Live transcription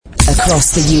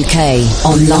Across the UK,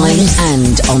 online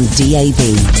and on DAB.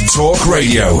 Talk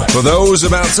Radio. For those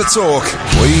about to talk,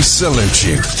 we salute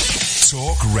you.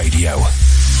 Talk Radio.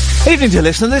 Evening, dear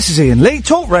listener. This is Iain Lee.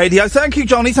 Talk Radio. Thank you,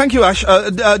 Johnny. Thank you, Ash.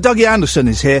 Dougie Anderson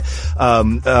is here.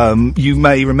 You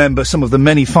may remember some of the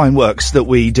many fine works that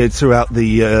we did throughout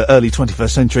the early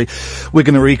 21st century. We're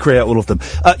going to recreate all of them.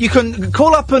 You can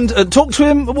call up and talk to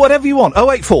him, whatever you want.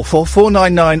 0844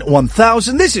 499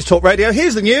 1000. This is Talk Radio.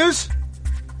 Here's the news.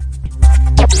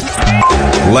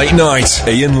 Late night,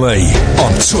 Iain Lee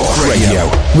on Talk Radio.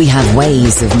 We have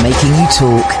ways of making you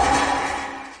talk.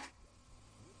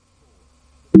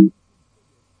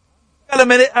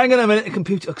 Hang on a minute,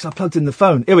 computer, because I plugged in the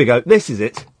phone. Here we go, this is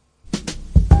it.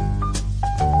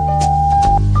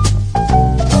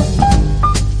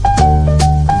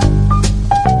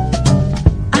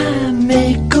 I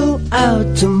may go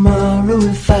out tomorrow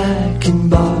if I can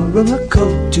borrow a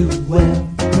coat to wear.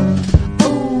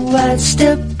 Oh, I'd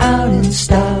step out in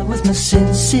style with my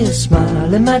sincere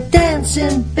smile and my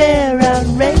dancing bear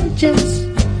outrageous,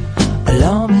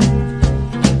 alarming,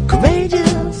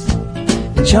 courageous,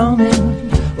 and charming.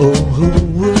 Oh, who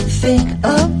would think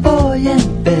a boy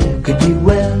and bear could be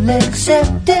well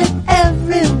accepted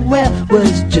everywhere?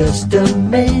 Was just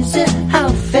amazing how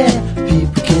fair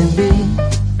people can be.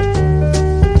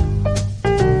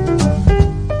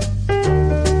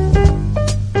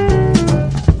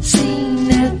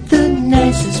 Seen at the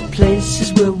nicest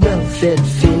places where well-fed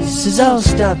faces all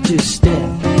stop to stare,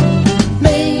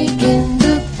 making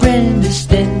the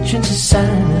grandest entrance to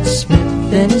Simon Smith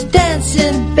and his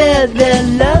dancing bear. Their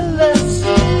lovers,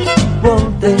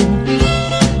 won't they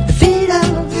defeat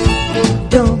us,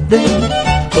 don't they?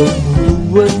 Oh,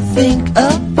 who would think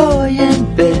a boy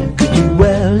and bear could be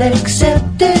well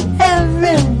accepted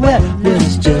everywhere?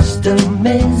 Was just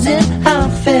amazing how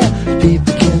fair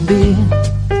people can be.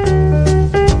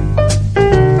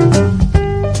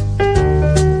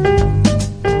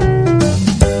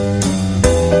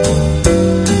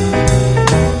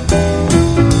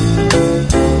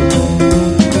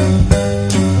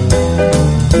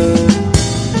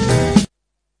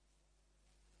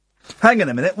 Hang on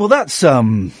a minute. Well, that's,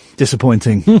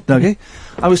 disappointing, Dougie.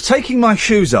 I was taking my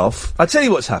shoes off. I'll tell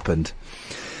you what's happened.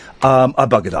 I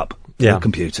buggered up the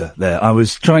computer there. I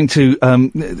was trying to,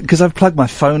 because I've plugged my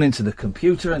phone into the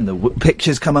computer and the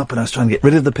pictures come up and I was trying to get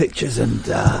rid of the pictures and,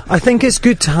 I think it's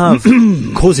good to have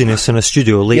coziness in a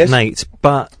studio late night,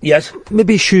 but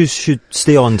maybe shoes should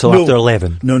stay on till after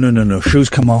 11. No. Shoes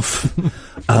come off.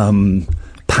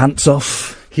 Pants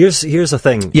off. Here's the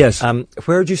thing. Yes.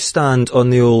 Where do you stand on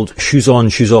the old shoes on,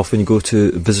 shoes off when you go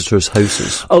to visitors'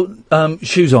 houses? Oh,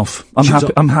 shoes off.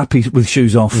 I'm happy with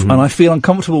shoes off, and I feel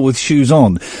uncomfortable with shoes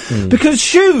on. Because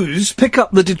shoes pick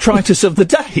up the detritus of the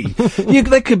day.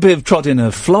 They could have trod in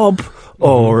a flob,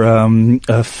 or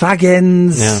fag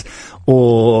ends,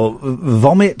 or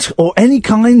vomit, or any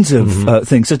kinds of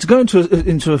things. So to go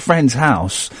into a friend's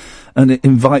house and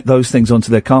invite those things onto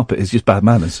their carpet is just bad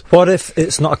manners. What if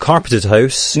it's not a carpeted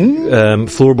house,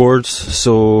 floorboards,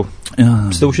 so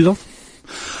still shoes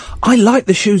off? I like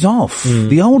the shoes off.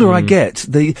 The older I get,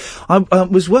 I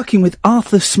was working with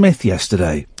Arthur Smith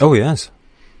yesterday. Oh, yes.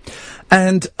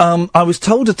 And I was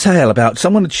told a tale about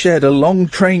someone had shared a long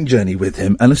train journey with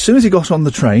him, and as soon as he got on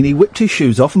the train, he whipped his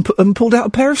shoes off and pulled out a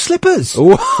pair of slippers.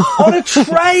 Oh. On a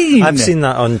train! I've seen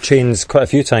that on trains quite a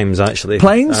few times, actually.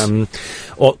 Planes?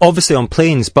 Obviously on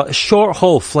planes, but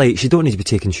short-haul flights, you don't need to be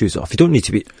taking shoes off. You don't need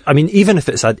to be... I mean, even if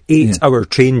it's an 8-hour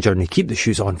train journey, keep the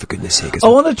shoes on, for goodness sake.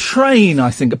 On a train, I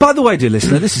think... By the way, dear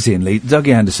listener, this is Iain Lee.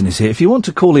 Dougie Anderson is here. If you want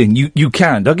to call in, you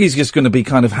can. Dougie's just going to be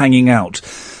kind of hanging out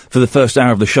for the first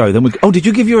hour of the show. Then did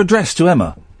you give your address to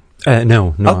Emma?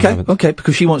 No. Okay,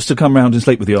 because she wants to come round and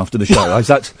sleep with you after the show.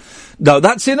 No,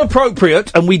 that's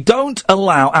inappropriate, and we don't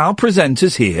allow our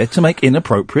presenters here to make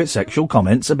inappropriate sexual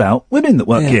comments about women that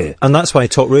work here. And that's why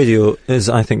talk radio is,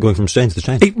 I think, going from strength to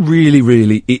strength. It really,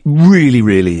 really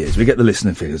is. We get the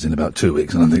listening figures in about 2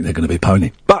 weeks, and I think they're going to be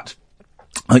pony. But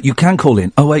you can call in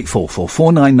 0844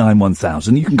 499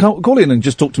 1000. You can call in and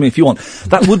just talk to me if you want.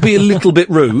 That would be a little bit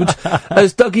rude,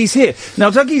 as Dougie's here. Now,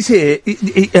 Dougie's here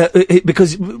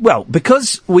because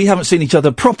we haven't seen each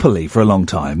other properly for a long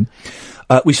time.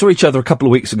 We saw each other a couple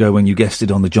of weeks ago when you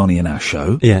guested on the Johnny and Ash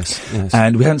show. Yes.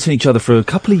 And we hadn't seen each other for a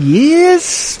couple of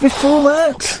years before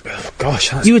that.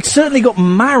 Gosh, you had certainly got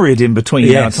married in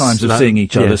between our times of seeing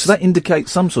each other, so that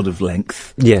indicates some sort of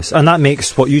length. Yes, and that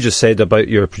makes what you just said about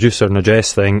your producer and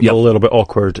address thing a little bit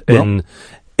awkward in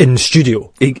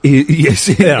studio. Yes,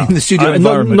 in the studio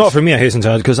environment. Not for me, I hasten to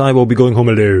add, because I will be going home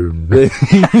alone.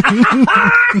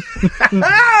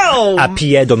 A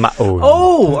pied on my own.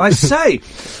 Oh, I say.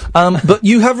 But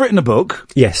you have written a book.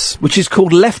 Yes. Which is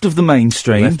called Left of the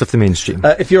Mainstream. Left of the Mainstream.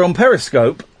 If you're on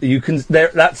Periscope, you can...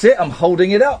 That's it, I'm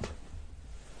holding it up.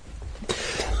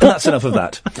 And that's enough of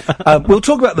that. We'll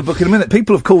talk about the book in a minute.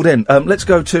 People have called in. Let's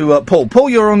go to Paul. Paul,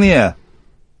 you're on the air.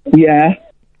 Yeah.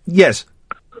 Yes.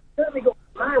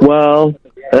 Well,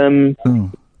 this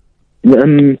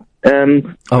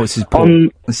is Paul.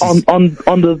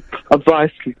 On the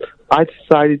advice, I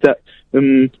decided that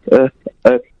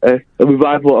a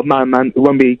revival of Man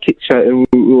won't be a kid show.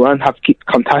 We won't have kid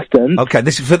contestants. Okay,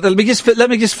 let me just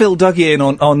fill Dougie in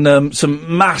on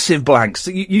some massive blanks.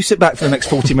 You sit back for the next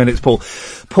 40 minutes, Paul.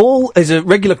 Paul is a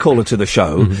regular caller to the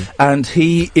show, and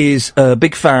he is a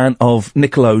big fan of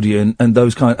Nickelodeon and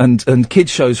those and kids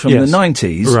shows from the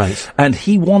 90s. Right. And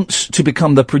he wants to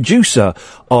become the producer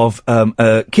of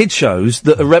kid shows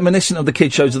that are reminiscent of the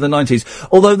kid shows of the 90s.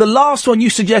 Although the last one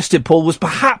you suggested, Paul, was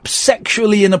perhaps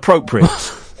sexually inappropriate.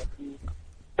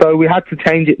 So we had to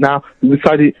change it now. We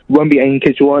decided we won't be any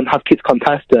kids, we won't have kids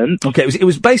contestants. Okay, it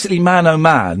was basically Man Oh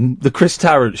Man, the Chris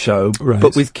Tarrant show,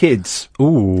 but with kids.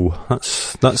 Ooh,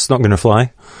 that's not going to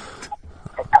fly.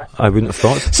 I wouldn't have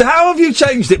thought. So how have you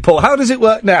changed it, Paul? How does it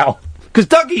work now? Because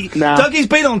Dougie's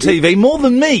been on TV more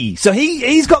than me, so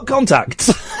he's got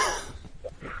contacts.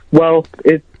 Well,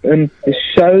 the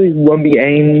show won't be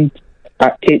aimed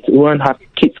at kids. We won't have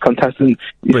kids contestants.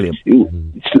 Brilliant.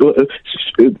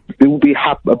 It will be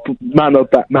a Man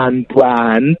of Batman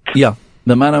brand. Yeah,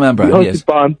 the Man of Man brand.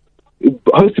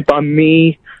 Hosted by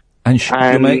me and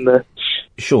Sean.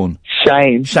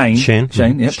 Shane.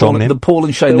 Yeah. Strong name. Paul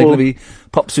and Shane. They're going to be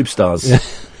pop superstars.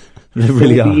 They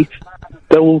really are.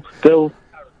 They'll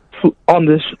on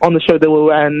the show they will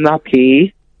wear a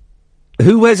nappy.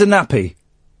 Who wears a nappy?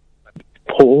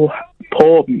 Paul.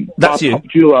 That's you. Pop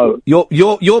duo.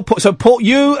 So Paul,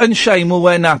 you and Shane will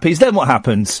wear nappies. Then what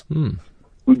happens?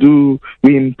 We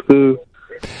improve.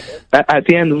 At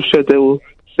the end of the show, they will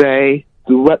say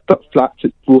the red dot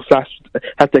will flash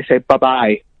as they say bye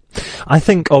bye. I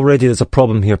think already there's a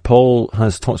problem here. Paul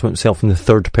has talked about himself in the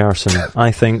third person.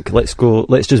 I think let's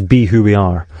just be who we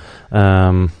are.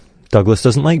 Douglas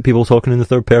doesn't like people talking in the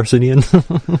third person, Ian.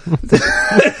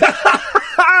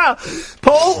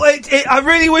 Paul, I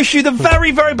really wish you the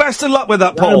very, very best of luck with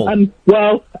that, Paul. I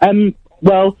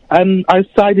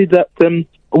decided that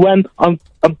when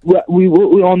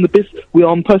we're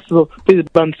on personal business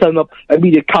and setting up a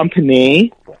media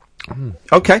company.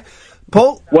 Okay,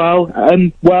 Paul.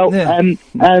 And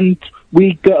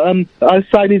we got. I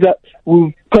decided that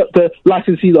we put the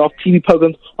licensing of TV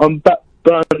programs on back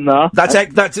burner. That's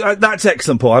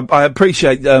excellent, Paul. I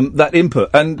appreciate that input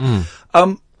and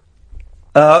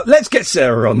let's get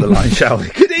Sarah on the line, shall we?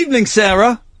 Good evening,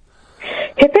 Sarah.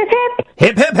 Hip, hip, hip.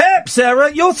 Hip, hip, hip,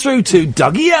 Sarah. You're through to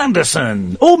Dougie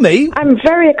Anderson. Or me. I'm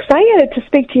very excited to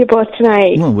speak to you both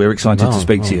tonight. Well, we're excited to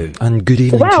speak to you. And good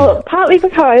evening. Well, partly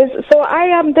because, I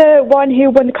am the one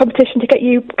who won the competition to get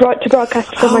you brought to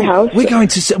broadcast from my house.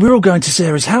 We're all going to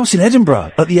Sarah's house in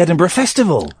Edinburgh at the Edinburgh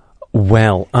Festival.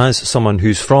 Well, as someone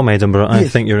who's from Edinburgh, I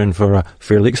think you're in for a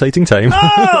fairly exciting time.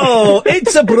 Oh,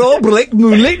 it's a broad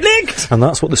moonlight night! And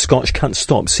that's what the Scotch can't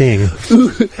stop saying.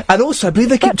 And also, I believe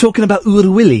they keep talking about Ur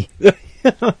Willie.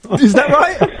 Is that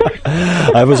right?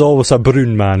 I was always a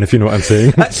Brune man, if you know what I'm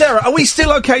saying. Sarah, are we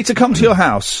still okay to come to your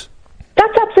house?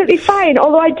 That's absolutely fine,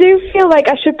 although I do feel like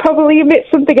I should probably admit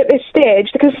something at this stage,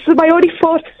 because this is my only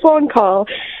fourth phone call.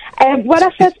 When I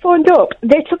first phoned up,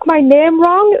 they took my name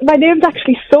wrong. My name's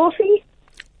actually Sophie.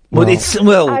 Well,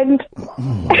 And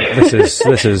this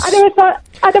is. I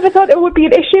never thought it would be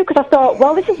an issue, because I thought,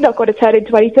 well, this is not going to turn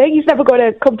into anything. He's never going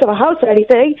to come to my house or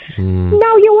anything.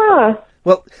 Now you are.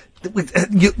 Well,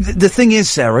 the thing is,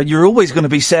 Sarah, you're always going to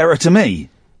be Sarah to me.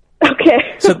 Okay.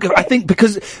 So I think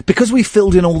because we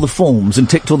filled in all the forms and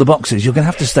ticked all the boxes, you're going to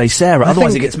have to stay Sarah.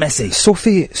 Otherwise, it gets messy.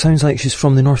 Sophie sounds like she's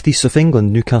from the northeast of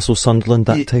England, Newcastle, Sunderland,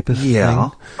 that type of thing.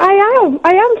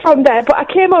 I am from there, but I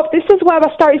came up. This is where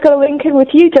my story's going to link in with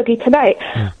you, Dougie, tonight.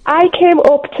 I came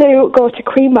up to go to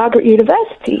Queen Margaret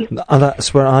University.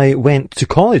 That's where I went to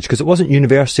college, because it wasn't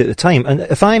university at the time. And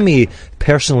if I may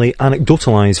personally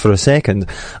anecdotalise for a second,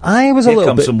 I was a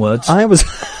little bit. Some words. I was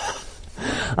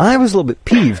a little bit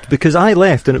peeved because I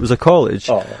left and it was a college.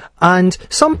 And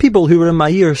some people who were in my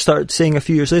year started saying a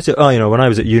few years later, when I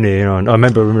was at uni, and I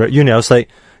remember when we were at uni, I was like,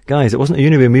 guys, it wasn't a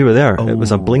uni when we were there. It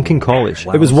was a blinking college.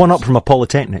 Wowzers. It was one up from a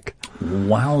polytechnic.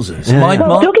 Wowzers. Yeah.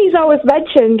 Dougie's always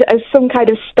mentioned as some kind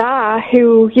of star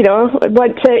who, he's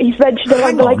mentioned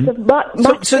along the likes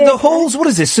of So the halls, what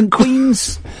is this, St.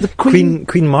 Queen's? The Queen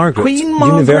Margaret. Queen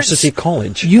Margaret University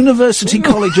College. University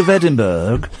College of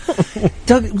Edinburgh.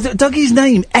 Dougie's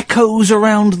name echoes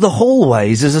around the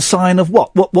hallways as a sign of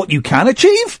what you can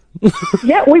achieve?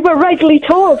 Yeah, we were regularly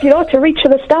told, to reach for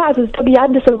the stars, as Dougie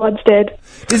Anderson once did.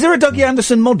 Is there a Dougie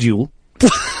Anderson module?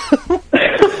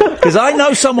 Because I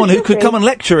know someone who could come and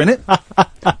lecture in it.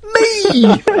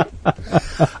 Me!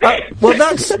 Well,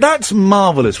 that's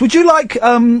marvellous. Would you like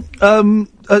a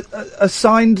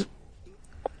signed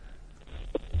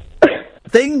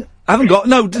thing? I haven't got...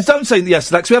 No, don't say yes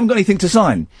to that, 'cause we haven't got anything to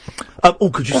sign.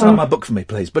 Could you sign my book for me,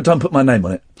 please? But don't put my name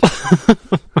on it.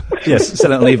 Yes,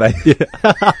 sell it on eBay.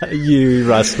 You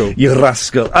rascal. You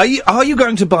rascal. Are you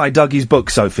going to buy Dougie's book,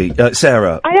 Sophie?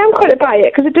 Sarah? I am going to buy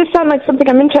it, because it does sound like something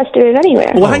I'm interested in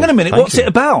anyway. Well, hang on a minute. What's it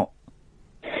about?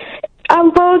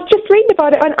 Well, I was just reading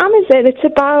about it on Amazon. It's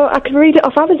about... I could read it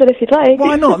off Amazon if you'd like.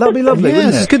 Why not? That'd be lovely,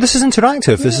 wouldn't this it? is good. This is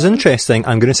interactive. This is interesting.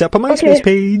 I'm going to set up a MySpace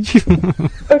page.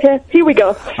 Okay, here we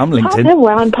go. I'm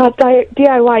LinkedIn. Part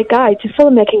DIY Guide to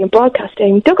Filmmaking and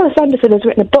Broadcasting. Douglas Anderson has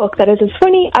written a book that is as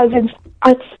funny as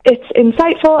it's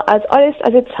insightful, as honest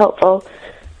as it's helpful.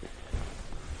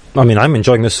 I mean, I'm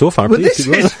enjoying this so far. Well,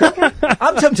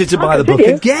 I'm tempted to buy the book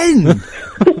again.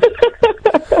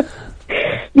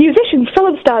 Musicians,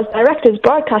 film stars, directors,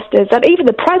 broadcasters, and even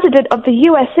the President of the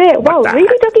USA. Wow,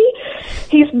 really, Dougie?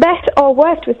 He's met or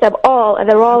worked with them all, and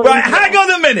they're all... Right, hang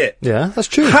on a minute! Yeah, that's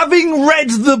true. Having read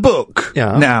the book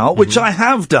now, which I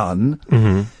have done,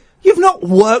 you've not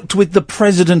worked with the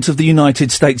President of the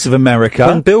United States of America.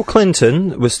 When Bill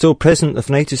Clinton was still President of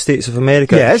the United States of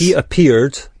America, he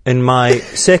appeared in my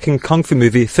second Kung Fu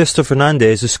movie, Fisto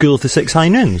Fernandez, The School of the Six High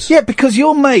Noons. Yeah, because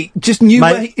your mate just knew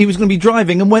where he was going to be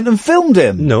driving and went and filmed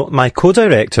him. No, my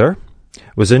co-director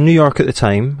was in New York at the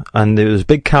time, and there was a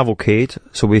big cavalcade,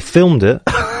 so we filmed it,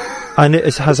 and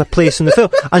it has a place in the film.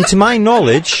 And to my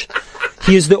knowledge,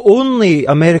 he is the only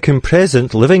American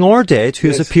president, living or dead, who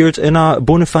has appeared in a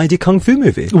bona fide Kung Fu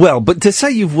movie. Well, but to say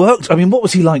you've worked... I mean, what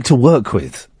was he like to work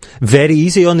with? Very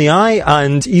easy on the eye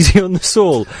and easy on the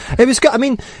soul. It was good. I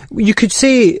mean, you could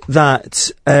say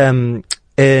that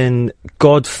in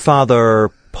Godfather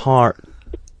Part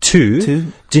 2,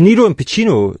 De Niro and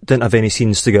Pacino didn't have any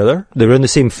scenes together. They were in the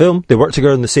same film. They worked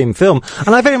together in the same film.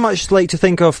 And I very much like to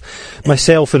think of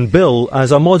myself and Bill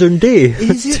as a modern day De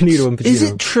Niro and Pacino. Is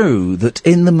it true that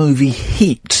in the movie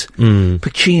Heat,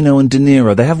 Pacino and De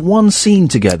Niro, they have one scene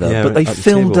together, but they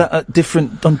filmed that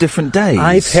on different days?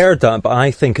 I've heard that, but I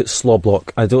think it's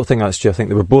sloblock. I don't think that's true. I think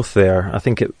they were both there. I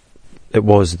think it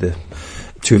was the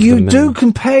two of them. You do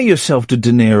compare yourself to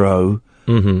De Niro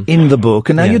in the book,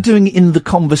 and now you're doing it in the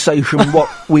conversation what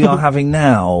we are having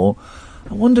now.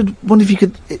 I wondered if you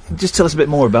could just tell us a bit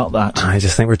more about that. I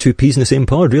just think we're two peas in the same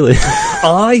pod, really.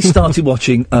 I started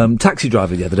watching Taxi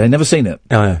Driver the other day. Never seen it.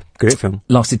 Oh, yeah. Great film.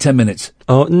 Lasted 10 minutes.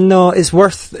 Oh, no, it's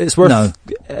worth... No.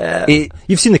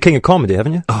 You've seen The King of Comedy,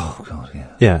 haven't you? Oh, God, yeah.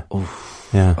 Yeah. Oof.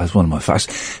 Yeah. That's one of my facts.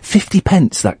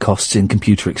 50p that costs in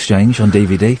Computer Exchange on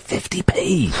DVD.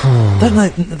 50p.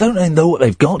 Don't they know what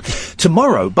they've got?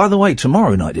 Tomorrow, by the way,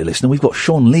 tomorrow night, dear listener, we've got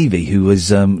Sean Levy, who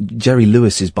is Jerry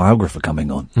Lewis's biographer, coming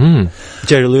on.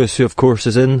 Jerry Lewis, who, of course,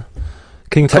 is in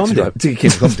King of Comedy. King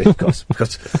of Comedy, of course.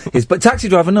 But Taxi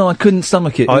Driver, no, I couldn't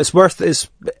stomach it. Oh, it's worth... It's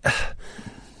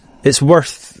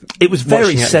worth... It was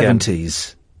very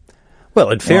 70s. Well,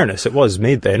 in fairness, it was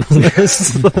made then. All the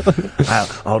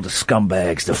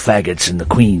scumbags, the faggots, and the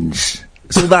queens.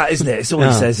 It's all that, isn't it? It's all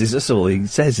he says. That's all he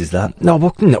says is that. No,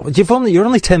 well, no. You're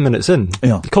only 10 minutes in.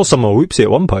 Yeah. You call someone a whoopsie at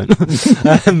one point.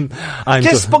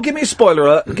 Give me a spoiler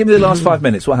alert. Give me the last 5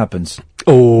 minutes. What happens?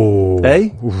 Oh.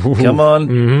 Hey? Come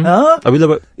on. Huh? Are we a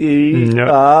little bit... No.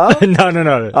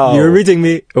 Oh. You were reading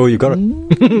me. Oh, you got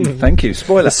it. Thank you.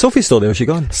 Spoiler. Is Sophie still there? Is she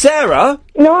gone? No, Sarah?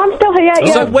 I'm still here.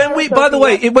 Yeah. So when we... By the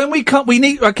way, when we come... We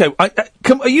need... Okay.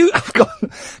 Are you...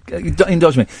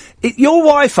 Indulge me. Your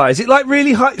Wi-Fi, is it like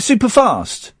really high, super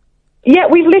fast? Yeah,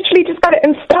 we've literally just got it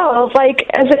installed, like,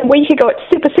 as in a week ago. It's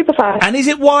super, super fast. And is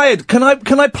it wired? Can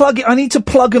I plug it? I need to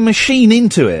plug a machine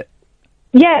into it.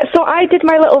 Yeah, so I did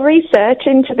my little research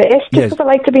into this, just because I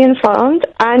like to be informed.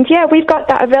 And yeah, we've got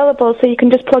that available, so you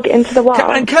can just plug it into the wall.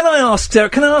 And can I ask, Sarah,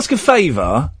 a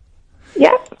favour?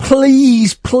 Yeah?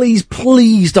 Please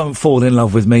don't fall in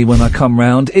love with me when I come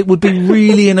round. It would be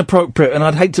really inappropriate, and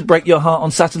I'd hate to break your heart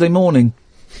on Saturday morning.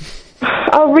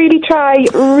 I'll really try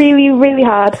really, really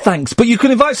hard. Thanks. But you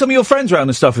can invite some of your friends round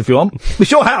and stuff if you want. It's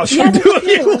your house. You can do what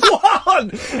you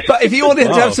want. But if you wanted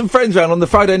to have some friends round on the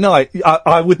Friday night,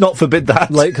 I would not forbid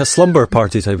that. Like a slumber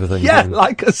party type of thing. Yeah,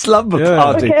 like a slumber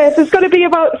party. Okay, so there's going to be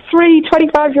about 3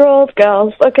 25-year-old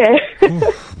girls. Okay.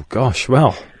 Gosh,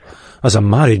 well, as a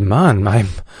married man, I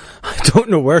don't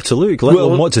know where to look, let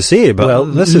alone what to say, but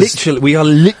we are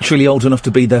literally old enough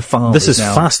to be their fathers. This is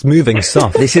now. Fast-moving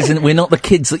stuff. We're not the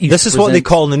kids that This is what they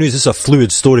call in the news. This is a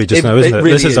fluid story just now, isn't it?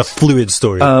 Really this is a fluid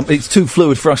story. It's too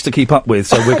fluid for us to keep up with,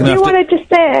 so we're going to have to... I wanted to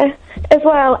say as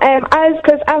well,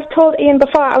 because I've told Iain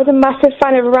before, I was a massive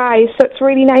fan of Rise, so it's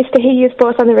really nice to hear you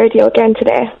both on the radio again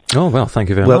today. Oh, well, thank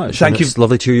you very much. Thank you. It's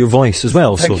lovely to hear your voice as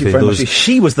well, Thank Sophie. you very much.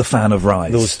 She was the fan of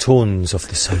Rise. Those tones of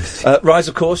the South. Rise,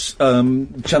 of course, Channel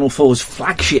 4's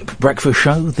flagship breakfast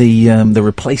show, the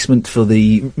replacement for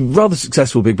the rather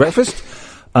successful Big Breakfast.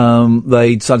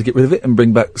 They decided to get rid of it and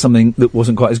bring back something that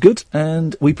wasn't quite as good,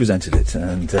 and we presented it.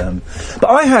 And but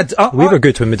I had we were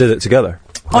good when we did it together.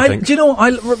 I think. Do you know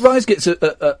Rise gets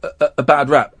a bad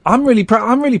rap. I'm really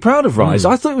proud of Rise.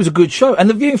 I thought it was a good show, and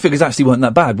the viewing figures actually weren't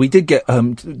that bad. We did get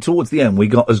towards the end, we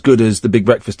got as good as the Big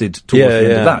Breakfast did towards the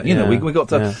end of that. You know, we got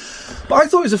to. Yeah. But I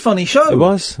thought it was a funny show. It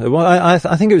was.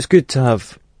 I think it was good to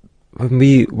have. When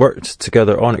we worked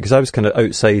together on it, because I was kind of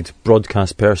outside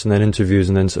broadcast person, then interviews,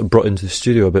 and then sort of brought into the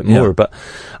studio a bit more. But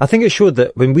I think it showed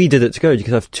that when we did it together, you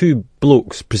could have two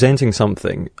blokes presenting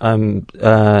something.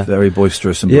 Very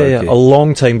boisterous and blokey. A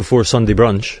long time before Sunday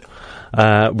brunch.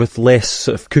 With less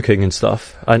sort of cooking and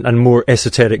stuff, and more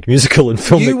esoteric musical and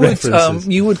filmic references.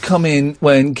 You would come in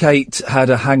when Kate had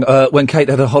a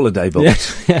holiday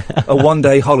booked, a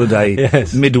one-day holiday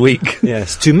midweek.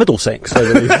 Yes, to Middlesex, I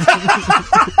believe.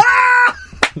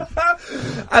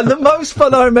 And the most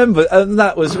fun I remember, and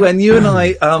that was when you and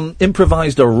I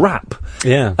improvised a rap.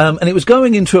 Yeah. And it was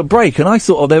going into a break, and I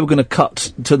thought, they were going to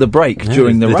cut to the break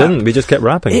during the rap. They didn't. We just kept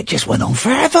rapping. It just went on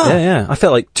forever. Yeah. I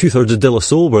felt like 2/3 of De La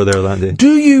Soul were there that day.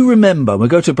 Do you remember? We'll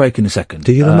go to a break in a second.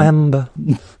 Do you remember?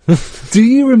 Do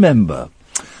you remember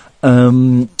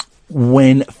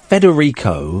when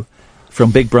Federico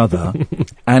from Big Brother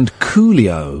and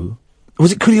Coolio...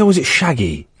 Was it Coolio or was it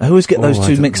Shaggy? I always get those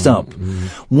two mixed up.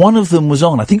 One of them was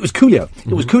on. I think it was Coolio.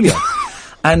 It was Coolio.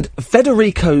 And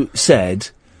Federico said,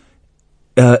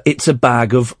 it's a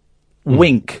bag of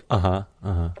wink.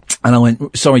 And I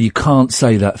went, sorry, you can't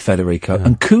say that, Federico.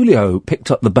 And Coolio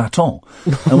picked up the baton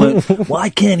and went,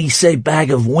 why can't he say bag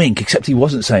of wink? Except he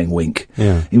wasn't saying wink.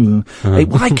 Yeah. Hey,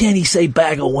 why can't he say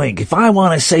bag of wink? If I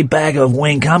want to say bag of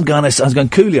wink, I was going,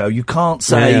 Coolio, you can't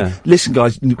say, listen,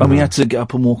 guys, and we had to get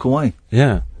up and walk away.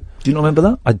 Yeah. Do you not remember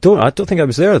that? I don't think I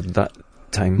was there at that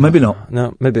time. Maybe not.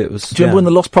 No, maybe it was. Do you remember when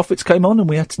the Lost Prophets came on and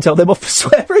we had to tell them off for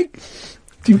swearing?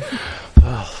 Do you...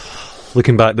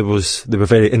 Looking back, they were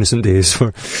very innocent days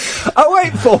for...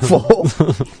 0844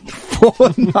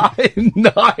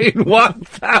 499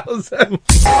 1000.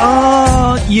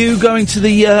 Are you going to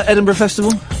the Edinburgh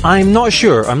Festival? I'm not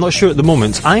sure. I'm not sure at the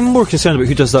moment. I'm more concerned about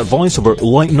who does that voiceover.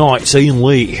 Late Nights, Iain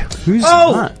Lee. Who's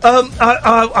that?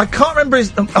 I can't remember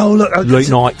his... look. Late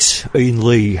Nights, Iain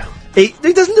Lee. He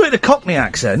doesn't do it in a Cockney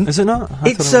accent. Is it not?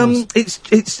 I don't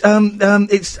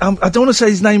want to say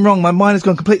his name wrong. My mind has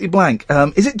gone completely blank.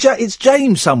 It's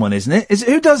James someone, isn't it?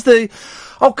 Who does the...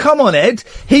 Oh, come on, Ed.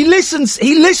 He listens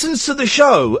to the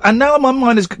show, and now my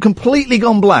mind has completely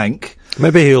gone blank.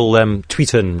 Maybe he'll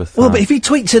tweet in with... Well, but if he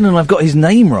tweets in and I've got his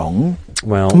name wrong...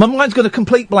 Well... My mind's got a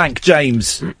complete blank,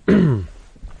 James. And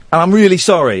I'm really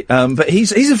sorry, but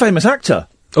he's a famous actor.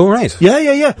 Oh, right.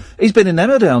 Yeah. He's been in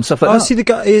Emmerdale and stuff like that. See the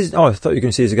guy is... Oh, I thought you were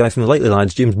going to say he's the guy from the Likely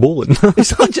Lads, James Boland.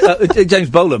 James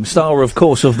Boland, star, of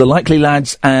course, of the Likely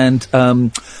Lads and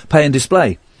Pay and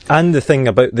Display. And the thing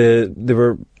about they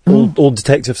were old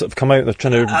detectives that have come out, they're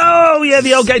trying to... Oh, yeah,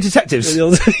 the old gay detectives.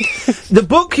 The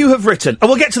book you have written... Oh,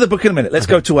 we'll get to the book in a minute. Let's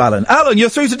go to Alan. Alan, you're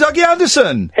through to Dougie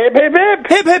Anderson. Hip, hip, hip.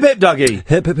 Hip, hip, hip, Dougie.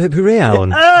 Hip, hip, hip, hooray, Alan.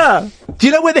 Do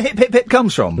you know where the hip, hip, hip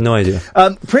comes from? No idea.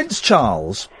 Prince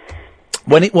Charles...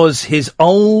 When it was his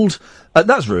old...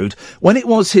 that's rude. When it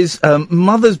was his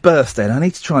mother's birthday, and I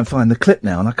need to try and find the clip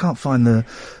now, and I can't find the...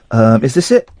 is this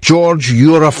it? George,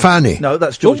 you're a fanny. No,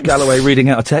 that's George Galloway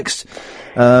reading out a text.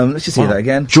 Let's just hear that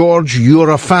again. George, you're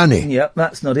a fanny. Yep,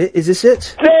 that's not it. Is this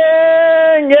it?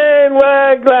 Singing,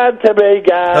 we're glad to be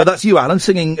gay. Oh, that's you, Alan,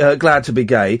 singing Glad to be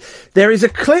Gay. There is a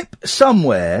clip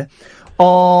somewhere... I've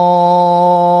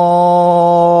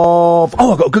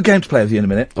got a good game to play with you in a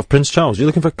minute. Of Prince Charles? You're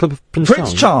looking for a clip of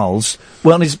Prince Charles?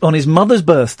 Well, on his mother's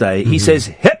birthday, he says,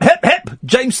 hip, hip, hip,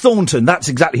 James Thornton. That's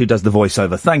exactly who does the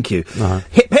voiceover. Thank you.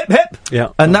 Hip, hip, hip. Yeah.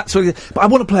 And that's what... But I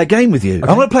want to play a game with you.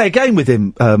 Okay. I want to play a game with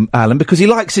him, Alan, because he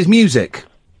likes his music.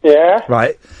 Yeah.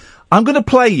 Right. I'm going to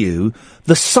play you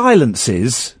the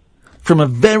silences from a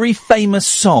very famous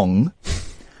song,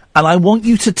 and I want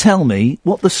you to tell me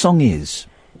what the song is.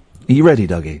 Are you ready,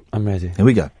 Dougie? I'm ready. Here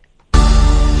we go.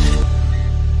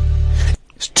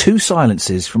 It's two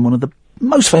silences from one of the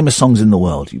most famous songs in the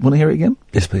world. You want to hear it again?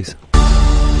 Yes, please.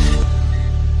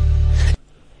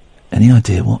 Any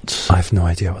idea what? I've no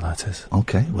idea what that is.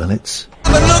 Okay, well, it's...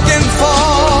 I've been looking for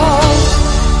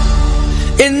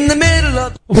in the middle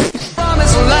of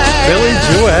promised land. Billy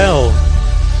Joel.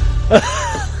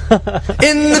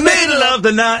 In the middle of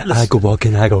the night. I go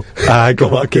walking, I go. I go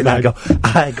walking, I go.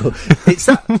 I go. It's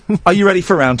that. Are you ready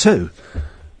for round 2?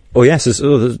 Oh, yes,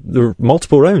 there are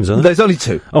multiple rounds, aren't there? There's only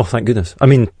 2. Oh, thank goodness. I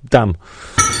mean, damn.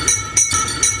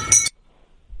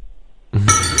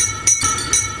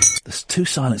 There's 2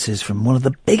 silences from one of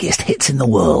the biggest hits in the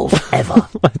world ever.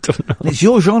 I don't know. It's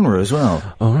your genre as well.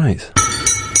 All right.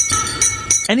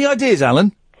 Any ideas,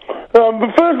 Alan?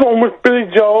 The first one was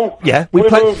Billy Joel. Yeah, with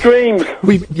Dreams.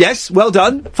 Yes, well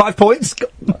done. 5 points.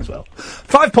 Might as well.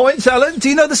 5 points, Alan. Do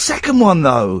you know the second one,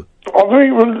 though? I think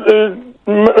it was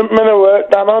Men at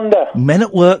Work Down Under. Men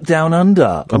at Work Down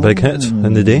Under. A big hit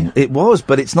in the day. It was,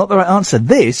 but it's not the right answer.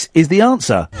 This is the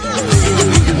answer.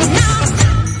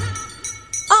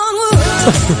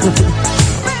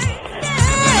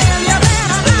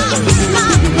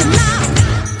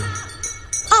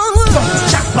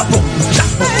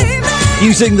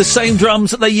 Using the same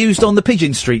drums that they used on the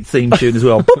Pigeon Street theme tune as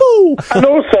well. And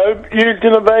also used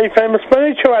in a very famous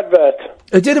furniture advert.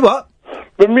 Did it what?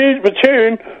 The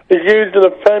tune is used in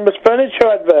a famous furniture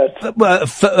advert.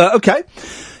 Okay.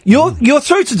 You're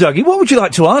through to Dougie. What would you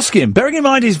like to ask him? Bearing in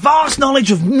mind his vast knowledge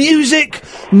of music,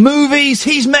 movies,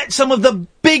 he's met some of the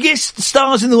biggest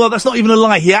stars in the world. That's not even a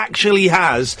lie. He actually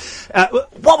has.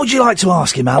 What would you like to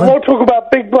ask him, Alan? I want to talk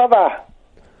about Big Brother.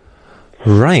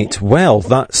 Right, well,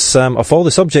 that's, of all the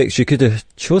subjects you could have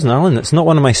chosen, Alan, it's not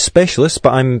one of my specialists,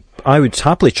 but I would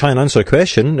happily try and answer a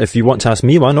question if you want to ask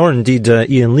me one, or indeed,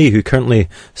 Iain Lee, who currently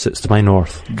sits to my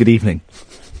north. Good evening.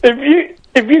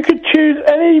 If you could choose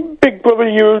any Big Brother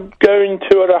you would go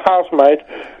into as a housemate,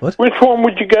 which one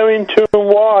would you go into and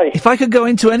why? If I could go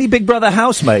into any Big Brother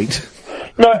housemate?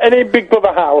 No, any Big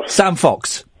Brother house. Sam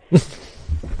Fox.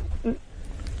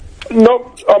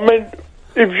 No, I mean...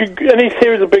 any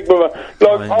series of Big Brother,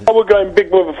 I would go in Big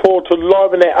Brother 4 to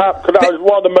liven it up, because that was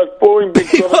one of the most boring Big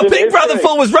Brothers Big Brother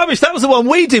 4 was rubbish. That was the one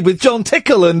we did with John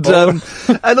Tickle and and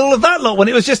all of that lot, when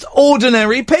it was just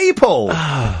ordinary people.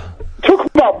 Talk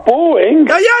about boring.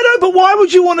 Yeah, I know, but why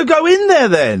would you want to go in there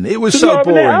then? It was so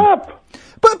boring. It up.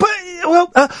 But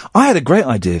I had a great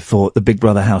idea for the Big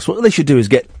Brother house. What they should do is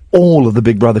get all of the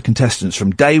Big Brother contestants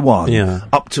from day one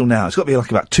up till now. It's got to be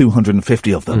like about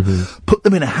 250 of them. Mm-hmm. Put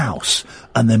them in a house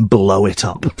and then blow it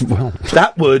up. Well,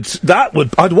 that would.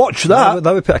 I'd watch that.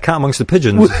 That would put a cat amongst the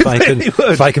pigeons.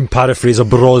 If I can paraphrase a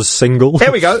Bros single.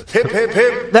 Here we go. Hip hip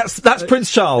hip. That's Prince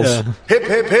Charles. Yeah. Hip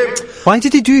hip hip. Why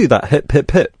did he do that? Hip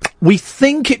hip hip. We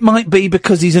think it might be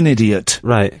because he's an idiot.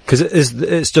 Right, because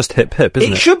it's just hip hip,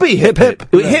 isn't it? It should be hip hip.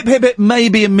 Yeah. Hip hip hip may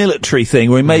be a military thing,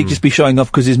 or he may just be showing off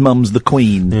because his mum's the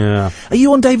Queen. Yeah. Are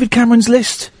you on David Cameron's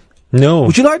list? No.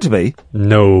 Would you like to be?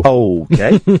 No. Oh,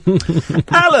 okay.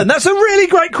 Alan, that's a really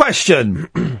great question.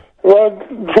 Well,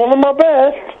 it's one of my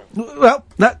best. Well,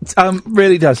 that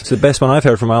really does. It's the best one I've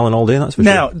heard from Alan all day, that's for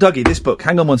sure. Now, Dougie, this book.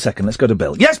 Hang on 1 second. Let's go to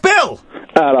Bill. Yes, Bill!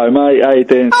 Hello, mate. How you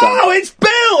doing, son? Oh, it's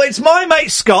Bill! It's my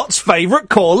mate Scott's favourite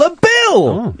caller, Bill!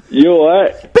 Oh. You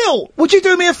alright? Bill, would you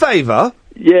do me a favour?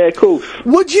 Yeah, of course.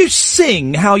 Would you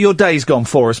sing how your day's gone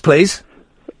for us, please?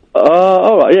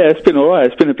 Alright, yeah, it's been alright.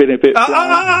 It's been a bit... Hang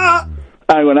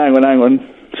on.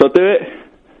 Shall I do it?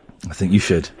 I think you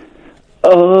should.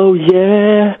 Oh,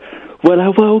 yeah. Well, I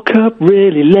woke up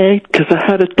really late 'cause I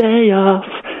had a day off.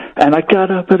 And I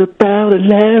got up at about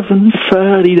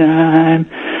 11:39.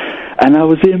 And I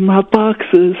was in my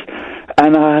boxers.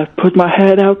 And I put my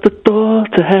head out the door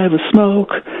to have a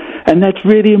smoke. And that's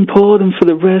really important for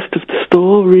the rest of the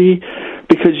story.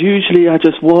 Because usually I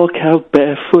just walk out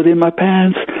barefoot in my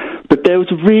pants. But there was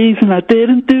a reason I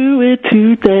didn't do it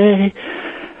today.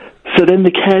 So then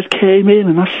the cat came in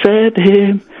and I fed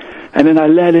him. And then I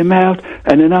let him out.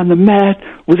 And then on the mat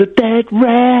was a dead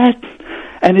rat.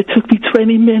 And it took me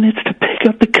 20 minutes to pick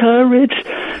up the courage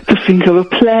to think of a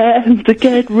plan to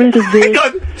get rid of it.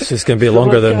 This is going to be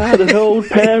longer than... I got an old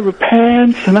pair of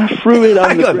pants and I threw it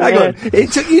on the ground. Hang on.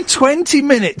 It took you 20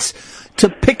 minutes to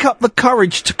pick up the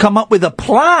courage to come up with a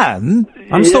plan?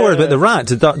 I'm still worried about the rat.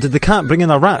 Did the cat bring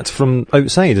in a rat from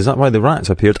outside? Is that why the rat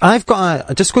appeared? I've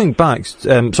got just going back,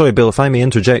 sorry Bill, if I may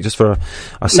interject just for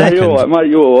a second. No, you're alright, mate,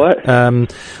 you're alright.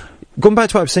 Going back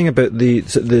to what I was saying about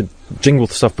the jingle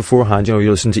stuff beforehand, you know,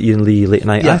 you listen to Iain Lee late at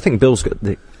night. Yeah. I think Bill's got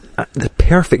the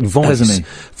perfect voice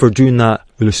for doing that.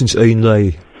 We listen to Iain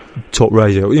Lee. Talk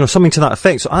Radio, something to that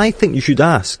effect. So I think you should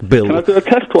ask Bill. Can I do a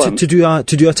test one? To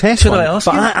do a test Should one. I ask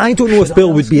but him? I don't know if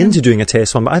Bill would be into doing a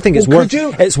test one, but I think it's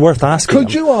worth asking.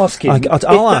 Could you ask him?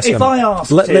 I'll ask him. If I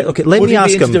asked him, let me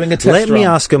ask him. doing a test Let me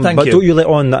run? ask him, Thank but you. don't you let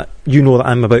on that you know that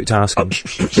I'm about to ask him.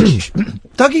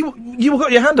 Dougie, you've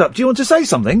got your hand up. Do you want to say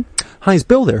something? Hi, is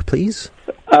Bill there, please?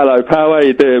 Hello, pal. How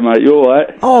you doing, mate? You all right?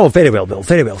 Oh, very well, Bill.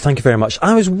 Very well. Thank you very much.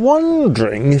 I was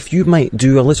wondering if you might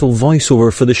do a little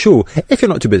voiceover for the show, if you're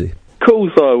not too busy.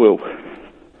 Cool, so I will.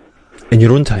 In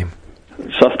your own time.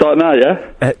 Shall I start now,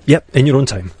 yeah? Yep, in your own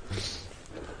time.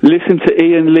 Listen to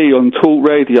Iain Lee on Talk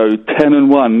Radio 10 and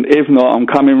 1. If not, I'm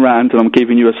coming round and I'm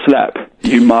giving you a slap,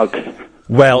 you mug.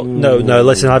 Well, no,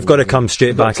 listen, I've got to come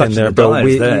straight back in there, Bill.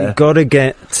 You've got to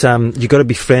get, you've got to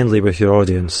be friendly with your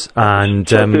audience. And,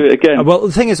 do it again. Well,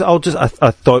 the thing is, I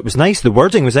thought it was nice. The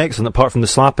wording was excellent, apart from the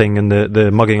slapping and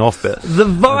the mugging off bit. The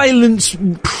violence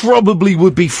probably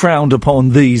would be frowned upon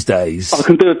these days. I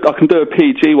can do a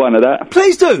PG one of that.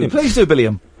 Please do,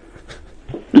 Billiam.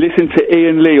 Listen to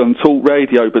Iain Lee on Talk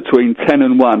Radio between 10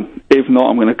 and 1. If not,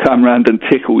 I'm going to come round and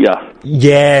tickle ya.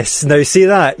 Yes, now see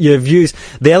that? You've used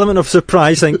the element of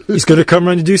surprise, think he's going to come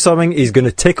round and do something, he's going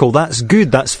to tickle. That's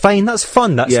good, that's fine, that's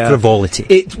fun, that's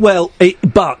frivolity.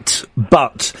 But,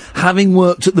 having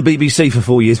worked at the BBC for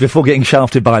 4 years before getting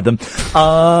shafted by them,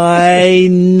 I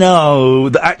know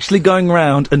that actually going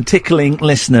round and tickling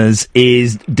listeners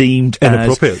is deemed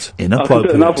inappropriate. I can do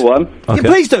another one. Okay. Yeah,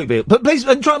 please do, Bill. But please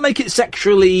try and make it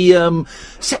sexually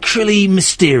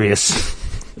mysterious.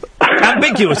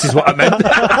 Ambiguous is what I meant.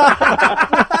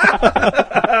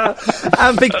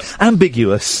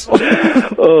 Ambiguous.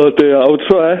 Oh dear, I'll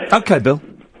try. Okay, Bill.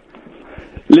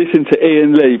 Listen to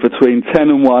Iain Lee between 10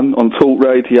 and 1 on Talk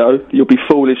Radio. You'll be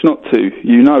foolish not to.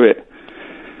 You know it.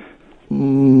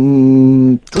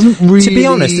 Doesn't really... To be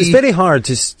honest, it's very hard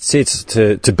to say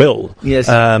to Bill. Yes.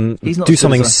 He's not do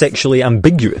something sexually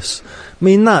ambiguous. I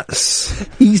mean,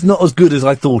 he's not as good as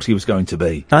I thought he was going to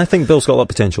be. I think Bill's got a lot of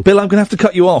potential. Bill, I'm going to have to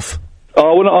cut you off. Oh,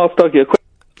 I want to ask Dougie a question.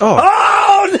 Oh,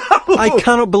 no! I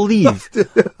cannot believe.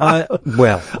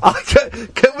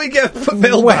 Can we get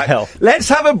Bill back? Let's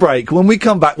have a break. When we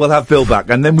come back, we'll have Bill back,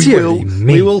 and then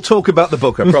we will talk about the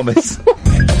book, I promise.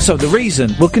 So the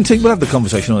reason, we'll have the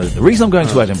conversation on it. The reason I'm going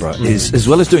to Edinburgh is, as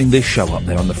well as doing this show up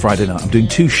there on the Friday night, I'm doing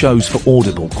 2 shows for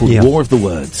Audible called War of the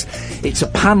Words. It's a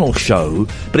panel show,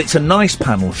 but it's a nice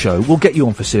panel show. We'll get you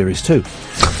on for series 2.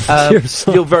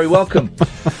 You're very welcome.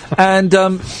 And,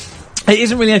 it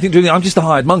isn't really anything to do with it. I'm just a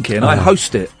hired monkey, and I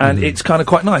host it, and it's kind of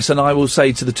quite nice. And I will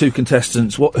say to the 2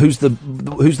 contestants, who's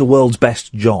the world's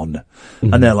best John?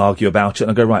 And they'll argue about it,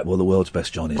 and I go, right, well, the world's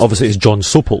best John is... Obviously, it's John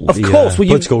Supple, of course.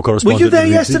 political correspondent. Were you there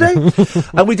yesterday?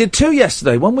 And we did 2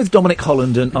 yesterday, one with Dominic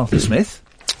Holland and Arthur Smith.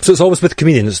 So it's always with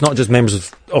comedians, it's not just members of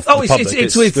the public.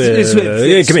 It's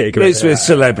with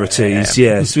celebrities,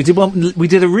 yes. We did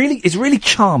it's really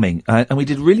charming, and we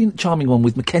did a really charming one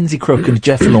with Mackenzie Crook and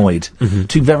Jeff Lloyd,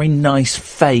 2 very nice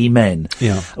fey men.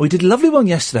 Yeah. And we did a lovely one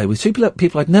yesterday with 2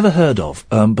 people I'd never heard of,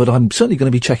 but I'm certainly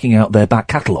going to be checking out their back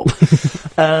catalogue.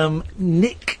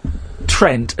 Nick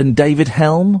Trent and David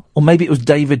Helm, or maybe it was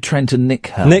David Trent and Nick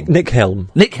Helm. Nick Helm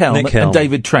and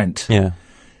David Trent. Yeah.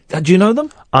 Do you know them?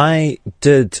 I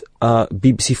did a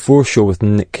BBC 4 show with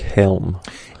Nick Helm.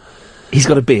 He's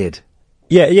got a beard.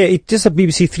 Yeah, he does a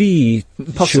BBC 3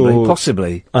 show.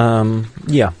 Possibly.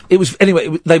 Yeah. It was, anyway,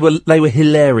 they were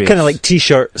hilarious. Kind of like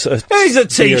t-shirt sort of. He's a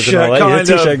t-shirt kind of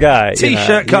t-shirt guy.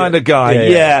 T-shirt kind of guy,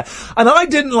 yeah. And I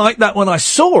didn't like that when I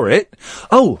saw it.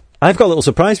 Oh. I've got a little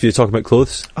surprise for you talking about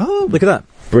clothes. Oh. Look at that.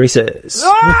 Braces.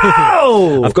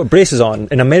 Oh! I've got braces on.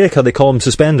 In America, they call them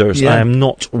suspenders. Yeah. I am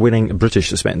not wearing British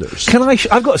suspenders.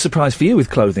 I've got a surprise for you with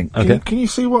clothing. Okay. Can you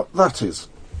see what that is?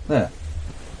 There.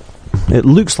 It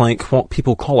looks like what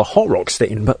people call a hot rock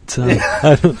stain, but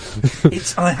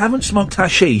I haven't smoked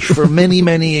hashish for many,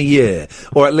 many a year,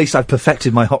 or at least I've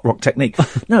perfected my hot rock technique.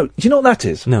 No, do you know what that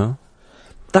is? No.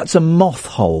 That's a moth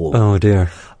hole. Oh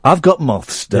dear. I've got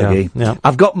moths, Dougie. Yeah.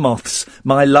 I've got moths.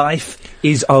 My life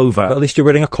is over. But at least you're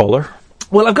wearing a collar.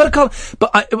 Well, I've got a collar,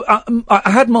 but I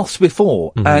had moths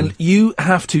before, and you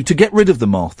have to get rid of the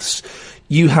moths,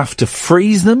 you have to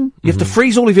freeze them. You have to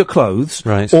freeze all of your clothes,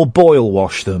 right, or boil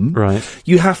wash them. Right.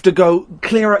 You have to go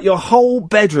clear out your whole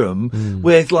bedroom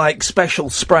with like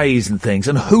special sprays and things,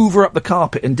 and hoover up the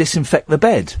carpet and disinfect the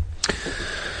bed.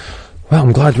 Well,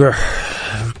 I'm glad we're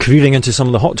careering into some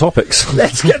of the hot topics.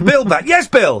 Let's get Bill back. Yes,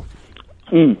 Bill.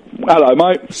 Hello,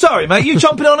 mate. Sorry, mate. You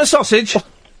chomping on a sausage?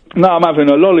 No, I'm having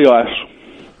a lolly ice.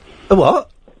 A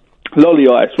what? Lolly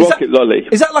ice, rocket lolly.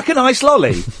 Is that like an ice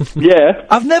lolly? Yeah.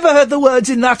 I've never heard the words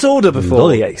in that order before.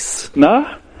 Lolly ice.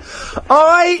 No?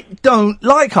 I don't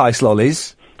like ice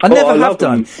lollies. I never have love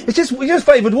done. them. It's just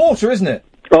flavoured water, isn't it?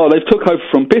 Oh, they've took over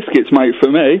from biscuits, mate,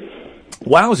 for me.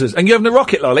 Wowzers. And you're having a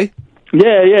rocket lolly?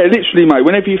 Yeah, literally, mate.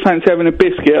 Whenever you fancy having a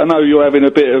biscuit, I know you're having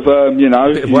a bit of, you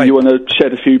want to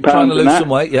shed a few pounds. Trying to lose some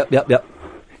weight, yep.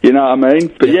 You know what I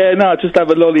mean? But just have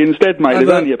a lolly instead, mate. There's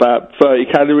only about 30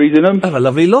 calories in them. Have a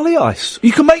lovely lolly ice.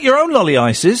 You can make your own lolly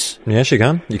ices. Yes, you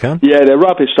can. You can. Yeah, they're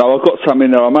rubbish, though. I've got some in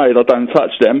there I made. I don't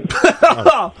touch them.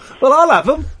 Well, I'll have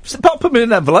them. Pop them in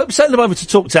an envelope, send them over to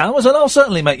Talk Towers, and I'll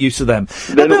certainly make use of them.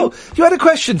 Bill, you had a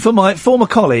question for my former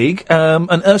colleague,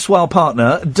 an erstwhile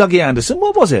partner, Dougie Anderson.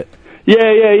 What was it?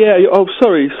 Yeah. Oh,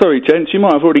 sorry, gents. You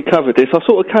might have already covered this. I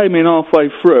sort of came in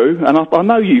halfway through, and I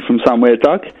know you from somewhere,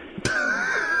 Doug.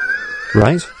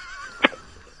 Right.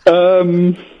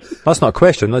 That's not a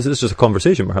question. This is just a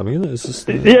conversation we're having, isn't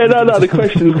it? The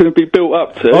question's going to be built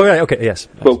up to. Oh, right, okay, yes.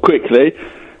 Well, quickly.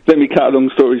 Let me cut a long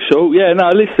story short. Yeah, no,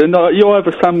 listen, you're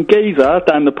either some geezer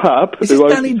down the pub... Is this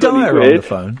Danny Dyer on the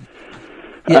phone?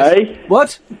 Yes. Hey?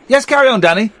 What? Yes, carry on,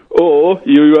 Danny. Or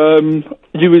you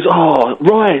was...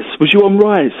 Rise. Was you on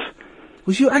Rise?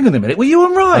 Was you... Hang on a minute. Were you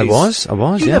on Rise? I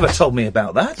was, You never told me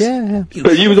about that. Yeah.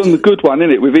 But you was on the good one,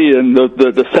 innit, with Iain,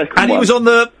 the second one. And he was on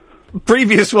the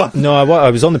previous one. No,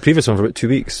 I was on the previous one for about 2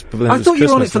 weeks. But then I thought you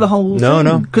were on it for the whole thing.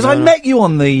 No. Because I met you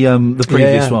on the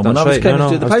previous one when I was coming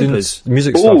to do the papers.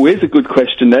 Music stuff. Oh, here's a good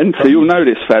question then, so you'll know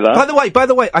this fella. By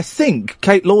the way, I think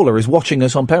Kate Lawler is watching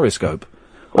us on Periscope.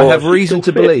 I have reason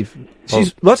to believe.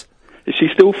 She's... What? Is she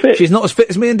still fit? She's not as fit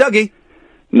as me and Dougie.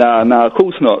 No, of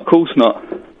course not.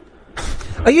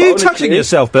 Are you touching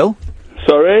yourself, Bill?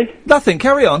 Sorry? Nothing,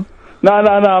 carry on. No,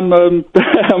 I'm I'm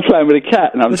playing with a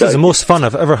cat. And this is the most fun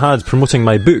I've ever had promoting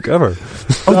my book, ever.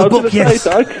 The book, yes.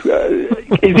 Doug,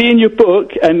 is he in your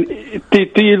book, and do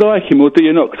you like him or do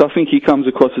you not? Because I think he comes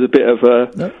across as a bit of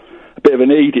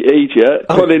an idiot.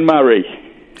 Colin Murray.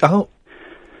 Oh.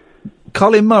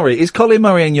 Colin Murray. Is Colin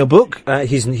Murray in your book?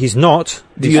 He's not.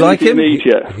 Do you like him?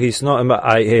 He's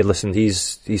not. Hey, listen. He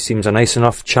seems a nice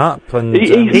enough chap, and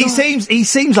he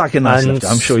seems like a nice enough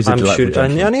chap. I'm sure he's a delightful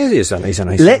gentleman. And he's a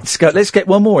nice. Let's go. Let's get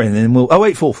one more in, and then we'll.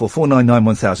 0844 499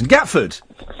 1000. Gatford.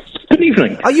 Good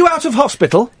evening. Are you out of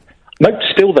hospital? Nope,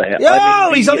 still there.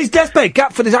 Oh, he's on his deathbed.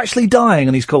 Gatford is actually dying,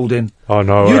 and he's called in. Oh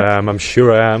no, I am. I'm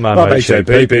sure I am. I say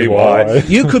PPY.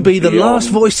 You could be the last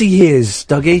voice he hears,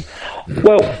 Dougie.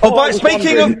 Well,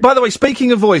 by the way,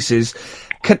 speaking of voices,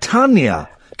 Catania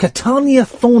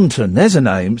Thornton, there's a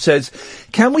name, says,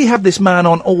 "Can we have this man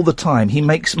on all the time? He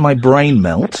makes my brain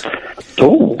melt."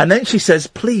 Oh. And then she says,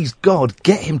 "Please, God,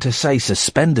 get him to say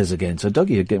suspenders again." So,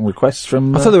 Dougie, you're getting requests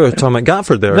from... I thought they were talking about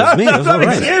Gatford there. No,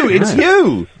 It's me. It's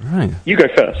you. Right. You go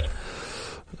first.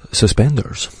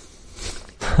 Suspenders.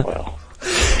 Well.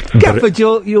 Gatford,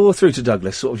 you're through to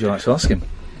Douglas. What would you like to ask him?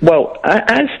 Well,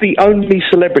 as the only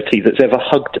celebrity that's ever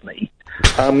hugged me,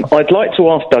 I'd like to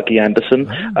ask Dougie Anderson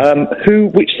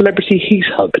which celebrity he's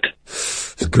hugged.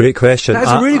 It's a great question. That's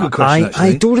a really good question, actually.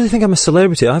 I don't really think I'm a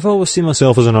celebrity. I've always seen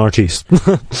myself as an artist.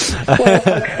 Because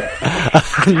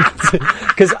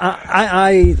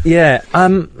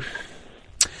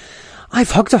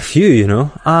I've hugged a few, you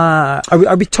know.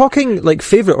 Are we talking, like,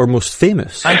 favourite or most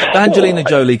famous? Angelina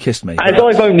Jolie kissed me. As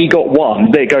I've only got one,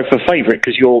 there go for favourite,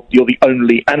 because you're the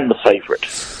only and the favourite.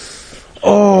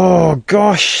 Oh,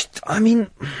 gosh. I mean...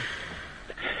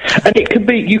 And it can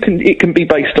be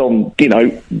based on, you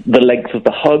know, the length of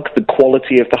the hug, the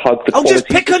quality of the hug, the quality just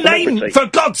pick of the a name, for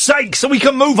God's sake, so we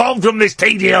can move on from this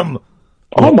tedium.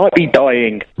 I might be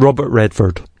dying. Robert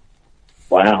Redford.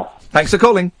 Wow. Thanks for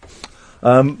calling.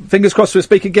 Fingers crossed we'll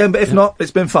speak again, but if not,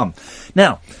 it's been fun.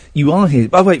 Now, you are here.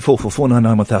 0844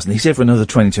 499 1000. He's here for another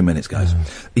 22 minutes, guys.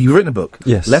 You've written a book.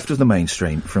 Yes. Left of the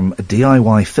Mainstream, from a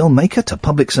DIY filmmaker to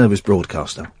public service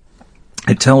broadcaster.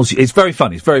 It tells you... It's very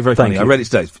funny. It's very, very funny. I read it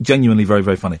today. It's genuinely very,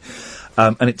 very funny.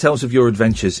 And it tells of your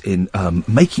adventures in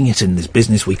making it in this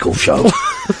business we call show.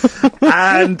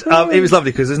 And it was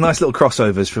lovely, because there's nice little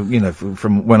crossovers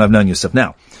from when I've known your stuff.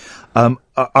 Now... one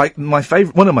of my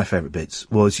favourite bits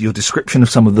was your description of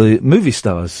some of the movie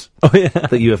stars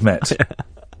that you have met.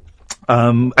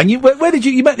 And where did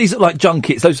you met these like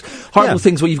junkets, those horrible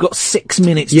things where you've got 6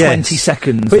 minutes, 20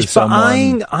 seconds with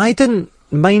someone. But I didn't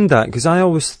mind that, because I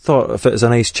always thought of it as a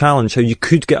nice challenge, how you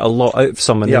could get a lot out of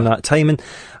someone in that time,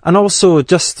 and also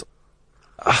just...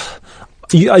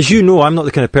 as you know, I'm not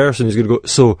the kind of person who's going to go,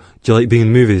 so, do you like being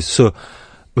in movies? So...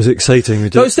 Was it exciting?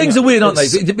 Those things are weird, aren't they?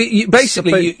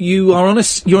 Basically, you're on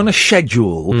a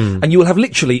schedule, and you will have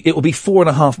it will be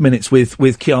 4.5 minutes with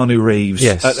Keanu Reeves,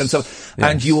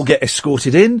 and you will get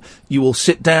escorted in. You will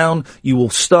sit down. You will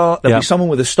start. There'll be someone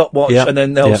with a stopwatch, and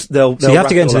then they'll. So you have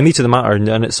to get into the meat of the matter,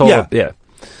 and it's all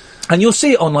And you'll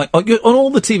see it on on all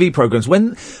the TV programmes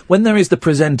when there is the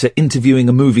presenter interviewing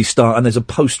a movie star and there's a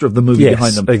poster of the movie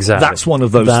behind them. Exactly. That's one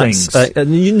of those things.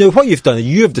 And you know what you've done.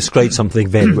 You have described something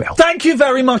very well. Thank you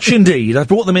very much indeed. I've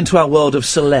brought them into our world of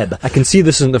celeb. I can see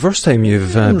this isn't the first time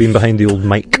you've been behind the old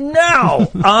mic. Now,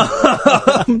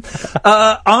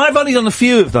 I've only done a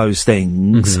few of those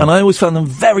things, and I always found them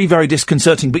very, very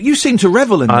disconcerting. But you seem to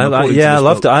revel in them. I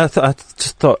loved it. I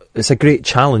just thought it's a great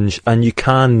challenge, and you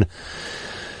can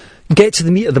get to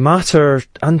the meat of the matter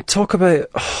and talk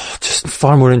about just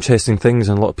far more interesting things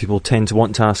than a lot of people tend to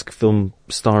want to ask film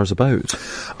stars about.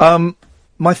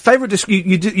 My favourite,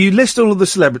 you list all of the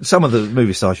celebrities, some of the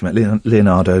movie stars you met,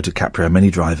 Leonardo DiCaprio, Minnie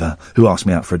Driver, who asked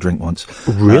me out for a drink once.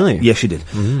 Really? Yes, she did.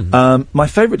 My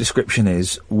favourite description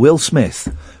is Will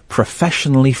Smith,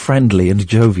 professionally friendly and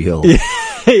jovial.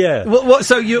 Yeah.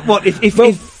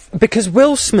 Because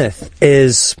Will Smith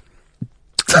is...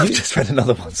 I've just read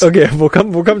another one. Okay, we'll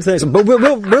come to the next one. But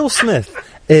Will Smith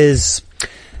is...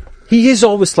 He is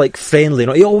always, friendly.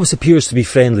 He always appears to be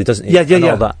friendly, doesn't he?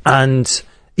 Yeah. All that. And...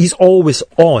 he's always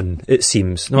on, it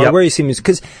seems. No matter where he seems,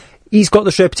 because he's got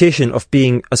this reputation of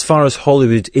being, as far as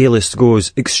Hollywood A-list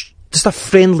goes, just a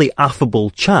friendly, affable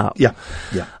chap. Yeah.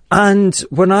 And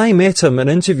when I met him and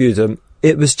interviewed him,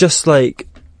 it was just like,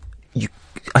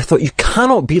 I thought, you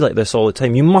cannot be like this all the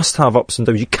time. You must have ups and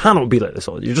downs. You cannot be like this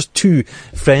all the time. You're just too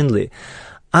friendly.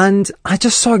 And I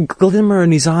just saw a glimmer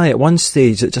in his eye at one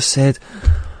stage that just said,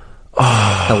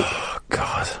 oh,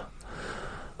 God.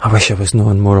 I wish I was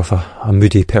known more of a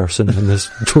moody person than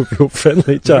this jovial,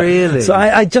 friendly chap. Really? So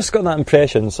I just got that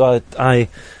impression. So I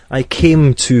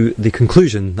came to the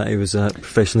conclusion that he was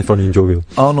professionally funny and jovial.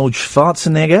 Arnold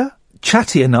Schwarzenegger,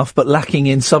 chatty enough but lacking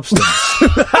in substance.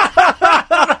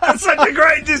 That's such a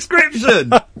great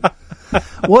description.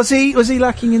 Was he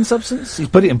lacking in substance? He's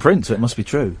put it in print, so it must be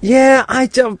true. Yeah,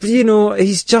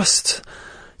 he's just...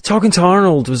 Talking to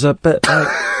Arnold was a bit like...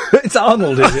 It's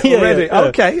Arnold, is it, already? Yeah.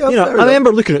 Okay. I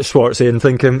remember looking at Schwarzenegger and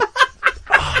thinking,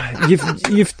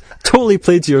 you've totally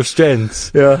played to your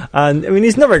strengths. Yeah. And, I mean,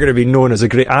 he's never going to be known as a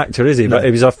great actor, is he? No. But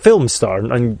he was a film star,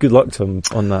 and good luck to him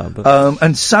on that. But.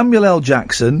 And Samuel L.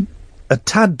 Jackson, a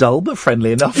tad dull but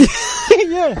friendly enough.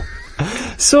 Yeah.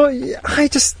 So,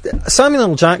 Samuel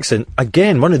L. Jackson,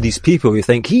 again, one of these people you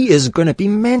think, he is going to be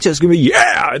mental, it's going to be,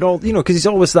 and all, because he's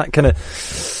always that kind of...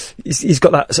 He's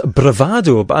got that sort of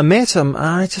bravado, but I met him and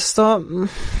I just thought, no,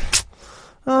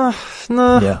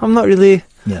 I'm not really...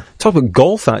 Yeah. Talk about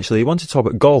golf, actually. He wanted to talk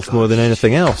about golf more than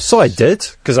anything else. So I did,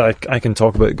 because I can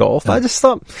talk about golf. Yeah. I just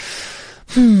thought,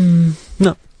 no.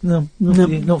 No,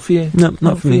 not for you. No,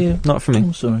 not for me. Not for me.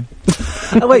 I'm sorry.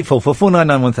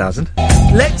 08444991000.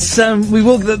 Let's we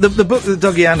will the book that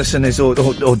Dougie Anderson is or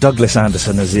Douglas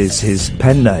Anderson as is his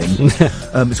pen name.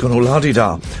 It's gone all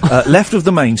la-di-da. Left of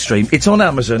the Mainstream. It's on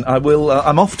Amazon.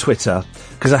 I'm off Twitter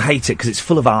because I hate it because it's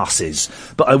full of arses.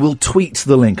 But I will tweet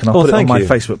the link and I'll put it on my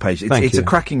Facebook page. It's a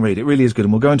cracking read. It really is good,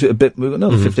 and we'll go into it a bit. We've got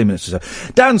another 15 minutes or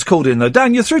so. Dan's called in though.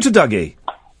 Dan, you're through to Dougie.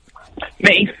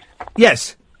 Me?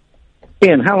 Yes.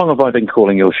 Ian, how long have I been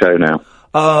calling your show now?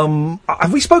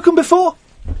 Have we spoken before?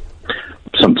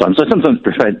 Sometimes. I sometimes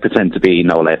pretend to be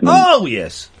Noel Edmonds. Oh,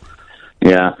 yes.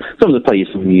 Yeah. Sometimes I play you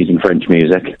some amusing French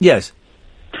music. Yes.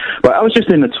 But I was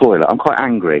just in the toilet. I'm quite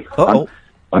angry. Uh-oh.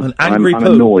 I'm I'm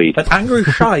annoyed. An angry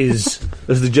shies,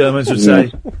 as the Germans would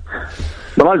say.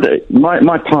 Well,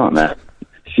 my partner,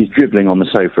 she's dribbling on the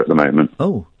sofa at the moment.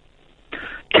 Oh.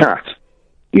 Kat,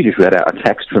 you just read out a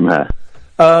text from her.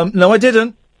 No, I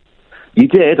didn't. You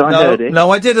did, I heard it.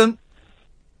 No, I didn't.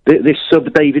 This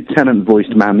sub-David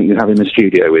Tennant-voiced man that you have in the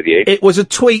studio with you. It was a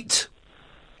tweet.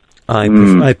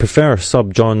 I prefer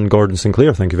sub-John Gordon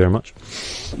Sinclair, thank you very much.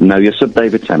 No, you're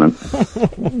sub-David Tennant.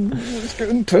 Who's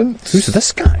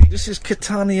this guy? This is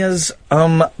Catania's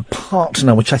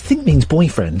partner, which I think means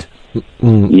boyfriend.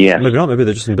 Yeah. Maybe not, maybe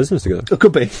they're just in business together. It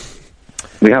could be.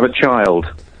 We have a child.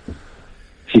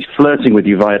 She's flirting with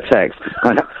you via text.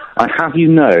 I have you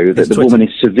know that the woman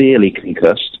is severely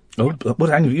concussed. Oh,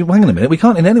 hang on a minute. We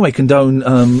can't in any way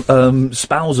condone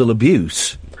spousal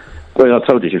abuse. Well, I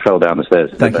told you she fell down the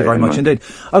stairs. Thank you very much indeed.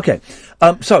 Okay,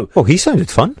 so... Oh, he sounded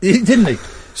fun. Didn't he?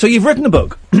 So you've written a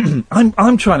book.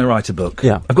 I'm trying to write a book.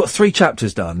 Yeah. I've got 3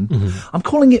 chapters done. Mm-hmm. I'm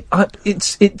calling it...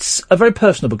 it's a very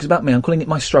personal book. It's about me. I'm calling it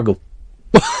My Struggle.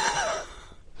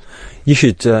 You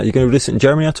should... you're going to release it in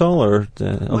Germany at all, or...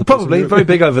 Probably. Very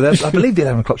big over there. I believe the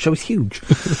 11 o'clock show is huge.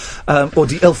 Or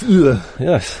the 11 Uhr.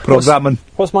 Yes. Programmen.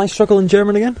 What's My Struggle in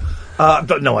German again?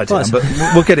 No idea, but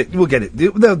we'll get it. We'll get it.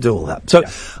 They'll do all that. So,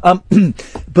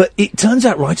 but it turns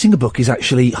out writing a book is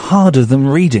actually harder than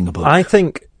reading a book. I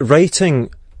think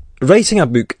writing writing a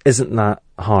book isn't that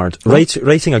hard.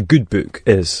 Writing a good book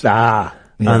is. Yeah.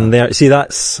 And there, see,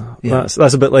 that's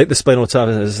a bit like the Spinal Tap.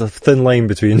 There's a thin line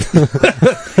between.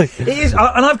 It is,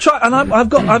 and I've tried, and I've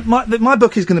got my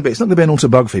book is going to be. It's not going to be an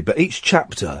autobiography, but each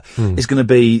chapter is going to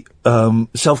be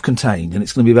self-contained, and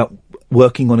it's going to be about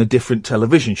working on a different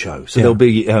television show. So there'll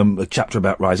be a chapter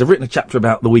about Rise. I've written a chapter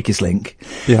about The Weakest Link.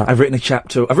 Yeah. I've written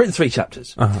 3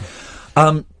 chapters.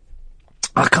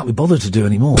 I can't be bothered to do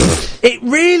any more. It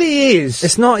really is.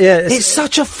 It's not, It's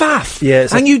such a faff. Yeah.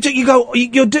 And you'll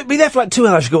be there for like 2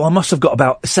 hours, you go, I must have got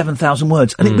about 7,000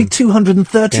 words. And it'd be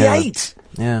 238.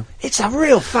 Yeah. It's a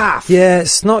real faff. Yeah,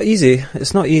 it's not easy.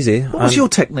 What was your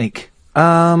technique?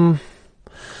 Well,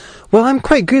 I'm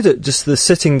quite good at just the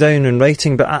sitting down and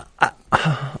writing, but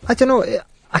I don't know,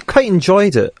 I quite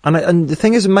enjoyed it. And the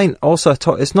thing is, mine also,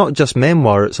 it's not just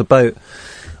memoir, it's about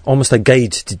almost a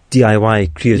guide to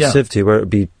DIY creativity, where it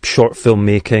would be short film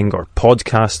making or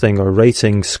podcasting or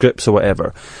writing scripts or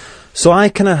whatever. So I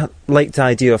kind of liked the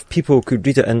idea of people could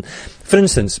read it. And for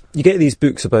instance, you get these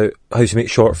books about how to make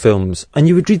short films, and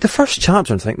you would read the first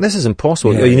chapter and think, this is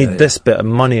impossible. You need this bit of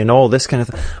money and all this kind of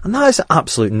thing. And that is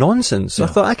absolute nonsense. So I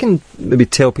thought I can maybe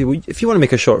tell people, if you want to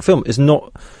make a short film, it's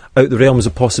not out the realms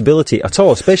of possibility at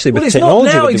all, especially with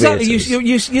technology. Not now, exactly.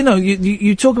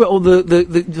 You talk about all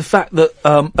the fact that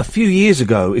a few years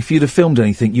ago, if you'd have filmed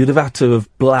anything, you'd have had to have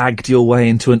blagged your way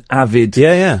into an Avid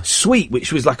suite,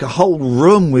 which was like a whole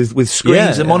room with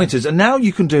screens and monitors, and now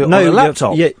you can do it on a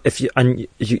laptop. You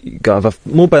got to have a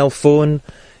mobile phone,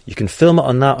 you can film it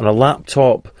on that, on a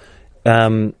laptop.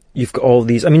 You've got all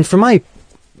these. I mean, for my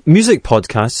music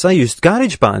podcasts, I used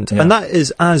GarageBand, and that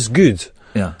is as good.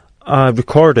 Yeah.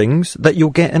 Recordings that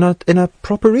you'll get in a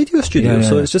proper radio studio.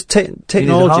 So it's just technology. You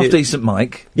need a half decent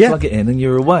mic, plug it in, and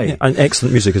you're away. Yeah, and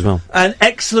excellent music as well. And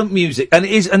excellent music, and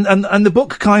it is, and the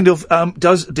book kind of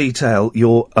does detail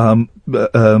your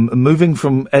moving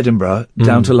from Edinburgh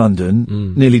down to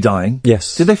London, nearly dying.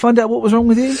 Yes. Did they find out what was wrong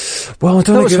with you? Well, I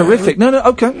don't. That was horrific. No,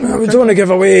 okay. We don't want to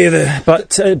give away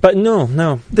but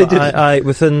no. They did. I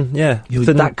within you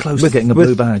were that close to getting a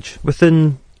blue badge.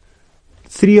 Within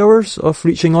 3 hours of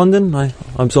reaching London, I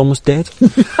was almost dead.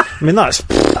 I mean, that's...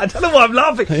 I don't know why I'm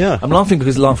laughing. Yeah. I'm laughing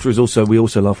because laughter is also... We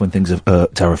also laugh when things are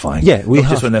terrifying. Yeah, Not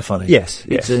just when they're funny. Yes.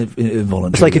 It's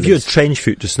involuntary. It's like if you had trench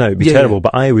foot just now, it'd be terrible,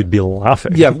 but I would be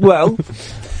laughing. Yeah, well...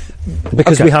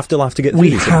 because we have to laugh to get through.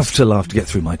 We have to laugh to get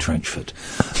through my trench foot.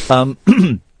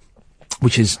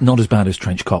 Which is not as bad as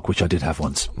trench cock, which I did have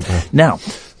once. Okay. Now...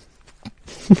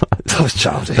 That was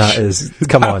childish. That is...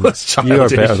 Come on. You are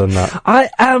better than that. I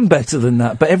am better than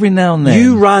that, but every now and then...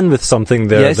 You ran with something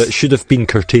there that should have been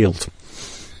curtailed.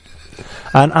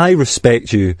 And I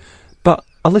respect you, but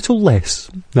a little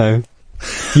less now.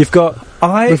 We've got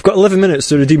 11 minutes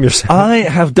to redeem yourself. I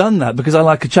have done that because I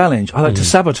like a challenge. I like to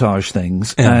sabotage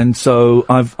things, and so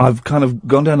I've kind of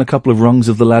gone down a couple of rungs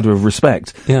of the ladder of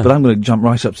respect, but I'm going to jump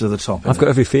right up to the top. I've got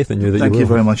every faith in you that Thank you will. you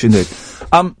very much indeed.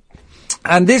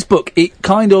 And this book, it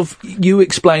kind of, you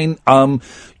explain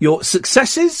your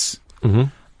successes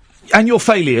and your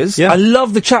failures. Yeah. I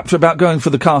love the chapter about going for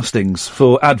the castings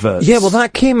for adverts. Yeah, well,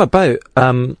 that came about.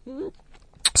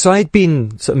 So I'd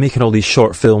been sort of making all these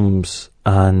short films,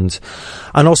 and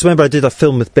also remember I did a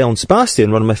film with Belle and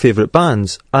Sebastian, one of my favourite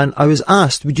bands, and I was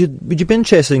asked, would you be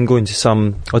interested in going to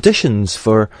some auditions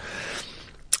for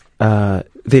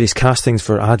various castings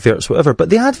for adverts, whatever.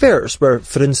 But the adverts were,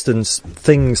 for instance,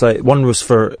 things like, one was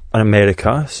for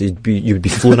America, so you would be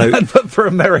flown out. Advert for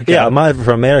America? Yeah, an advert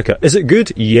for America. Is it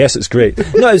good? Yes, it's great.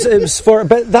 No, it was for,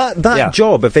 but that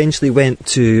job eventually went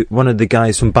to one of the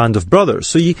guys from Band of Brothers.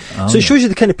 So it shows you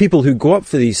the kind of people who go up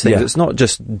for these things. Yeah. It's not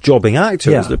just jobbing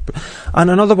actors. Yeah. And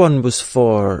another one was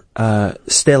for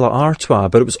Stella Artois,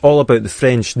 but it was all about the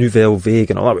French Nouvelle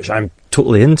Vague and all that, which I'm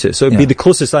totally into. So it'd be the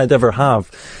closest I'd ever have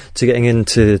to getting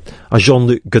into a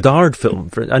Jean-Luc Godard film,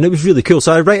 and it was really cool.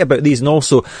 So I write about these, and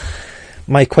also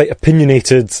my quite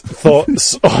opinionated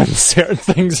thoughts on certain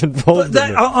things involved.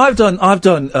 I've done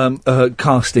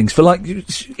castings for like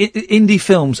indie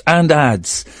films and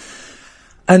ads,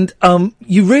 and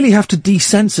you really have to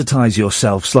desensitise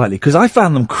yourself slightly, because I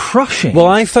found them crushing. Well,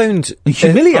 I found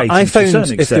humiliating. I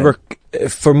found if they were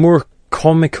for more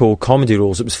comical comedy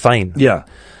roles, it was fine. Yeah.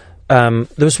 There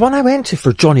was one I went to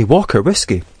for Johnny Walker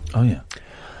Whiskey. Oh, yeah.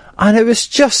 And it was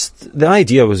just, the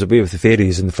idea was Away with the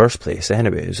Fairies in the first place,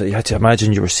 anyway. It was like you had to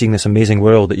imagine you were seeing this amazing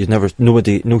world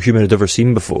that no human had ever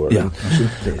seen before. Yeah.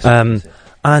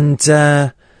 And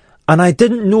I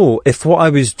didn't know if what I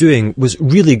was doing was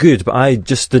really good, but I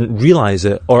just didn't realise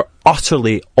it, or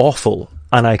utterly awful.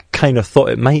 and I kind of thought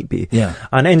it might be. Yeah.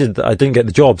 And it ended that I didn't get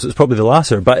the job, so it's probably the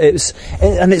latter. But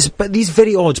but these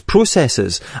very odd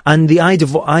processes and the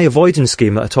eye avoidance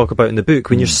game that I talk about in the book,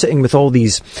 when you're sitting with all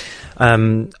these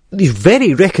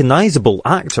very recognisable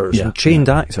actors and trained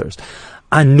actors,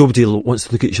 and nobody wants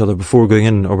to look at each other before going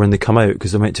in or when they come out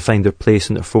because they're meant to find their place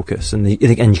and their focus. And you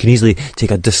can easily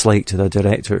take a dislike to the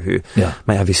director who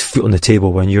might have his foot on the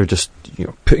table when you're just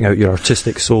putting out your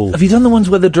artistic soul. Have you done the ones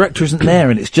where the director isn't there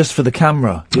and it's just for the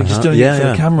camera? You're just doing it for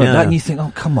the camera, and you think,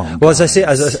 oh, come on. Well, guys.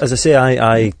 as I say,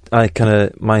 I kind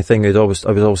of, my thing is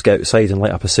I would always get outside and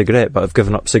light up a cigarette, but I've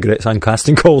given up cigarettes and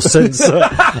casting calls since.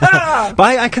 But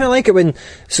I kind of like it when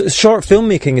short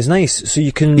filmmaking is nice, so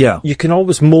you can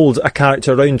always mould a character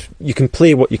around. You can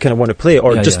play what you kind of want to play,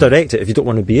 or just direct it if you don't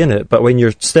want to be in it. But when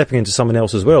you're stepping into someone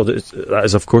else's world, that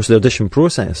is of course the audition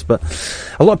process. But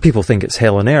a lot of people think it's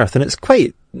hell on earth, and it's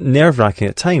quite nerve-wracking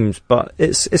at times, but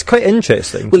it's quite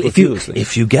interesting. Well,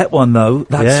 if you get one though,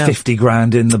 that's 50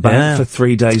 grand in the bank for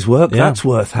 3 days' work. That's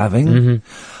worth having.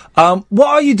 What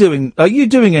are you doing? Are you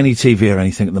doing any TV or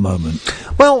anything at the moment?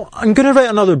 Well, I'm going to write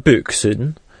another book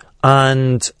soon,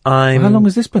 and how long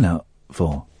has this been out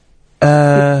for?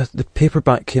 The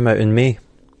paperback came out in May.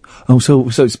 Oh, so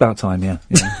it's about time, yeah.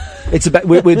 It's about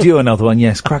we're due another one.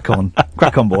 Yes, crack on,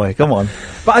 boy, come on.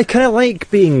 But I kind of like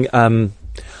being.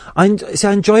 I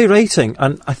enjoy writing,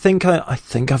 and I think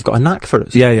I've got a knack for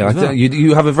it. I think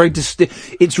you have a very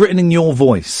distinct. It's written in your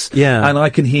voice. Yeah, and I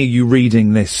can hear you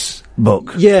reading this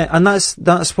book. Yeah, and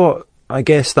that's what. I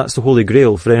guess that's the holy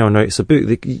grail for anyone who writes a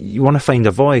book. You want to find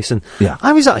a voice, and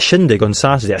I was at a shindig on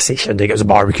Saturday. I say shindig, it was a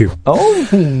barbecue.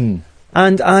 Oh.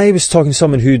 And I was talking to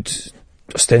someone who'd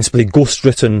ostensibly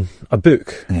ghostwritten a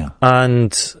book. Yeah.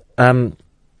 And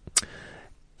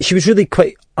she was really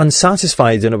quite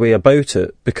unsatisfied in a way about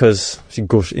it, because she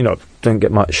goes, don't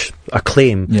get much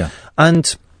acclaim. Yeah.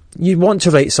 And you want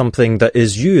to write something that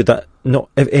is you, that not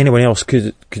if anyone else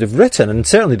could have written, and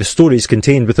certainly the stories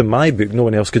contained within my book no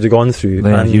one else could have gone through.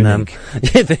 They are unique.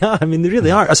 Yeah, they are. I mean, they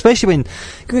really are, especially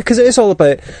because it is all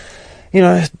about,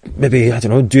 maybe, I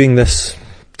don't know, doing this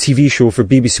TV show for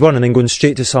BBC One and then going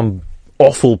straight to some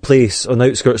awful place on the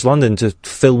outskirts of London to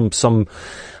film some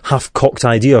half-cocked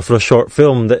idea for a short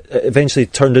film that eventually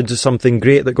turned into something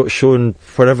great that got shown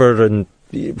wherever and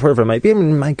wherever it might be. I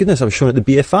mean, my goodness, I was shown at the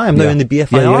BFI. I'm now in the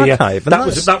BFI archive.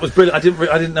 That was brilliant. I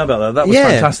didn't know about that. That was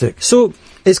fantastic. So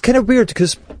it's kind of weird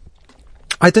because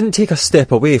I didn't take a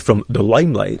step away from the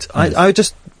limelight. Yes. I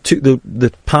just took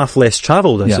the path less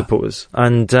travelled, I suppose.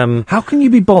 And how can you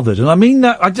be bothered? And I mean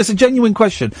that. Just a genuine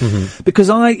question, because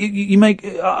I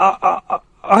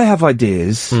have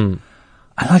ideas. And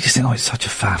I just think, it's such a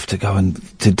faff to go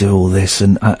and to do all this,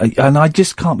 and I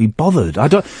just can't be bothered. I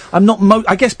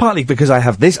guess partly because I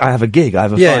have this. I have a gig. I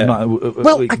have a 5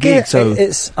 night gig. So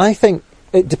I think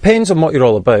it depends on what you're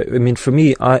all about. I mean, for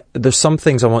me, there's some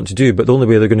things I want to do, but the only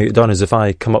way they're going to get done is if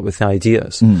I come up with the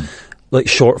ideas. Like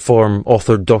short form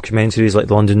authored documentaries, like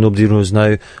London Nobody Knows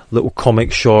Now, little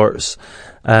comic shorts,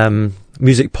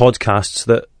 music podcasts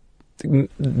that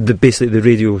basically the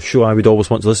radio show I would always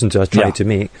want to listen to. I try to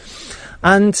make.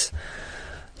 And,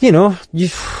 I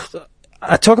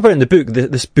talk about it in the book,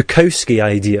 this Bukowski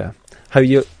idea,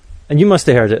 and you must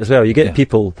have heard it as well, you get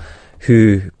people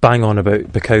who bang on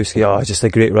about Bukowski, just a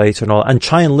great writer and all, and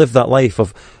try and live that life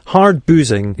of hard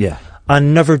boozing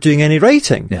and never doing any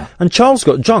writing. Yeah. And Charles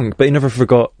got drunk, but he never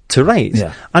forgot to write.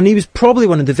 Yeah. And he was probably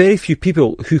one of the very few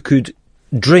people who could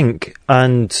drink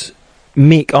and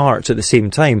make art at the same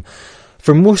time.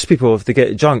 For most people, if they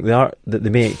get drunk, the art that they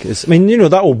make is... I mean,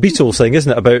 that old Beatles thing,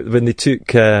 isn't it, about when they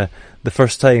took... the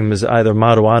first time was either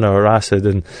marijuana or acid,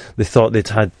 and they thought they'd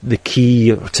had the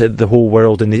key to the whole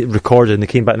world, and they recorded, and they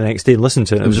came back the next day and listened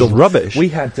to it, and it was all rubbish. We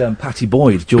had Pattie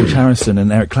Boyd, George Harrison,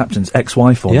 and Eric Clapton's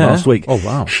ex-wife on last week. Oh,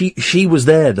 wow. She was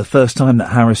there the first time that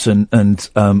Harrison and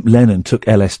Lennon took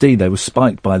LSD. They were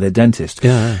spiked by their dentist.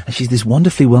 Yeah. And she's this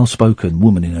wonderfully well-spoken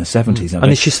woman in her 70s.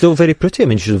 And she's still very pretty. I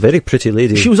mean, she's a very pretty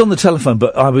lady. She was on the telephone,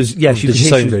 but I was... Yeah, she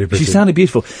sounded very pretty. She sounded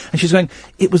beautiful. And she's going,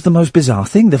 it was the most bizarre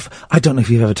thing. I don't know if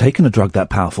you've ever taken a drug that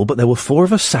powerful, but there were 4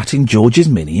 of us sat in George's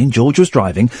Mini, and George was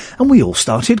driving, and we all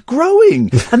started growing.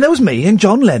 And there was me and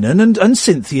John Lennon and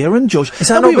Cynthia and George. Is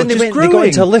that not when they got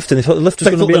into a lift and they thought the lift was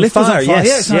going to be on fire?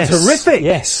 Yes, terrific.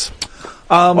 Yes.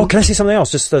 Can I say something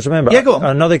else? Just as remember. Yeah, go on.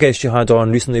 Another guest you had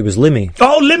on recently was Limmy.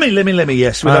 Oh, Limmy,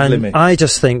 yes, we love Limmy. I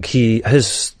just think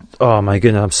oh my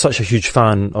goodness, I'm such a huge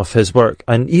fan of his work,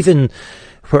 and even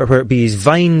where it be his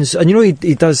vines, and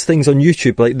he does things on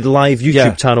YouTube, like the live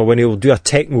YouTube channel, when he'll do a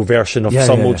techno version of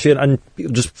some old tune, and he'll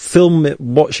just film it,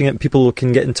 watching it, people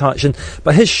can get in touch.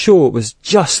 But his show was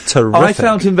just terrific. I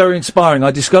found him very inspiring.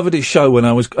 I discovered his show when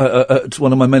I was at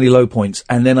one of my many low points,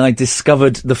 and then I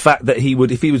discovered the fact that he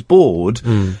would, if he was bored,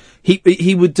 he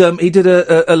did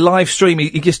a live stream.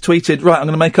 He just tweeted, right, I'm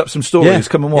going to make up some stories,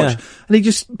 come and watch.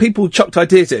 And people chucked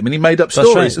ideas at him, and he made up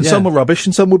stories, and some were rubbish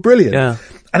and some were brilliant. Yeah.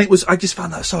 And I just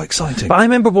found that so exciting. But I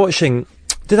remember watching,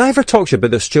 did I ever talk to you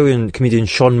about the Australian comedian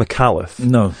Sean McAuliffe?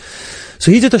 No.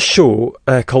 So he did a show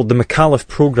called The McAuliffe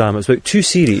Programme. It was about 2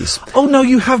 series. Oh no,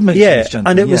 you have mentioned this,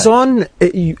 gentleman. And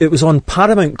it was on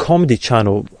Paramount Comedy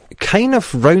Channel, kind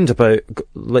of round about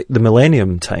like the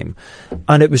Millennium time,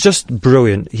 and it was just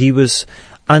brilliant. He was,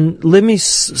 and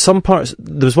some parts.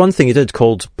 There was one thing he did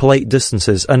called Polite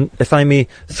Distances, and if I may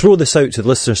throw this out to the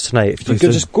listeners tonight, if you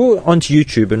could just go onto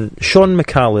YouTube and Sean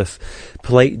McAuliffe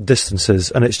Polite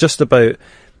Distances, and it's just about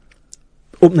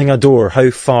opening a door, how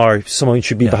far someone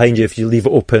should be behind you if you leave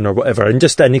it open or whatever, and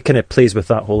he kind of plays with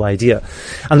that whole idea.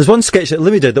 And there's one sketch that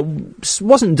Limmy did that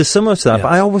wasn't dissimilar to that,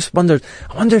 but I always wondered,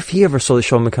 I wonder if he ever saw the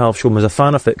Sean McAuliffe show and was a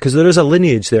fan of it, because there is a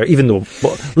lineage there, even though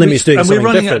Limmy's doing something different. And we're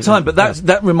running out of time, but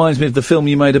that reminds me of the film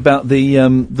you made about the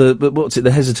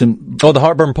hesitant... Oh, the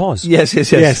heartburn pause. Yes.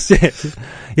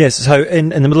 Yes, it's how in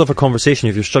the middle of a conversation,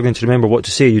 if you're struggling to remember what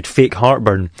to say, you'd fake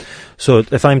heartburn. So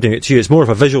if I'm doing it to you, it's more of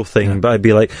a visual thing, but I'd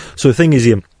be like, so the thing is,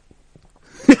 Iain,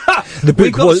 the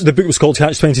book was called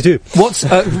Catch-22. What's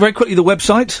very quickly the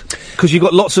website? Because you've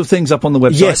got lots of things up on the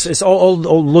website. Yes, it's all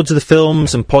loads of the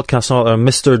films and podcasts and all that are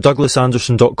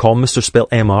MrDouglasanderson.com, Mr. spelled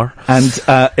M-R. And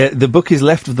the book is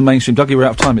left of the mainstream. Dougie, we're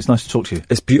out of time. It's nice to talk to you.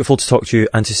 It's beautiful to talk to you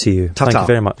and to see you. Ta-ta. Thank you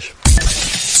very much.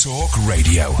 Talk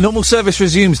Radio. Normal service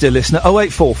resumes, dear listener.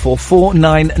 0844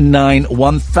 499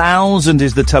 1000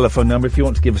 is the telephone number if you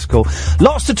want to give us a call.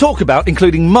 Lots to talk about,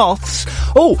 including moths.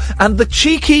 Oh, and the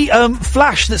cheeky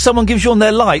flash that someone gives you on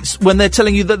their lights when they're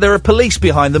telling you that there are police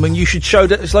behind them and you should slow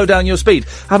down your speed.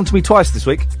 Happened to me twice this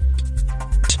week.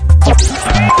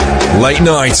 Late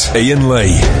night, Iain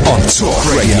Lee on Talk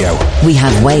Radio. We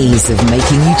have ways of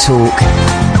making you talk.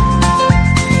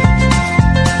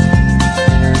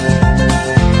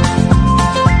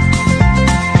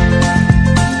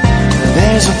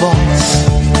 There's a voice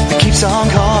that keeps on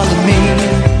calling me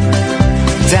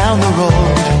down the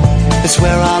road. It's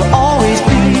where I'll always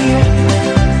be.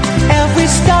 Every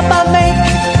stop I make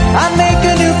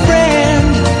a new friend.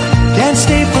 Can't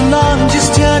stay for long,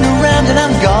 just turn around and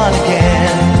I'm gone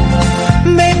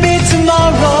again. Maybe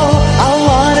tomorrow I'll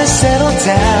wanna settle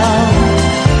down.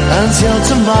 Until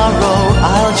tomorrow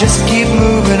I'll just keep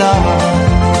moving on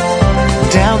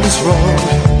down this road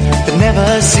that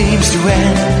never seems to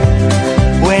end.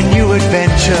 When new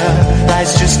adventure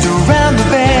lies just around the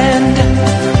bend.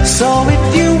 So if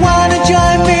you wanna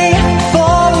join me for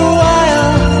a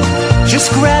while, just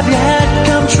grab your hat,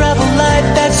 come travel light,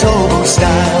 that's hobo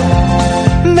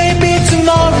style. Maybe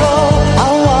tomorrow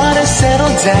I'll wanna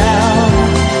settle down.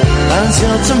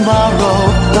 Until tomorrow,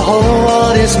 the whole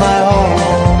world is my home.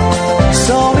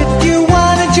 So if you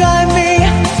wanna join me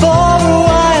for a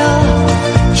while,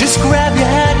 just grab your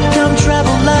hat, come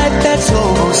travel light, that's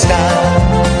hobo style.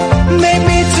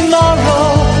 Maybe tomorrow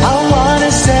I'll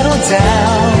wanna settle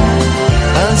down.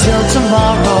 Until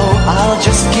tomorrow I'll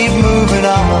just keep moving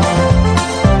on.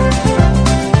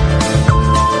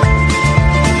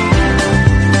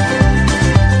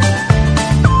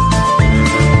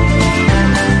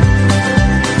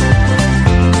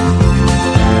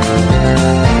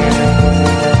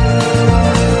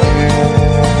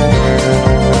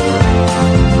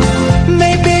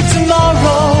 Maybe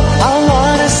tomorrow I'll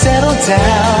wanna settle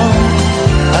down.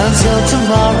 Until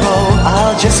tomorrow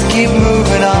I'll just keep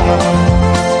moving on.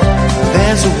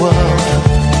 There's a world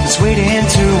that's waiting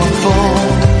to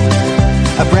unfold,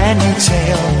 a brand new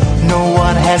tale no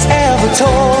one has ever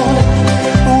told.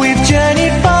 We've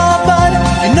journeyed far but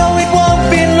I know it won't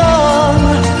be long.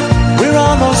 We're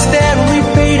almost there and we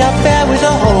paid our fare with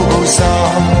a hobo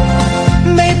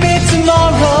song. Maybe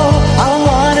tomorrow I'll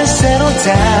wanna settle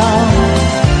down.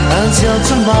 Until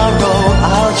tomorrow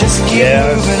I'll just keep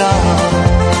moving on.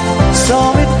 So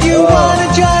if you wanna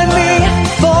join me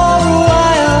for a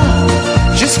while,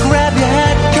 just grab your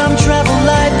hat, come travel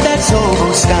light, that's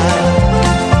hobo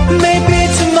style. Maybe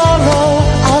tomorrow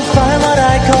I'll find what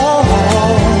I call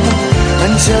home.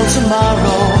 Until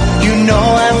tomorrow, you know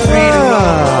I'm free to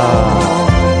roam.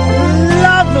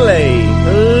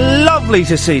 Lovely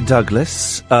to see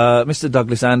Douglas, Mr.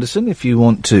 Douglas Anderson. If you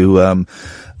want to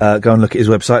go and look at his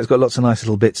website. It's got lots of nice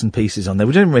little bits and pieces on there.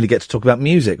 We didn't really get to talk about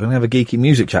music. We're going to have a geeky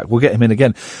music chat. We'll get him in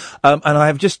again. And I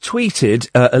have just tweeted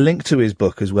a link to his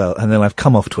book as well, and then I've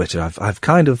come off Twitter. I've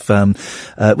kind of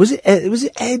was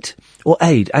it Ed or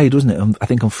Aid, wasn't it? I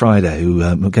think on Friday,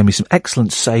 who gave me some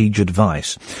excellent sage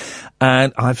advice.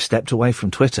 And I've stepped away from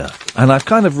Twitter, and I've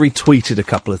kind of retweeted a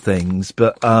couple of things,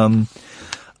 but I'm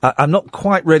not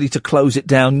quite ready to close it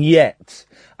down yet.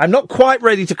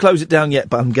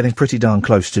 But I'm getting pretty darn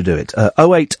close to do it.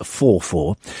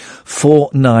 0844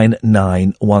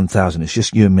 499 1000. It's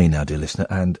just you and me now, dear listener,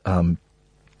 and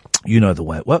you know the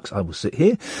way it works. I will sit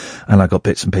here, and I've got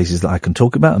bits and pieces that I can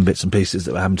talk about, and bits and pieces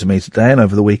that happened to me today and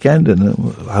over the weekend,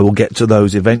 and I will get to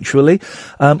those eventually.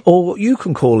 Or you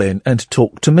can call in and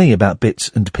talk to me about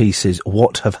bits and pieces,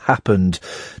 what have happened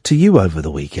to you over the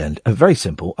weekend. Very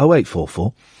simple,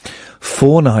 0844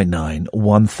 499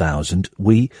 1000.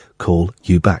 We call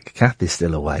you back. Kath is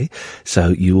still away, so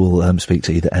you will speak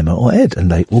to either Emma or Ed, and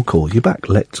they will call you back.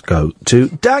 Let's go to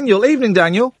Daniel. Evening,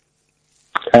 Daniel.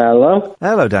 Hello.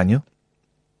 Hello, Daniel.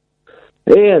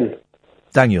 Ian.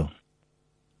 Daniel.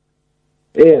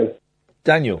 Ian.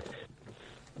 Daniel.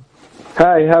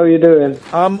 Hi, how are you doing?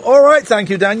 All right, thank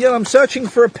you, Daniel. I'm searching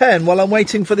for a pen while I'm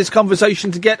waiting for this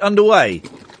conversation to get underway.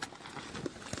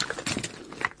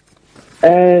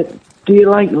 Do you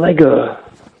like Lego?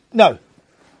 No.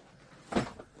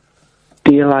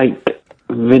 Do you like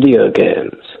video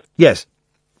games? Yes.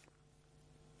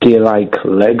 Do you like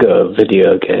Lego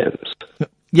video games?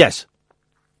 Yes.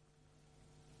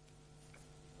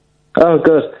 Oh,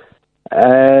 good.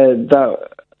 That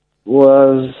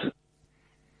was...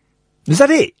 Is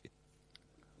that it?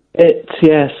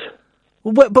 Yes.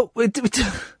 Well, but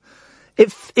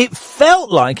it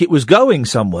felt like it was going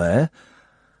somewhere,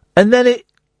 and then it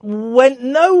went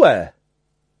nowhere.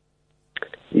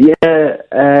 Yeah,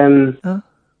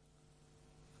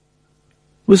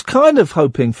 Was kind of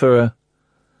hoping for a...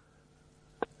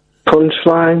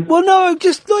 punchline? Well, no,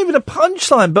 just not even a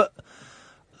punchline, but...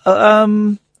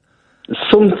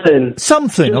 Something.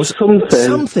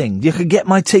 Something you could get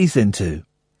my teeth into.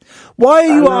 Why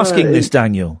are you asking this,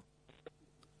 Daniel?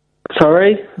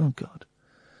 Sorry? Oh, God.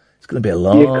 It's going to be a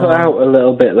long... You cut out a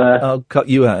little bit there. I'll cut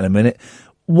you out in a minute.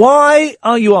 Why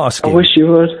are you asking? I wish you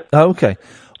would. Oh, okay.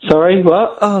 Sorry,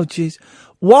 what? Oh, jeez.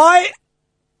 Why...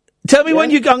 Tell me when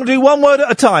I'm going to do one word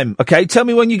at a time, okay? Tell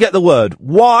me when you get the word.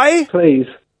 Why... Please.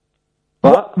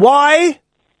 What? Why...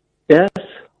 Yes?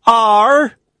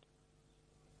 Are...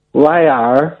 Why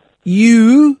are...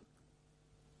 You...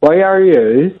 Why are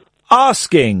you...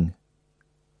 Asking...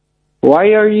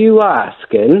 Why are you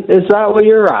asking? Is that what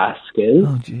you're asking?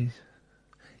 Oh, jeez.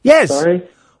 Yes. Sorry?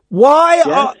 Why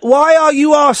are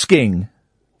you asking?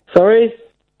 Sorry?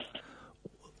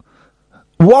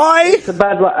 Why? It's a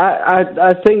bad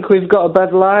I think we've got a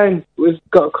bad line. We've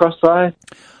got a cross line.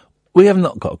 We have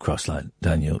not got a cross line,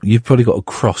 Daniel. You've probably got a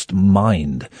crossed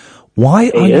mind.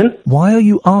 Why are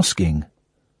you asking?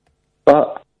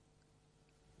 What?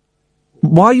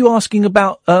 Why are you asking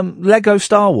about Lego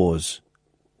Star Wars?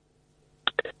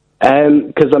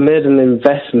 Because I made an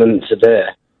investment today.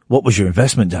 What was your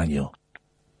investment, Daniel?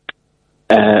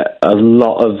 A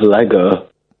lot of Lego.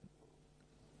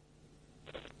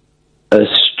 A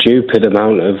stupid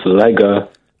amount of Lego.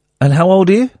 And how old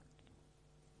are you?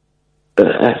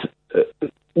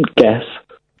 Guess.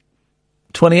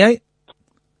 28?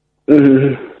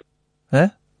 Mm-hmm. Yeah?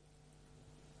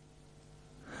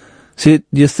 So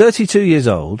you're 32 years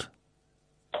old.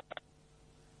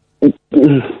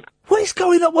 What is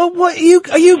going on? Well, what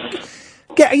are you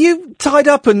tied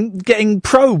up and getting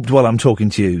probed while I'm talking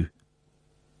to you?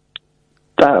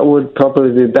 That would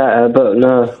probably be better, but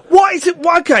no. Why is it?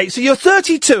 Okay, so you're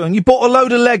 32 and you bought a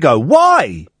load of Lego.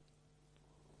 Why?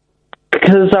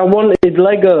 Because I wanted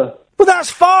Lego. Well,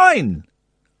 that's fine.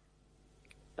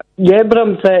 Yeah, but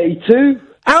I'm 32.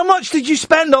 How much did you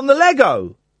spend on the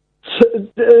Lego?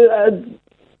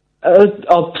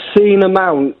 Obscene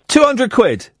amount. 200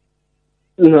 quid?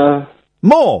 No.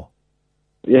 More?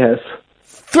 Yes.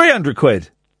 300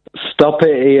 quid? Stop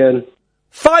it, Ian.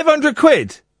 500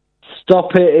 quid?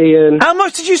 Stop it, Ian. How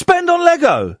much did you spend on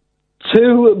Lego?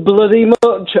 Too bloody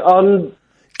much on...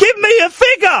 Give me a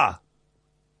figure!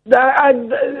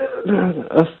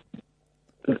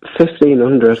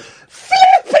 1,500.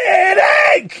 Flippin'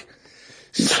 egg!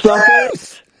 Stop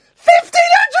it.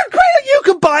 1,500 quid! You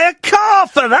could buy a car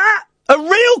for that! A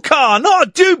real car, not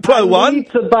a Duplo one! I need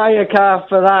to buy a car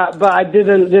for that, but I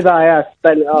didn't, did I? I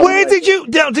spent it on... Where did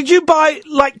you buy,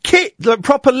 like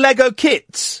proper Lego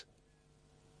kits?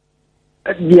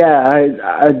 Yeah,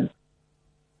 I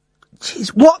Jeez,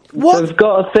 what? They've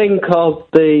got a thing called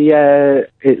the,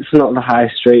 it's not the High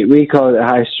Street, we call it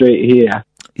High Street here.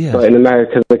 Yes. But in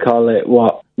America they call it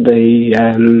not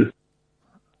the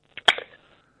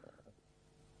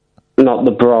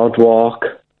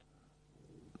Broadwalk.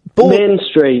 Main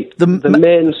Street. The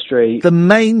Main Street. The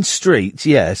Main Street,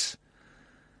 yes.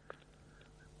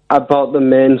 I bought the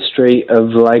Main Street of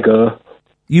Lego.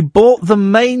 You bought the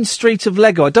Main Street of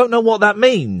Lego? I don't know what that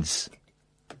means.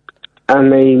 I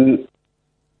mean,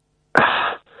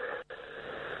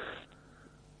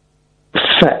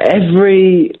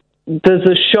 there's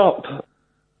a shop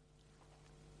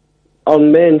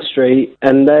on Main Street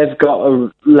and they've got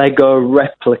a Lego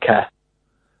replica.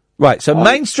 Right, so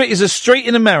Main Street is a street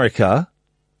in America.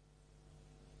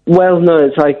 Well, no,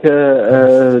 it's like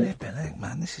Flipping heck,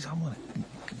 man, this is... I'm gonna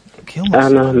kill myself. I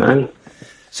know, man.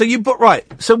 So right,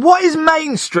 so what is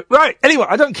Main Street? Right, anyway,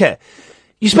 I don't care.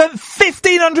 You spent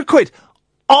 1,500 quid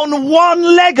on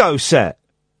one Lego set.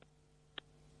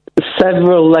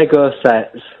 Several Lego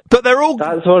sets. But they're all...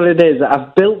 That's what it is.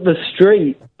 I've built the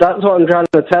street. That's what I'm trying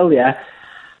to tell you.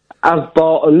 I've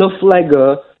bought enough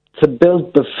Lego to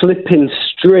build the flipping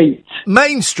street.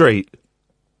 Main Street?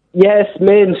 Yes,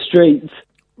 Main Street.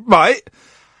 Right.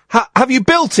 Have you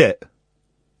built it?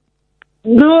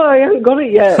 No, I haven't got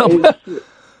it yet.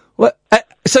 Well,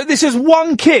 so this is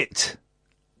one kit?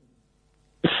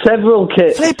 Several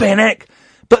kits. Flipping heck.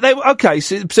 But they were... Okay,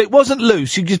 so it wasn't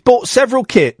loose. You just bought several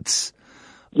kits.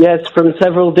 Yes, from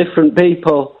several different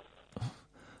people.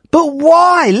 But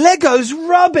why? Lego's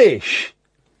rubbish.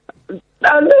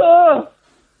 I know.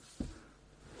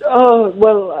 Oh,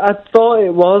 well, I thought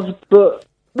it was, but...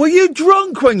 Were you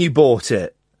drunk when you bought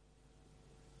it?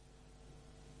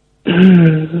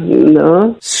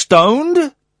 No.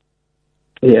 Stoned?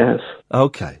 Yes.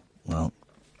 Okay, well...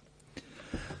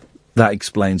 That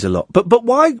explains a lot. But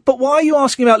why are you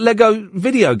asking about Lego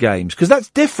video games? Because that's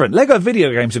different. Lego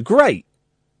video games are great.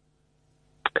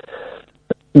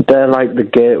 They're like the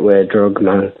gateway drug,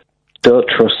 man. Don't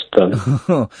trust them.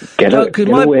 Get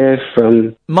away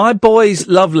from... My boys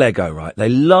love Lego, right? They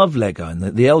love Lego, and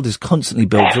the eldest constantly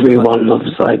builds... Everyone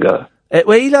loves Lego.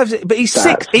 Well, he loves it, but he's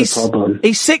That's six. the problem.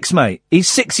 He's 6, mate. He's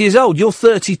 6 years old. You're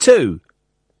 32.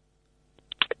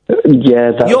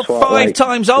 Yeah, that's You're what, 5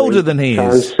 times older than he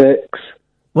is. 6.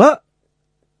 What?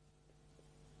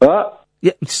 What?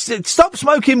 Yeah, stop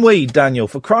smoking weed, Daniel,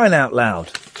 for crying out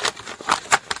loud.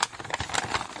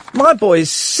 My boy is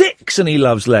 6 and he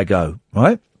loves Lego,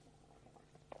 right?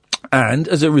 And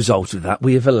as a result of that,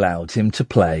 we have allowed him to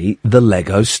play the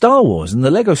Lego Star Wars. And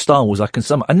the Lego Star Wars, I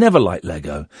never liked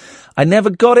Lego. I never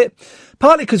got it,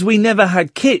 partly because we never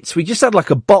had kits. We just had like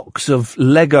a box of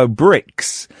Lego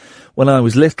bricks when I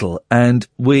was little, and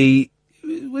it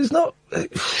was not...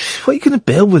 What are you going to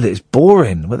build with it? It's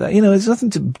boring. There's nothing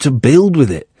to build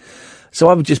with it. So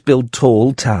I would just build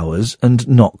tall towers and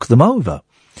knock them over.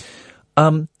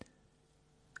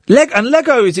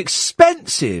 Lego is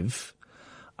expensive.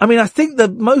 I mean, I think the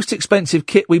most expensive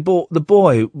kit we bought the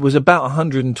boy was about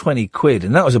 120 quid,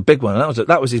 and that was a big one.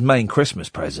 That was his main Christmas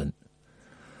present.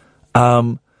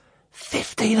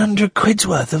 1,500 quid's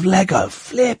worth of Lego.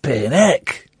 Flipping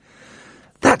heck.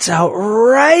 That's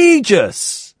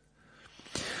outrageous.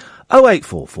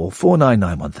 0844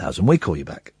 499 1000. We call you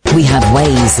back. We have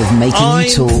ways of making you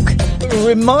talk.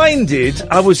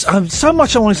 I'm so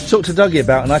much I wanted to talk to Dougie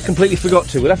about, and I completely forgot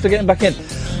to. We'll have to get him back in.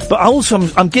 But also,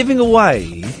 I'm giving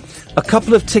away a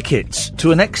couple of tickets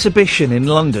to an exhibition in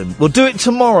London. We'll do it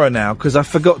tomorrow now, because I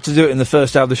forgot to do it in the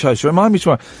first hour of the show, so remind me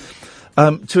tomorrow.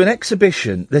 To an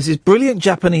exhibition. There's this brilliant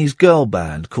Japanese girl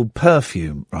band called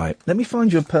Perfume, right? Let me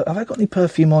find you have I got any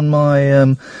perfume on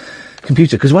my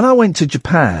computer? Because when I went to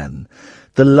Japan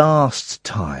the last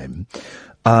time,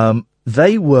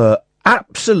 they were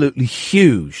absolutely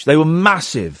huge. They were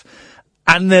massive,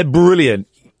 and they're brilliant.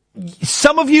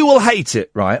 Some of you will hate it,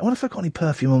 right? I wonder if I've got any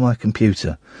perfume on my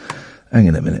computer. Hang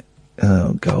on a minute.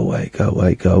 Oh, go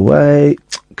away.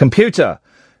 Computer!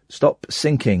 Stop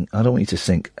syncing. I don't want you to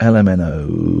sync.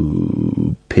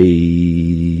 LMNOP.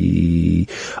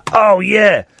 Oh,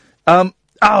 yeah.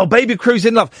 Baby Cruise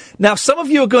in Love. Now, some of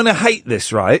you are going to hate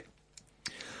this, right?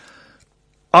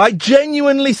 I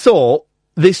genuinely thought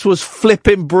this was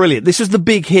flipping brilliant. This was the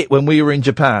big hit when we were in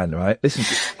Japan, right? Listen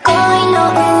to it. Come on.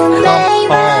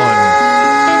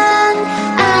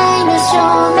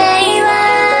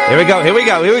 Here we go. Here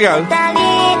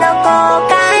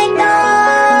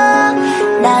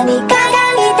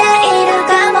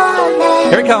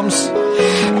it comes.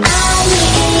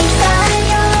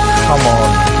 Come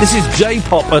on. This is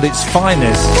J-pop at its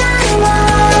finest.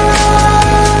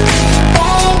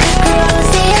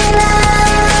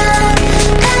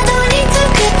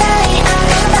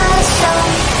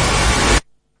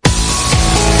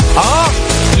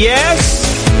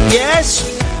 Yes.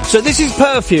 So this is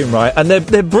Perfume, right? And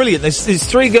they're brilliant. There's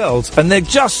three girls, and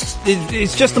it's just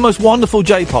the most wonderful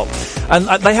J-pop. And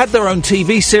they had their own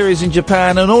TV series in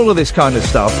Japan and all of this kind of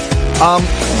stuff.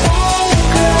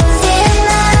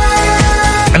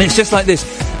 And it's just like this.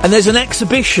 And there's an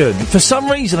exhibition, for some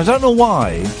reason, I don't know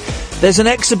why, there's an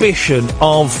exhibition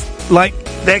of, like,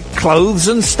 their clothes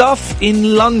and stuff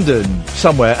in London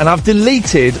somewhere. And I've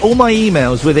deleted all my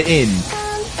emails with it in.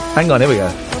 Hang on, here we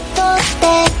go.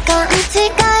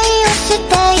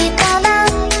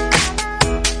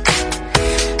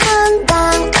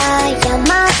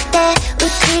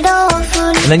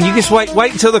 And then you just wait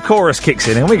until the chorus kicks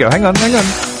in. Here we go. Hang on.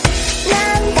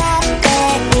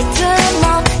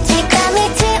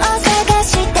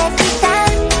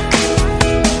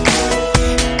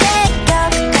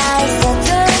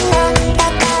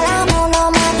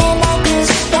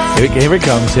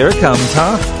 Here it comes,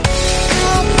 huh?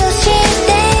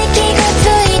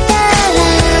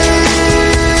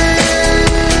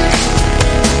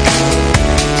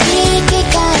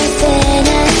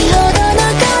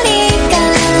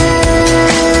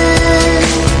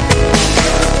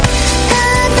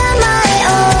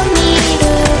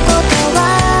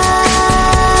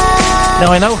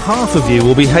 Now I know half of you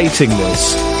will be hating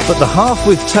this, but the half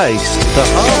with taste,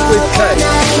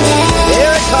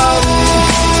 here it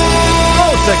comes!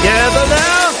 Together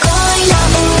now.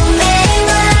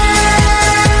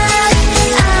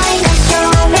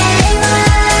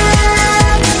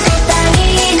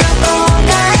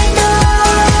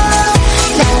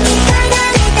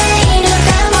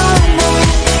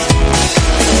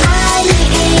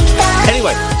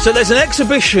 Anyway, so there's an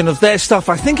exhibition of their stuff.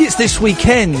 I think it's this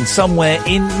weekend somewhere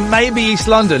in maybe East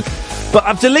London. But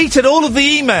I've deleted all of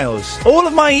the emails. All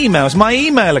of my emails. My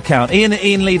email account,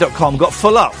 Iain@iainlee.com, got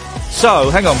full up. So,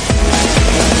 hang on.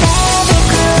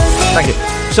 Thank you.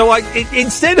 So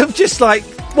instead of just like,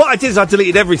 what I did is I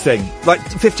deleted everything. Like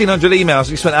 1,500 emails. I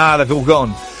just went, they've all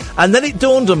gone. And then it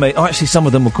dawned on me, actually some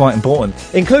of them were quite important.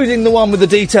 Including the one with the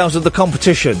details of the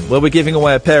competition, where we're giving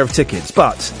away a pair of tickets.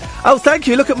 But, thank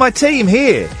you, look at my team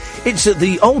here. It's at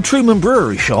the Old Truman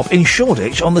Brewery Shop in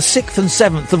Shoreditch on the 6th and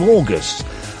 7th of August.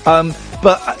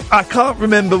 But I can't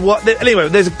remember what... Anyway,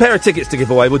 there's a pair of tickets to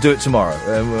give away. We'll do it tomorrow.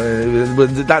 We'll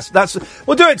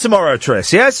do it tomorrow,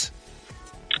 Triss, yes?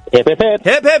 Hip, hip, hip.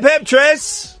 Hip, hip, hip,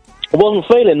 Triss. I wasn't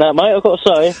feeling that, mate, I've got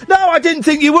to say. No, I didn't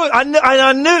think you would. I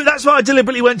knew... That's why I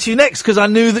deliberately went to you next, because I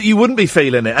knew that you wouldn't be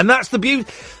feeling it. And that's the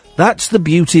beauty... That's the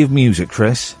beauty of music,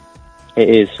 Triss. It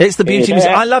is. It's the beauty of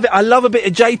music. I love it. I love a bit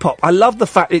of J-pop. I love the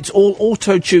fact it's all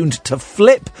auto-tuned to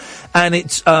flip, and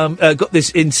it's got this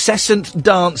incessant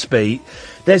dance beat.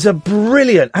 There's a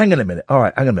brilliant... Hang on a minute. All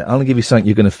right, hang on a minute. I'm going to give you something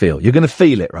you're going to feel. You're going to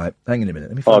feel it, right? Hang on a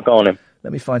minute. Go on then.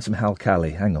 Let me find some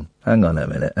Halcali. Hang on a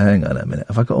minute.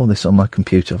 Have I got all this on my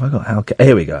computer? Have I got Halcali?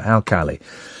 Here we go. Halcali.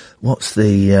 What's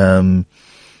the...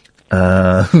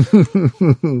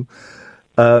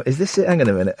 is this it? Hang on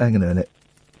a minute. Hang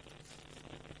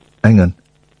on.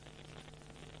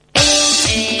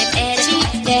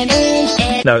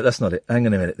 No, that's not it. Hang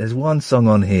on a minute. There's one song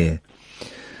on here.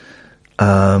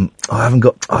 I haven't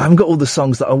got all the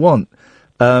songs that I want.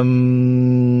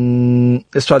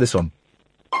 Let's try this one.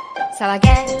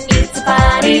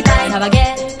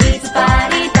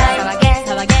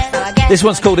 This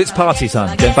one's called It's Party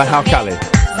Time, by Halcali.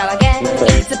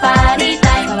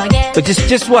 But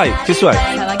just wait.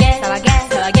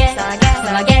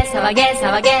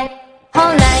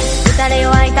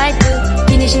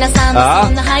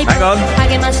 Hang on.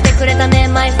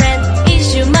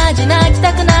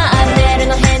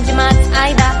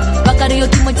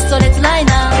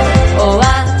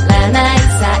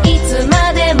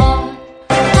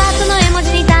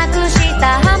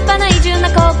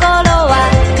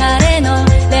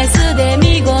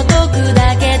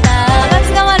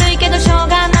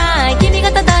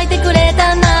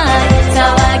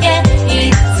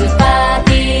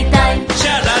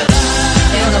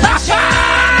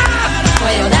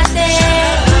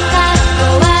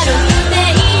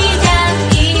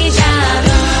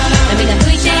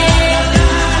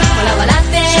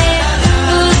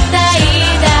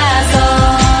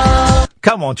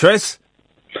 Come on, Triss.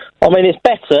 I mean, it's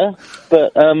better,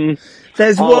 but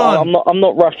there's one. I'm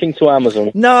not rushing to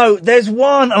Amazon. No, there's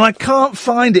one, and I can't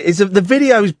find it. The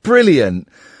video is brilliant.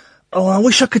 Oh, I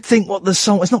wish I could think what the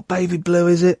song... It's not Baby Blue,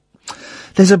 is it?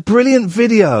 There's a brilliant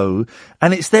video,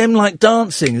 and it's them, like,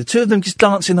 dancing. The two of them just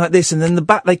dancing like this, and then the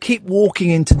back, they keep walking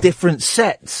into different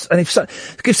sets. And if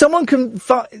someone can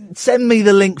send me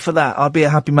the link for that, I'd be a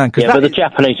happy man. Yeah, but the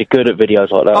Japanese are good at videos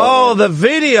like that. Oh, the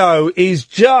video is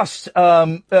just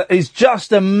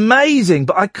amazing,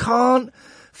 but I can't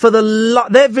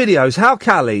their videos,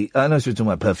 Halcali, I know we're talking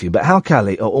about perfume, but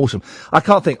Halcali are awesome. I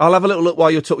can't think. I'll have a little look while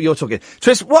you're talking.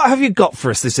 Tris, what have you got for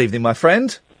us this evening, my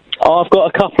friend? I've got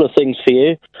a couple of things for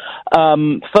you.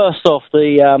 First off,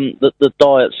 the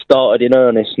diet started in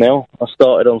earnest now. I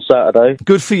started on Saturday.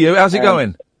 Good for you. How's it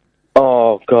going?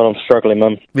 Oh, God, I'm struggling,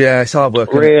 man. Yeah, it's hard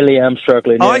work. Really am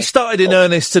struggling. Yeah. I started in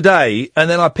earnest today, and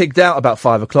then I pigged out about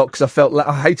 5 o'clock because I felt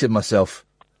I hated myself.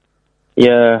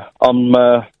 Yeah, I'm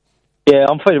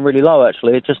feeling really low,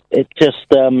 actually.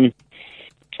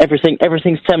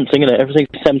 Everything's tempting, isn't it? Everything's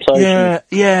temptation.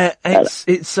 Yeah,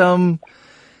 it's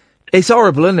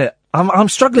horrible, isn't it? I'm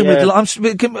struggling with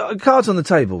cards on the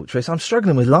table, Tris. I'm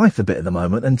struggling with life a bit at the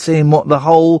moment and seeing what the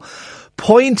whole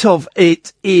point of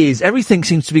it is. Everything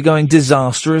seems to be going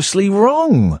disastrously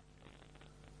wrong.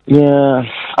 Yeah,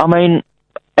 I mean,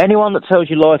 anyone that tells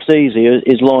you life's easy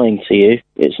is lying to you.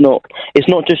 It's not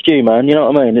just you, man. You know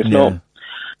what I mean?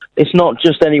 It's not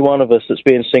just any one of us that's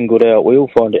being singled out. We all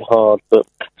find it hard, but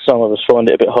some of us find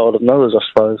it a bit harder than others, I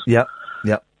suppose. Yep.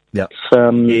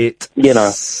 It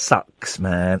sucks,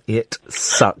 man. It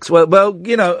sucks. Well,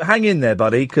 hang in there,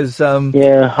 buddy, because I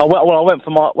went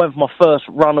for my first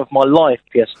run of my life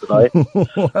yesterday.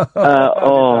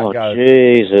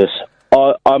 Jesus!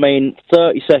 I mean,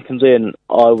 30 seconds in,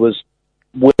 I was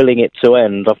willing it to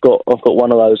end. I've got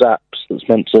one of those apps that's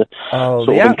meant to sort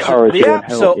of encourage you and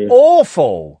help you. The apps are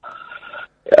awful.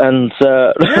 And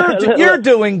you're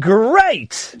doing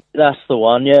great. That's the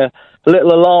one, yeah. A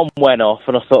little alarm went off,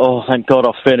 and I thought, oh, thank God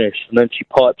I finished. And then she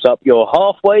pipes up, you're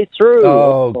halfway through.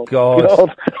 Oh, God.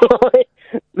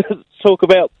 Talk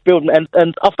about building, and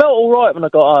I felt all right when I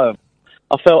got home.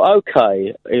 I felt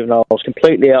okay, even though I was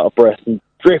completely out of breath and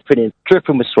dripping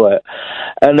with sweat.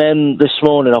 And then this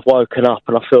morning I've woken up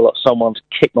and I feel like someone's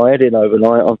kicked my head in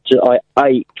overnight. I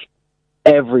ache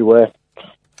everywhere.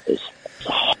 It's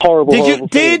horrible.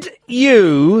 Did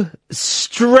you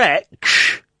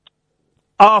stretch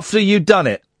after you'd done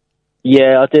it?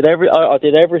 Yeah, I did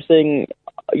everything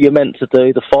you're meant to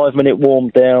do. The 5-minute warm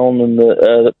down and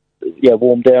the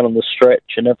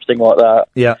stretch and everything like that.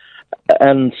 Yeah.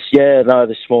 And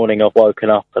this morning I've woken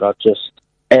up and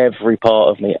every part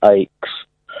of me aches.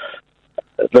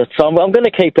 But I'm going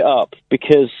to keep it up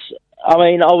because I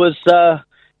was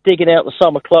digging out the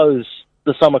summer clothes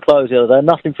the other day.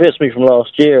 Nothing fits me from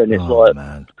last year, and it's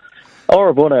man.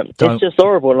 Horrible, isn't it? It's just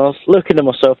horrible. And I was looking at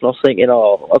myself and I was thinking,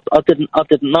 I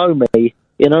didn't know me,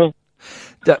 you know.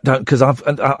 Don't, because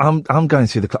I'm going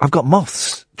through I've got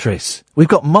moths, Tris. We've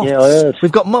got moths. Yeah, I heard.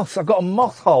 We've got moths. I've got a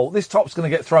moth hole. This top's going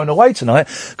to get thrown away tonight.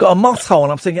 Got a moth hole,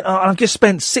 and I'm thinking, I've just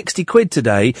spent 60 quid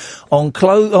today on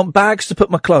bags to put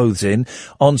my clothes in,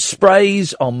 on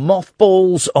sprays, on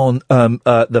mothballs, on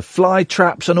the fly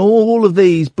traps, and all of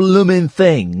these blooming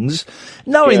things,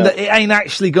 knowing that it ain't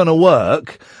actually going to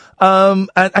work. And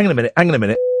hang on a minute.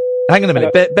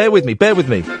 Bear with me.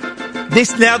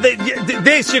 This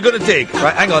you're going to dig.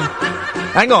 Right, hang on.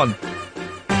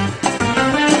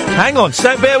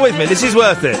 Bear with me. This is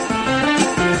worth it.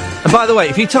 And by the way,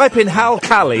 if you type in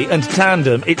Halcali and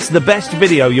Tandem, it's the best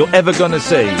video you're ever going to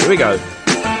see. Here we go.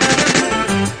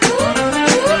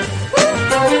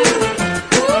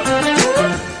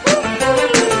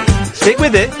 Stick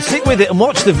with it and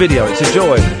watch the video. It's a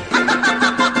joy.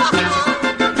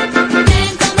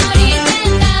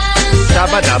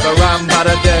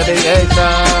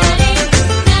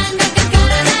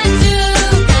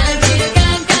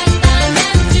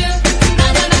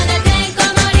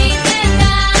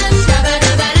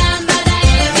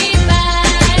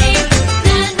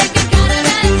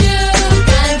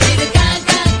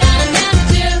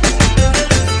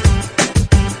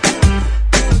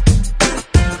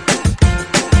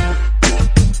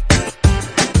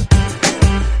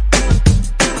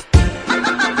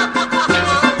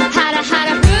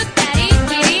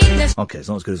 Okay, it's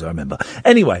not as good as I remember.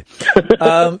 Anyway,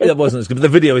 it wasn't as good, but the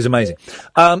video is amazing.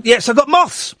 Yes, I've got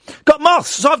moths.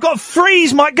 So I've got to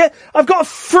freeze my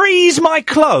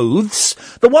clothes.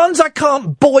 The ones I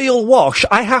can't boil wash,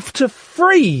 I have to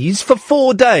freeze for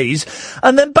 4 days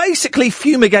and then basically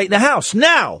fumigate the house.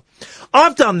 Now,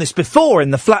 I've done this before in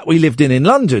the flat we lived in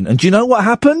London, and do you know what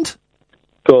happened?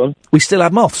 Go on. We still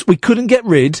had moths. We couldn't get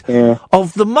rid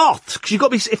of the moths. Because you've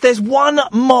got to be, if there's one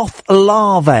moth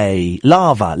larvae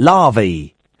left,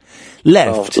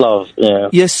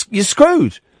 you're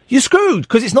screwed. You're screwed,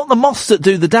 because it's not the moths that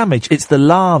do the damage, it's the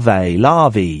larvae. Do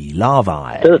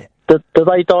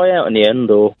they die out in the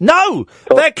end, or? No!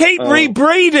 They keep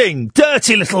rebreeding,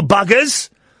 dirty little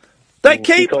buggers! They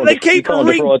keep you can't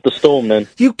ride the storm then.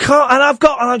 You can't, and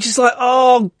I'm just like,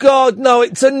 oh God, no,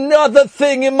 it's another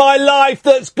thing in my life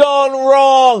that's gone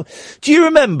wrong. Do you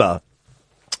remember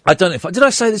I don't know if did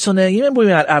I say this on there? You remember when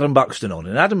we had Adam Buxton on,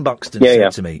 and Adam Buxton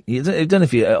said to me, I don't know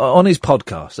if you on his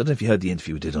podcast. I don't know if you heard the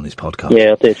interview we did on his podcast.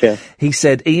 Yeah, I did. Yeah. He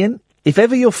said, Ian, if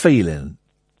ever you're feeling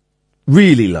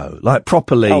really low, like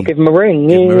properly, I'll give him a ring.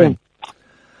 Give him a ring.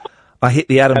 I hit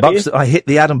the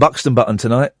Adam Buxton button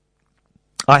tonight.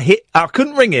 I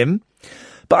couldn't ring him,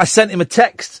 but I sent him a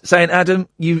text saying, Adam,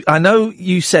 I know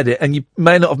you said it, and you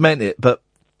may not have meant it, but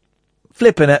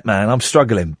flipping it, man, I'm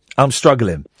struggling.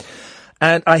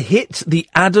 And I hit the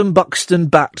Adam Buxton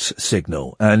bat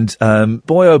signal, and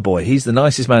boy, oh boy, he's the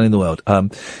nicest man in the world.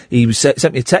 He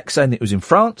sent me a text saying it was in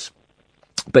France,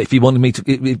 but if he wanted me to,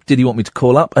 did he want me to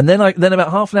call up? And then about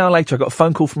half an hour later, I got a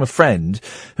phone call from a friend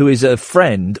who is a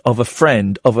friend of a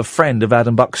friend of a friend of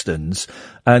Adam Buxton's,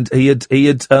 and he had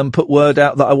put word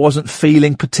out that I wasn't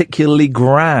feeling particularly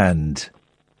grand.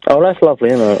 Oh, that's lovely,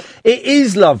 isn't it? It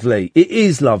is lovely.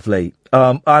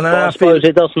 And I suppose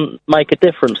it doesn't make a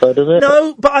difference, though, does it?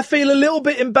 No, but I feel a little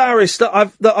bit embarrassed that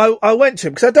I went to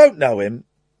him, because I don't know him.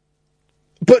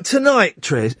 But tonight,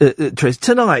 Trish,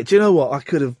 tonight, do you know what? I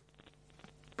could have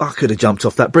jumped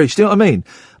off that bridge. Do you know what I mean?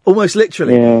 Almost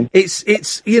literally. Yeah. It's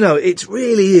it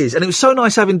really is. And it was so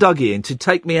nice having Dougie in to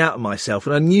take me out of myself.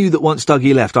 And I knew that once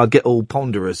Dougie left, I'd get all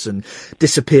ponderous and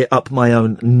disappear up my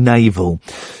own navel,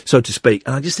 so to speak.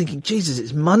 And I'm just thinking, Jesus,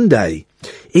 it's Monday.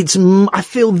 I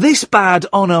feel this bad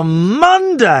on a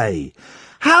Monday.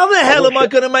 How the hell am I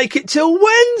going to make it till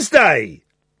Wednesday?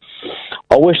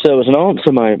 I wish there was an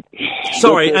answer, mate.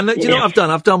 Sorry, and do you know what I've done?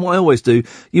 I've done what I always do.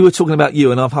 You were talking about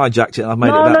you, and I've hijacked it, and I've made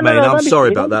it about me, and I'm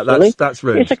sorry about that. That's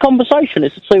rude. It's a conversation.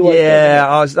 It's a two-way thing.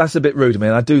 Yeah, that's a bit rude of me,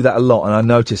 and I do that a lot, and I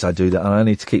notice I do that, and I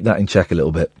need to keep that in check a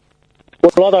little bit.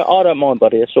 Well, I don't mind,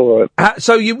 buddy. It's all right.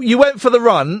 So you went for the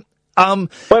run.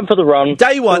 Went for the run.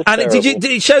 Day one, and did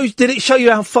it show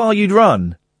you how far you'd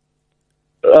run?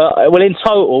 Well, in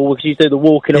total, because you do the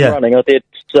walking and running, I did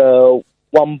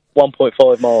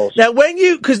 1.5 miles. Now, when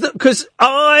you, because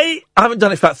I haven't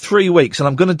done it for about 3 weeks, and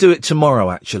I'm going to do it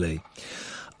tomorrow, actually.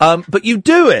 But you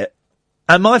do it,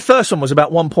 and my first one was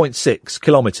about 1.6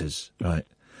 kilometres, right?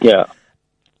 Yeah.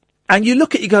 And you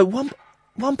look at it, you go,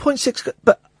 1.6,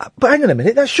 but hang on a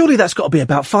minute, surely that's got to be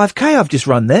about 5k I've just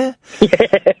run there.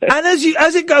 And as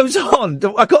it goes on,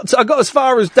 I got as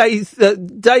far as day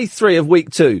 3 of week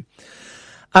 2,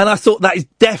 and I thought that is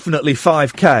definitely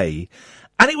 5k.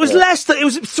 And it was less than, it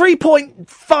was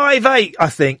 3.58, I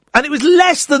think. And it was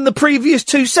less than the previous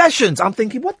 2 sessions. I'm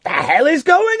thinking, what the hell is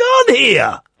going on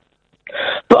here?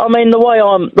 But I mean, the way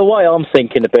I'm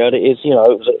thinking about it is,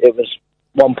 it was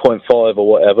 1.5 or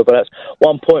whatever, but that's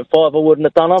 1.5 I wouldn't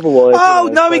have done otherwise. Oh,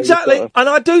 no, exactly. And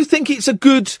I do think it's a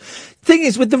good thing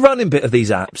is with the running bit of these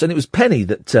apps, and it was Penny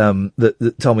that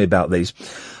told me about these.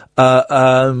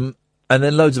 And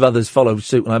then loads of others followed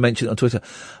suit when I mentioned it on Twitter.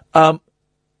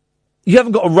 You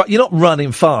haven't got to run, you're not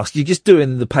running fast, you're just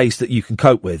doing the pace that you can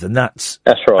cope with, and that's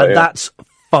right. And that's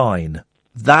fine.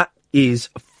 That is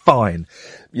fine.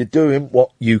 You're doing what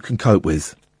you can cope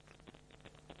with.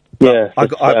 Yeah. I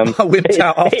wimped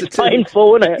out after 2. It's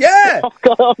painful, isn't it? Yeah! Oh,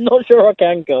 God, I'm not sure I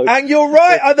can go. And you're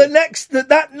right,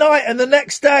 that night and the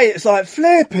next day, it's like,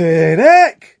 flipping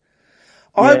heck!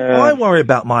 I worry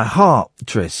about my heart,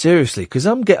 Trish, seriously, because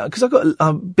I've got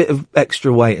a bit of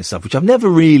extra weight and stuff, which I've never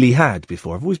really had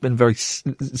before. I've always been very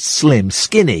slim,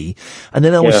 skinny, and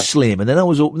then I was slim, and then I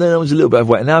was a little bit of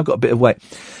weight, and now I've got a bit of weight.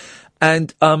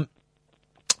 And I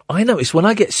notice when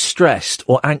I get stressed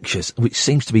or anxious, which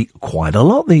seems to be quite a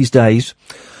lot these days,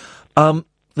 the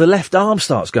left arm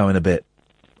starts going a bit.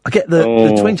 I get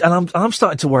the twinge, and I'm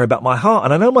starting to worry about my heart.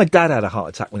 And I know my dad had a heart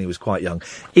attack when he was quite young.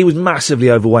 He was massively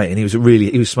overweight, and he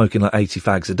was smoking like 80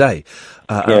 fags a day.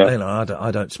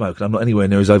 I don't smoke, and I'm not anywhere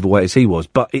near as overweight as he was.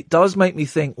 But it does make me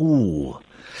think, ooh,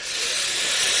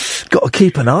 got to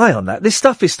keep an eye on that. This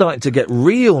stuff is starting to get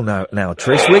real now,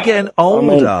 Trish. We're getting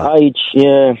older. I mean, age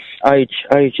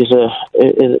is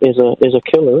a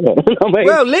killer, isn't it? I mean,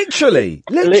 well, literally,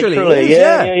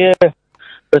 yeah.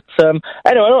 But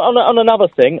anyway, on another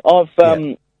thing,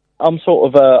 I'm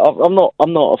sort of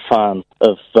I'm not a fan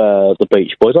of the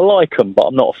Beach Boys. I like them, but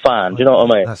I'm not a fan. Do you know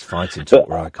what I mean? That's fighting talk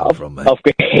where I come from, mate.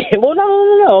 Well,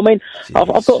 no. I mean, I've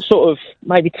got sort of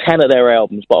maybe 10 of their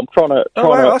albums, but I'm trying to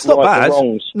that's not right bad. the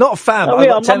wrongs. Not a fan. No, but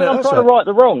I'm trying to right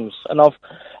the wrongs, and I've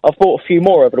bought a few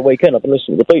more over the weekend. I've been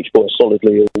listening to the Beach Boys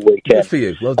solidly all weekend. Good for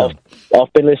you. Well done.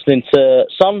 I've been listening to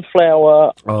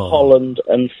Sunflower, Holland,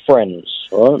 and Friends.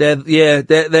 Right?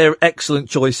 They're excellent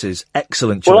choices.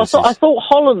 Excellent choices. Well, I thought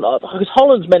Holland, because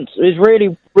Holland's is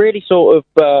really really sort of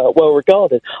well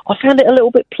regarded. I found it a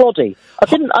little bit ploddy. I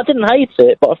didn't hate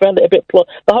it, but I found it a bit ploddy.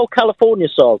 The whole California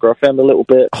saga, I found a little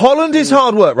bit. Holland is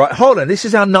hard work, right? Holland. This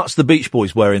is how nuts the Beach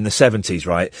Boys were in the 70s,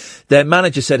 right? Their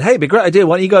manager said, "Hey, it'd be a great idea.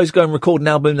 Why don't you guys go and record an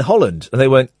album in Holland?" And they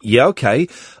went, "Yeah, okay."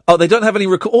 Oh, they don't have any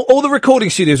all the recording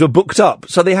studios were booked up,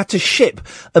 so they had to ship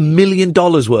 $1 million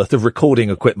worth of recording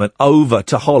equipment over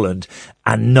to Holland,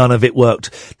 and none of it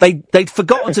worked. They'd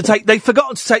forgotten to take the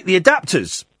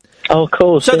adapters. Oh, of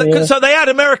course. So they had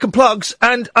American plugs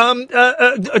and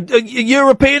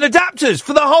European adapters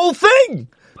for the whole thing.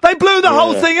 They blew the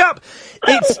whole thing up.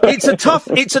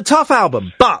 It's a tough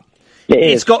album, but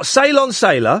it's got Sail on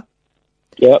Sailor.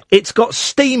 Yep. It's got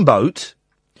Steamboat.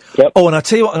 Yep. Oh, and I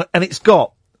tell you what, and it's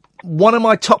got one of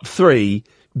my top 3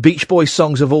 Beach Boys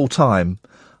songs of all time,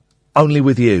 Only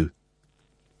With You.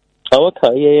 Oh,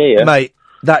 okay, yeah. Mate,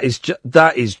 that is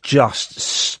just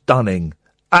stunning.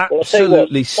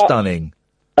 Absolutely stunning.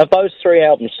 Of those 3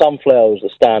 albums, Sunflowers that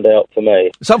stand out for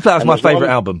me. Sunflowers my favourite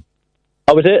album.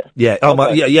 Oh, is it? Yeah. Oh,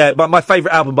 okay. My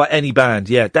favourite album by any band.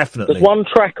 Yeah, definitely. There's one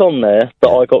track on there that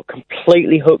I got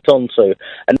completely hooked onto,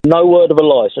 and no word of a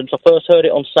lie. Since I first heard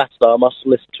it on Saturday, I must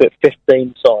have listened to it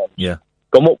 15 times. Yeah.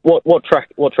 Gone, what track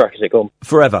is it gone?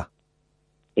 Forever.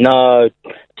 No,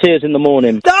 Tears in the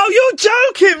Morning. No, you're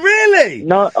joking, really?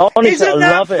 No, honestly, I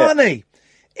love it.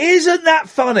 Isn't that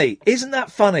funny?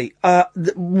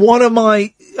 One of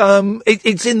my,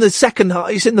 it's in the second,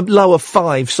 it's in the lower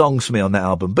 5 songs for me on that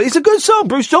album, but it's a good song.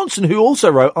 Bruce Johnson, who also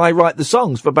wrote I Write the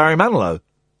Songs for Barry Manilow.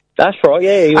 That's right,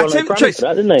 yeah, he won a Grammy for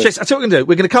that, didn't he? Chase, I tell you what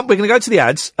we're going to do. We're going to go to the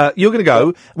ads. You're going to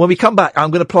go. When we come back,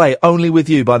 I'm going to play Only With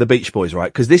You by the Beach Boys,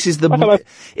 right? Because this is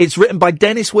it's written by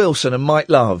Dennis Wilson and Mike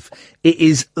Love. It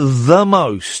is the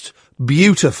most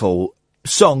beautiful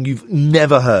song you've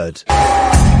never heard.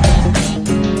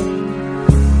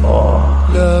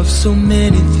 Love so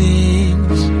many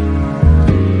things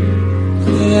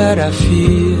that I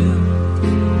feel.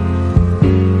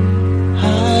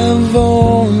 I've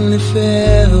only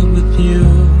felt with you,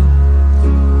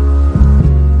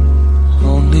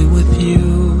 only with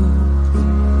you.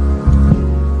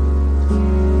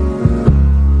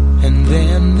 And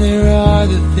then there are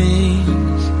the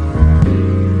things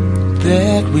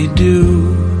that we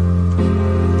do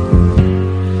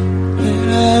that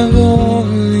I've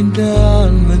only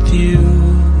done with you,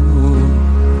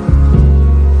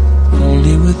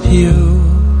 only with you.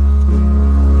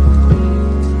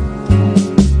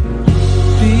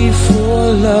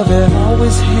 Before love had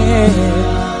always had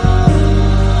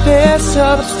their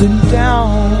ups and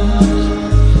downs,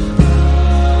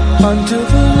 until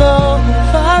the love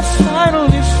I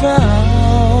finally found.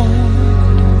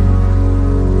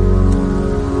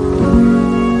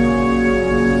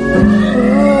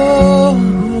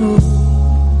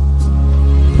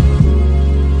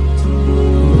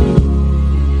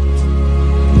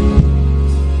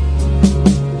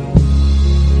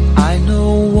 I know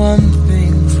one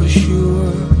thing for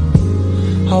sure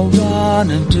I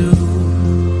wanna do.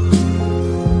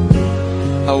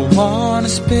 I wanna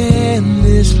spend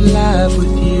this life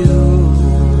with you,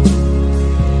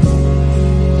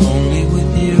 only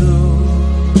with you.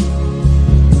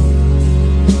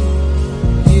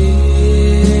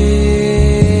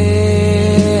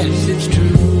 Yes, it's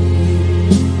true.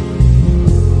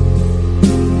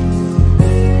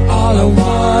 All I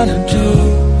wanna do,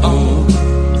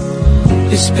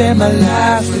 is spend my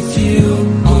life with you.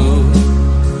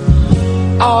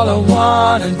 All I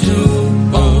wanna do,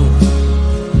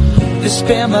 is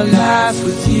spend my life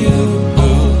with you.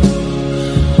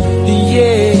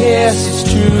 Yes, it's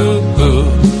true.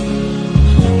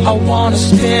 I wanna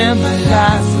spend my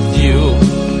life with you.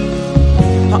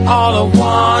 All I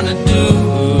wanna do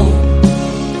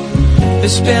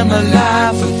is spend my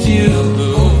life with you.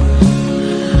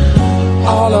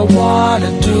 All I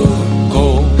wanna do,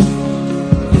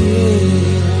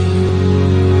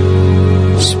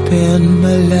 spend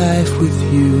my life with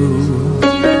you.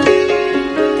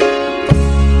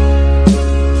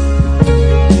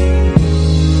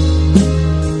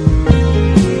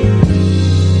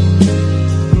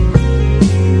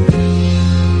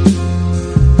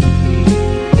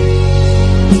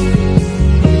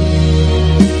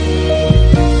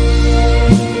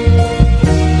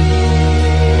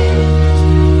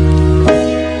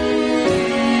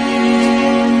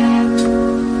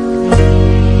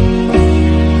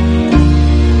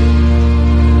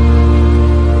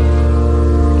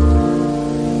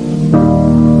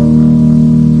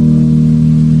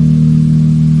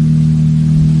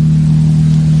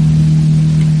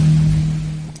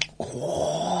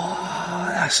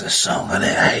 That's a song, isn't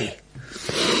it, eh?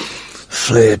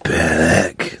 Flippin'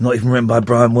 heck. Not even written by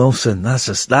Brian Wilson. That's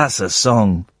a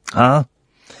song, huh?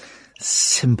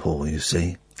 Simple, you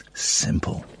see.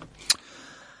 Simple.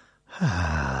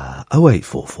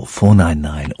 0844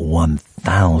 499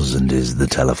 1000 is the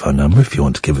telephone number if you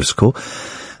want to give us a call.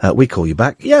 We call you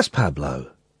back. Yes,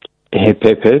 Pablo. Hip,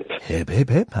 hip, hip. Hip, hip,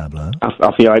 hip, Pablo.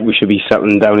 I feel like we should be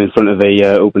settling down in front of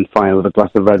a open fire with a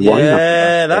glass of red wine.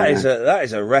 Yeah, that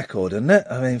is a record, isn't it?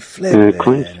 I mean, flip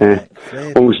quite.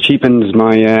 Always cheapens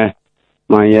my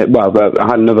well, I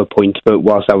had another point, but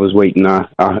whilst I was waiting, I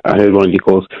heard one of your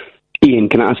calls. Ian,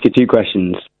 can I ask you 2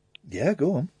 questions? Yeah,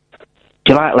 go on.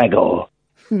 Do you like Lego?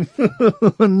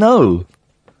 No.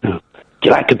 Do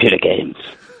you like computer games?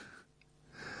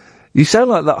 You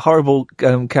sound like that horrible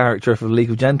character from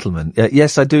League of Gentlemen.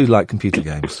 Yes, I do like computer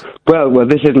games. Well,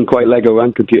 this isn't quite Lego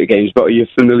and computer games, but are you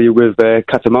familiar with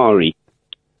Katamari?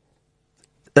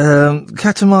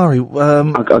 Katamari.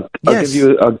 Yes.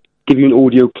 I'll give you an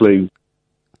audio clue.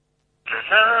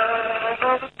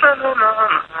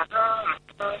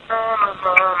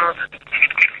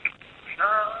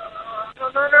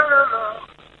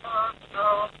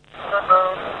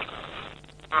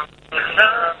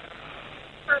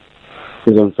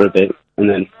 Goes on for a bit and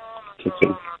then kicks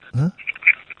in. Huh?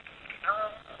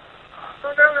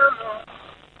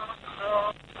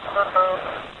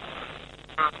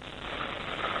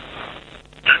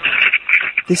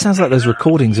 This sounds like those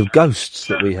recordings of Ghosts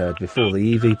that we heard before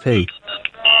the EVP.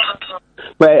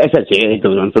 Well, essentially, it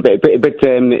goes on for a bit, but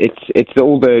it's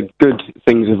all the good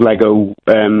things of Lego,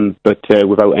 but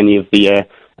without any of the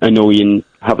annoying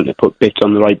having to put bits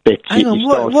on the right bits. Hang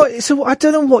on, what? So I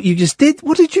don't know what you just did.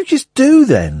 What did you just do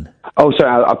then? Oh,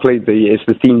 sorry, I played it's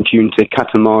the theme tune to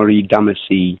Katamari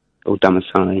Damacy or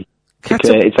Damasai.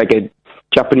 It's like a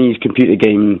Japanese computer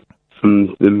game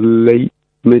from the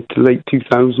mid to late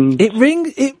 2000s. It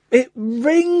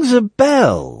rings a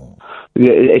bell.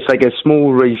 It's like a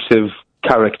small race of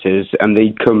characters, and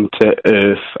they come to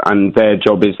Earth, and their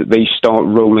job is that they start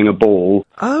rolling a ball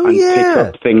and pick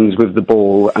up things with the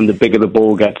ball, and the bigger the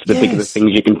ball gets, the bigger the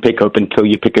things you can pick up until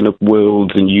you're picking up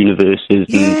worlds and universes.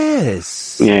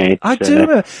 Yes. Yeah, I do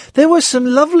remember. There were some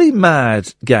lovely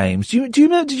mad games. Do you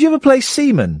remember, did you ever play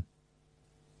Seaman?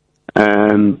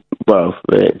 Well,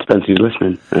 it depends who's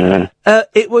listening.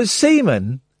 It was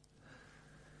Seaman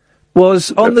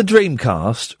was on the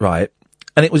Dreamcast, right?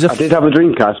 And it was I did have a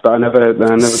Dreamcast, but I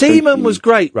never Seaman was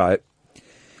great, right?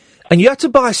 And you had to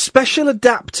buy a special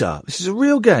adapter. This is a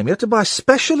real game. You had to buy a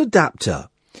special adapter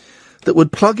that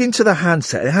would plug into the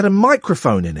handset. It had a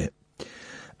microphone in it.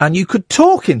 And you could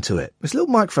talk into it. This little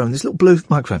microphone, this little blue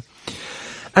microphone.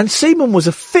 And Seaman was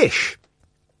a fish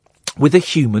with a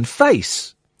human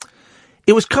face.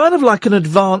 It was kind of like an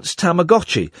advanced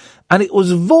Tamagotchi. And it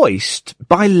was voiced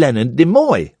by Leonard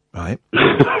Nimoy, right?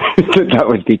 That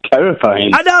would be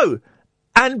terrifying. I know!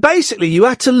 And basically you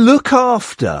had to look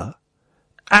after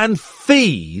and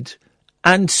feed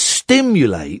and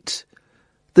stimulate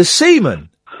the seaman.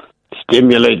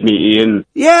 Stimulate me, Ian.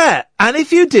 Yeah, and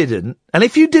if you didn't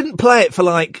play it for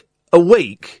like a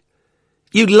week,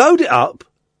 you'd load it up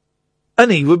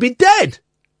and he would be dead.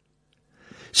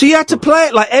 So you had to play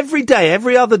it like every day,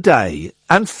 every other day,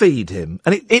 and feed him.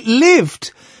 And it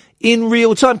lived in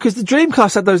real time, because the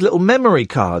Dreamcast had those little memory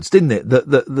cards, didn't it? It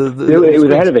was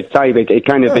ahead of its time.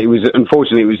 It was,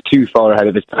 unfortunately, it was too far ahead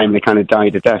of its time. They kind of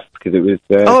died a death because it was...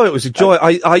 it was a joy.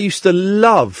 I used to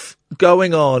love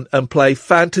going on and play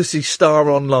Phantasy Star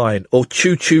Online or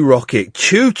Choo Choo Rocket.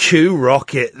 Choo Choo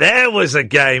Rocket. There was a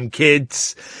game,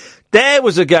 kids. There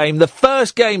was a game, the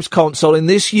first games console in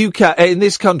this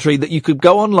country that you could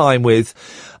go online with,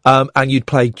 and you'd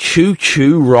play Choo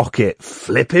Choo Rocket.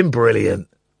 Flipping brilliant.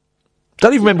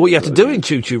 Don't even remember what you had to do in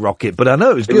Choo Choo Rocket, but I know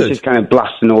it was good. It was just kind of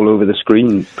blasting all over the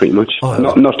screen, pretty much.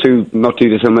 Not too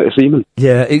dissimilar to Seaman.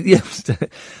 Yeah,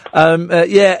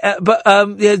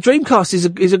 Dreamcast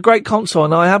is a great console,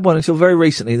 and I had one until very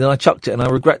recently. Then I chucked it, and I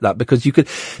regret that, because you could.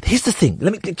 Here's the thing.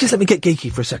 Let me get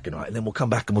geeky for a second, right? And then we'll come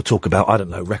back and we'll talk about, I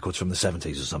don't know, records from the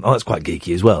 70s or something. Oh, that's quite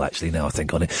geeky as well, actually. Now I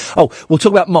think on it. Oh, we'll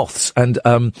talk about moths and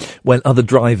when other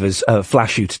drivers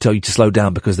flash you to tell you to slow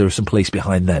down because there are some police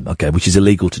behind them. Okay, which is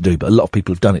illegal to do, but a lot of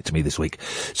people have done it to me this week.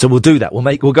 So we'll do that.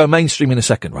 We'll go mainstream in a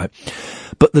second, right?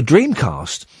 But the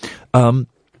Dreamcast,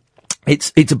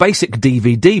 it's a basic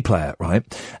DVD player, right?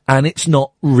 And it's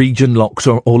not region locked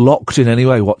or locked in any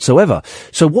way whatsoever.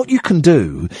 So what you can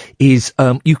do is,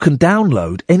 you can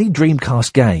download any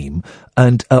Dreamcast game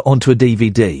and, onto a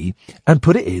DVD and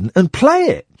put it in and play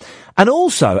it. And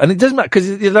also, and it doesn't matter because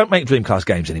you don't make Dreamcast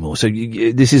games anymore, so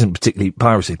this isn't particularly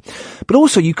piracy. But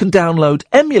also you can download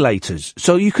emulators.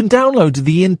 So you can download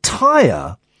the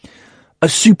entire a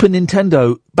Super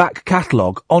Nintendo back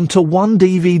catalogue onto one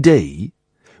DVD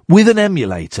with an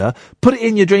emulator, put it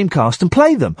in your Dreamcast and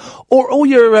play them. Or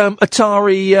your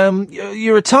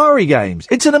Atari games.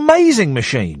 It's an amazing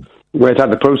machine. Where it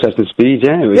had the processing speed,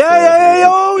 yeah.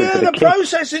 The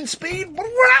processing speed.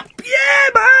 Brap, yeah,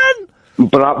 man.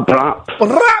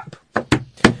 Brap.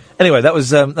 Anyway, that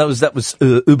was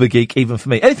Uber Geek even for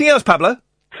me. Anything else, Pablo?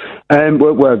 I had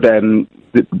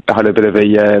a bit of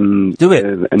an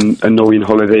annoying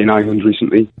holiday in Ireland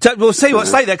recently. We'll see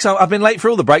what's late there, because I've been late for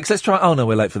all the breaks. Let's try. Oh no,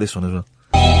 we're late for this one as well.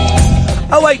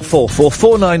 0844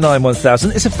 499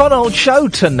 1000. It's a fun old show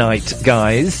tonight,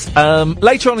 guys.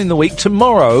 Later on in the week,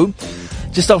 tomorrow,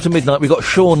 just after midnight, we've got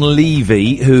Sean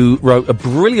Levy, who wrote a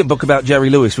brilliant book about Jerry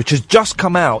Lewis, which has just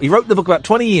come out. He wrote the book about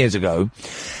 20 years ago,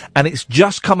 and it's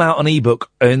just come out on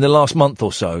ebook in the last month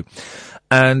or so.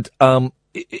 And,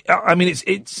 it only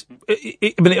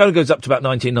goes up to about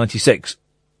 1996,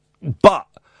 but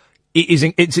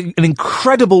it's an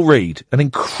incredible read,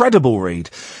 And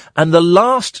the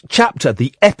last chapter,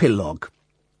 the epilogue,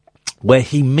 where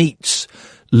he meets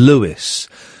Lewis,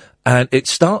 and it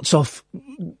starts off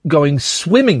going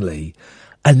swimmingly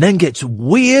and then gets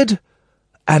weird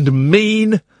and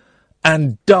mean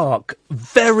and dark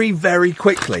very, very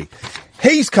quickly.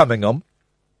 He's coming on.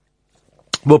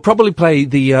 We'll probably play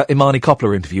the Imani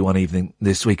Coppola interview one evening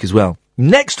this week as well.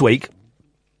 Next week,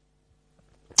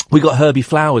 we got Herbie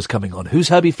Flowers coming on. Who's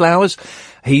Herbie Flowers?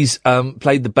 He's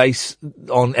played the bass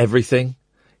on everything.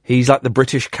 He's like the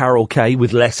British Carol Kay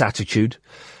with less attitude.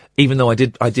 Even though I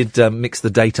did mix the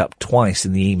date up twice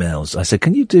in the emails. I said,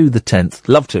 can you do the 10th?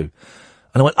 Love to. And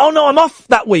I went, oh no, I'm off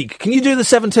that week. Can you do the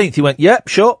 17th? He went, yep,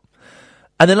 sure.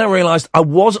 And then I realised I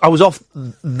was off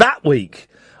that week.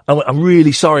 I went, I'm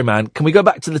really sorry, man. Can we go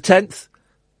back to the 10th?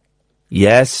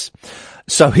 Yes.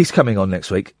 So he's coming on next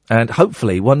week, and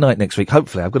hopefully, one night next week,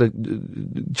 I've got to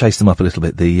chase them up a little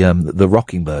bit. The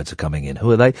Rocking Birds are coming in.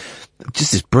 Who are they?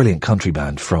 Just this brilliant country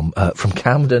band from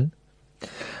Camden,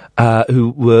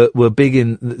 who were big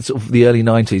in sort of the early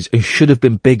 90s and should have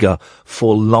been bigger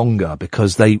for longer,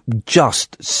 because they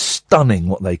just stunning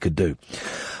what they could do.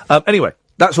 Anyway,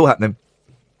 that's all happening.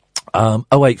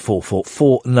 0844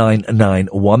 499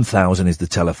 1000 is the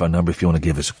telephone number if you want to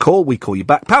give us a call. We call you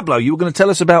back. Pablo, you were going to tell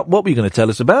us about, what were you going to tell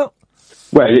us about?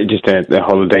 Well, just a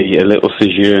holiday, a little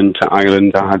sojourn to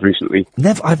Ireland I had recently.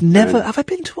 Have I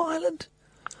been to Ireland?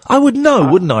 I would know,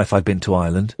 wouldn't I, if I'd been to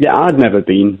Ireland? Yeah, I'd never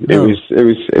been. No.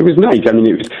 It was nice.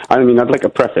 I'd like a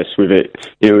preface with it.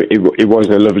 It was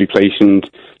a lovely place, and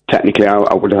technically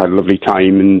I would have had a lovely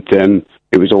time, and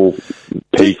it was all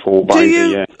paid for by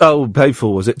the... Oh, paid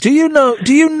for, was it? Do you know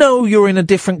you're in a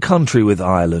different country with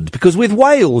Ireland? Because with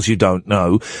Wales, you don't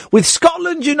know. With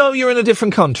Scotland, you know you're in a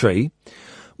different country.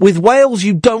 With Wales,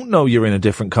 you don't know you're in a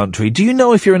different country. Do you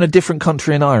know if you're in a different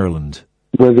country in Ireland?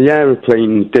 Well, the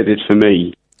aeroplane did it for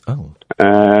me. Oh.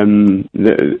 There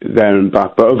and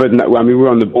back. But other than that, we were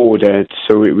on the border,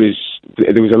 so there was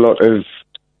a lot of...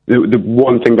 The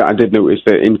one thing that I did notice,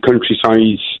 that in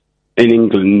countryside... In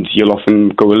England, you'll often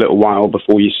go a little while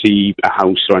before you see a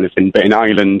house or anything, but in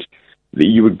Ireland,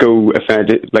 you would go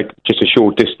just a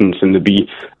short distance, and there'd be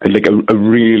a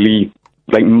really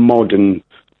modern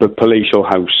but palatial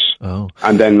house. Oh.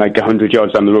 And then 100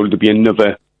 yards down the road, there'd be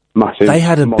another massive... They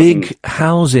had a big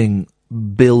housing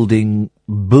building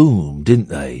boom, didn't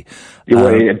they?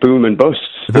 Boom and bust.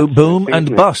 Boom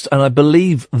and bust. And I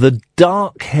believe the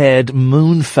dark-haired,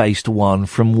 moon-faced one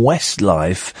from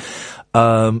Westlife...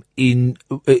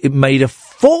 it made a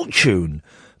fortune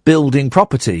building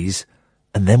proporties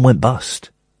and then went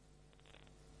bust.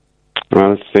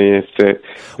 Well, let's see.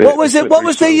 What was the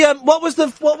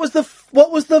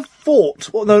fort?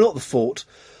 Well, no, not the fort.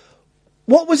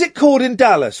 What was it called in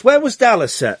Dallas? Where was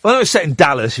Dallas set? Well, it was set in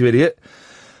Dallas, you idiot.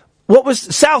 What was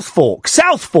South Fork?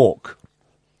 South Fork.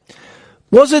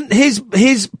 Wasn't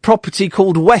his property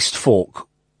called West Fork?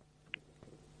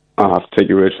 I'll have to take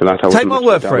your word for that. Take my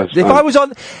word for it. If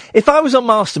I was on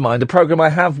Mastermind, a programme I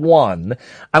have won,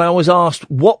 and I was asked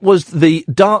what was the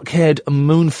dark-haired,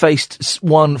 moon-faced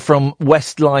one from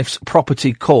Westlife's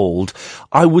property called,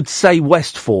 I would say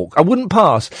West Fork. I wouldn't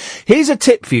pass. Here's a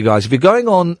tip for you guys. If you're going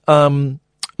on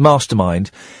Mastermind,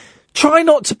 try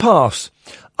not to pass.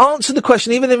 Answer the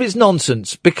question, even if it's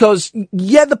nonsense, because,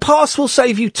 yeah, the pass will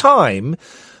save you time,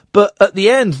 but at the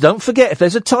end, don't forget, if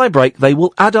there's a tie-break, they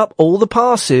will add up all the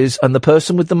passes, and the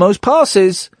person with the most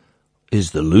passes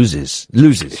is the loses.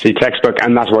 See, textbook,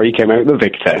 and that's why he came out the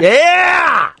victor.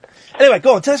 Yeah! Anyway,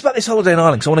 go on, tell us about this holiday in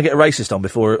Ireland, because I want to get a racist on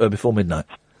before midnight.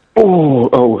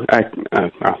 Basically,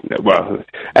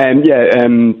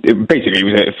 it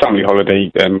was a family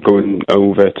holiday, going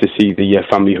over to see the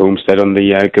family homestead on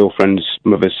the girlfriend's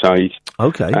mother's side.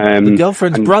 Okay. The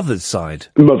girlfriend's brother's side?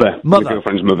 Mother. The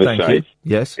girlfriend's mother's Thank side.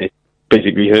 you. Yes.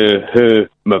 Basically, her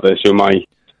mother, so the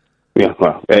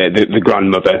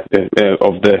grandmother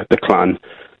of the clan,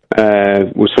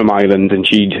 was from Ireland, and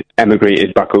she'd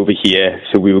emigrated back over here,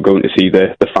 so we were going to see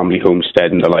the family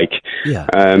homestead and the like. Yeah.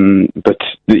 But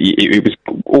it was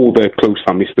all the close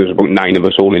family, so there was about 9 of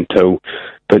us all in tow.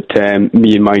 But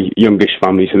me and my youngish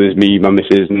family, so there's me, my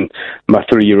missus, and my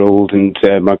 3-year-old, and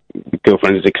my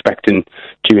girlfriend is expecting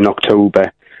due in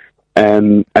October.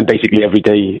 And basically every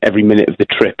day, every minute of the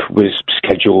trip was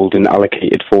scheduled and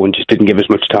allocated for, and just didn't give us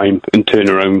much time and turn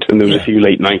around, and there was a few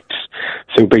late nights.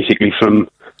 So basically from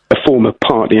a former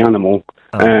party animal,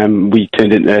 we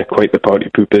turned into quite the party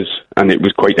poopers, and it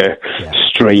was quite a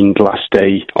strained last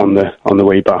day on the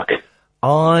way back.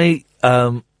 I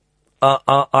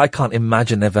can't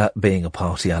imagine ever being a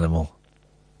party animal.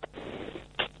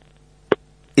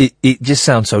 It just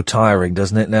sounds so tiring,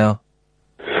 doesn't it now?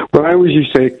 Well, I always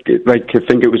used to think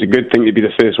it was a good thing to be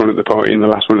the first one at the party and the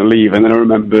last one to leave, and then I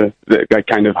remember that I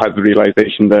kind of had the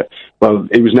realisation that, well,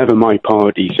 it was never my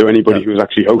party, so anybody who was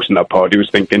actually hosting that party was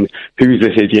thinking, who's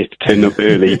this idiot turning up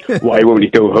early? Why won't he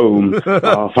go home?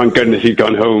 Oh, thank goodness he's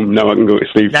gone home, now I can go to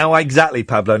sleep. Now, exactly,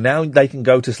 Pablo, now they can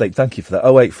go to sleep. Thank you for that.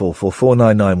 0844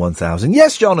 499 1000.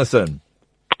 Yes, Jonathan.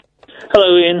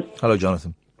 Hello, Ian. Hello,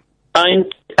 Jonathan. I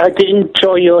did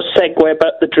enjoy your segue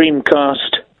about the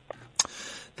Dreamcast.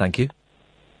 Thank you.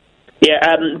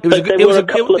 Yeah, it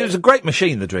was a great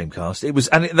machine, the Dreamcast. It was,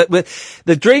 and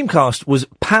the Dreamcast was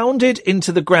pounded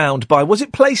into the ground by, was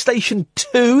it PlayStation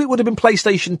 2? It would have been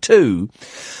PlayStation 2.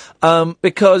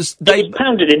 Because they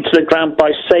pounded into the ground by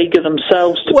Sega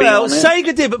themselves. Well,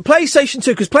 Sega did, but PlayStation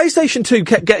 2, because PlayStation 2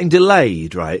 kept getting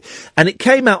delayed, right? And it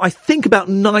came out, I think, about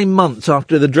 9 months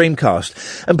after the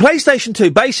Dreamcast. And PlayStation 2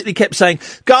 basically kept saying,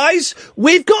 guys,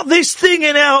 we've got this thing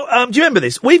in our, do you remember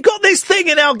this? We've got this thing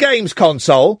in our games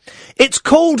console. It's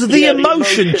called the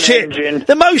emotion chip. Engine.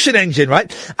 The motion engine,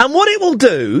 right? And what it will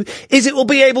do is it will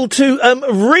be able to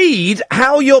read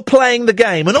how you're playing the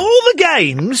game. And all the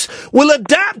games will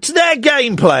adapt their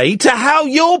gameplay to how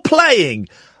you're playing.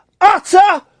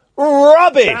 Utter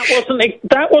rubbish.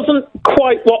 That wasn't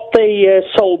quite what they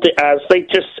sold it as. They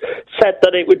just said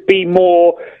that it would be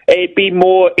more. It'd be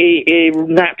more a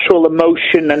natural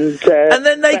emotion, and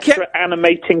then they kept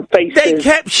animating faces. They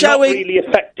kept showing, not really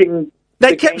affecting.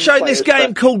 They kept showing this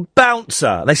game called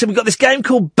Bouncer. They said, we've got this game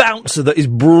called Bouncer that is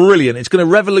brilliant. It's going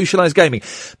to revolutionise gaming.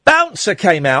 Bouncer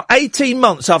came out 18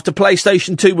 months after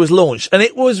PlayStation 2 was launched, and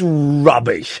it was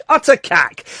rubbish. Utter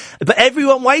cack. But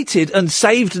everyone waited and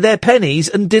saved their pennies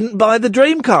and didn't buy the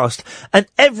Dreamcast. And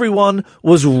everyone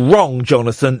was wrong,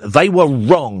 Jonathan. They were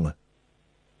wrong.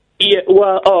 Yeah,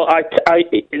 well, I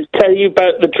tell you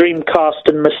about the Dreamcast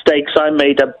and mistakes. I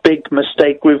made a big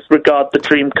mistake with regard to the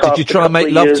Dreamcast. Did you try and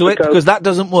make love to it? Because that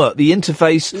doesn't work. The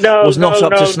interface was not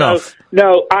up to snuff.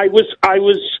 No, I was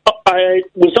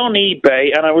on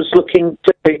eBay and I was looking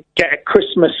to get a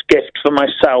Christmas gift for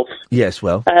myself. Yes,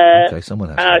 well, okay, someone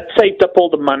has. I'd saved up all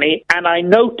the money, and I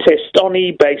noticed on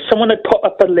eBay someone had put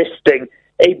up a listing,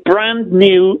 a brand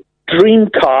new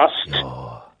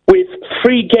Dreamcast with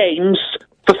 3 games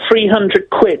for 300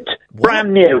 quid. What?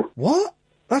 Brand new. What?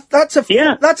 That's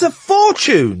a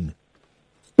fortune.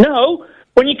 No,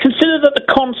 when you consider that the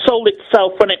console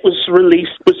itself, when it was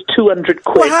released, was 200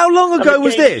 quid. Well, how long ago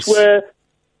was this?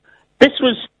 This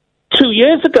was 2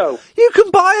 years ago. You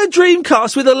can buy a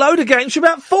Dreamcast with a load of games for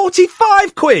about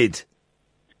 45 quid.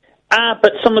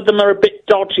 But some of them are a bit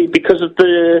dodgy because of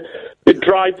the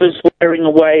drivers wearing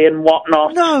away and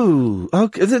whatnot. No.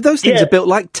 Okay. Those things are built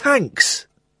like tanks.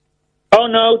 Oh,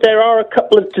 no, there are a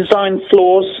couple of design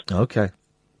flaws. Okay.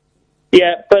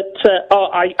 Yeah, but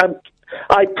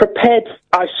I prepared.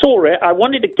 I saw it. I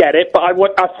wanted to get it, but I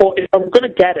thought, if I'm going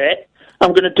to get it, I'm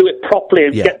going to do it properly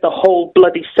and get the whole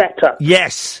bloody setup.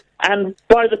 Yes. And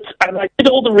I did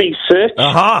all the research.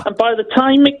 Uh-huh. And by the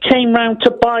time it came round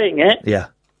to buying it, yeah,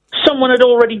 someone had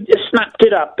already snapped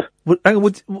it up. Hang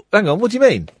on. What do you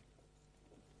mean?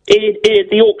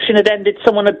 The auction had ended.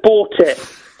 Someone had bought it.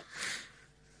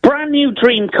 Brand new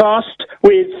Dreamcast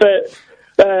with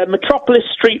Metropolis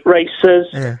Street Racers,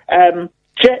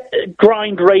 Jet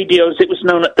Grind Radios, it was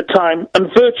known at the time, and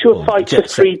Virtua Fighter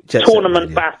 3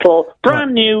 Tournament Battle.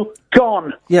 Brand new,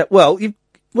 gone. Yeah,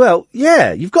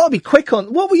 you've got to be quick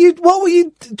on. What were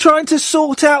you trying to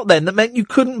sort out then that meant you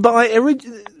couldn't buy it?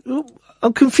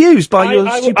 I'm confused by your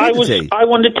stupidity. I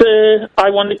wanted to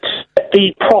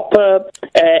the proper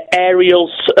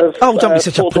aerials of. Oh, don't be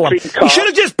such a plum. You should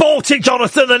have just bought it,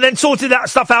 Jonathan, and then sorted that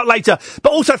stuff out later.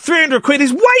 But also, £300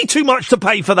 is way too much to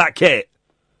pay for that kit.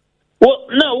 Well,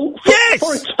 no.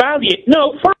 For its value.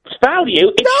 No, for its value,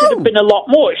 it should have been a lot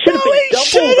more. It should have been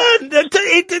double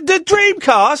that. The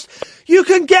Dreamcast, you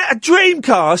can get a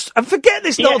Dreamcast and forget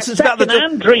this nonsense about the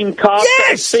Dreamcast.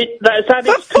 Yes! That's had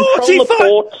its controller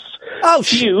ports. Oh,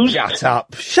 fused. Shut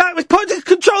up. The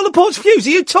controller ports fused.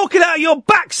 Are you talking out of your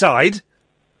backside?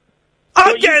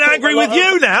 I'm getting angry with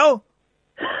you now.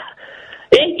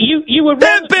 You were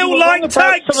They're built like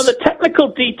tanks. Some of the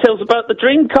technical details about the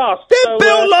Dreamcast. They're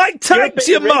built like tanks,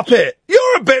 you muppet.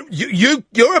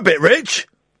 You're a bit rich.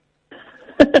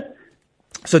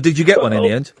 So did you get one in the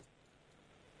end?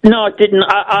 No, I didn't.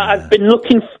 I've been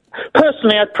looking.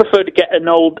 Personally, I'd prefer to get an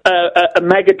old a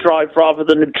Mega Drive rather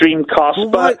than a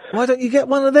Dreamcast. Well, why don't you get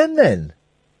one of them then?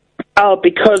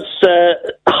 Because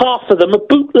half of them are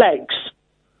bootlegs.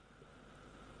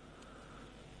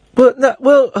 But no,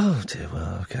 well, oh dear,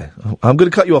 well, okay. I'm going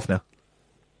to cut you off now.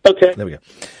 Okay. There we go.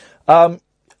 I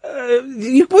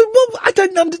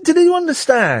don't. Did anyone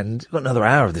understand? We've got another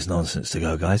hour of this nonsense to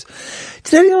go, guys.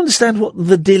 Did anyone understand what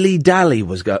the dilly dally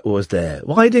was there?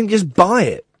 Why didn't you just buy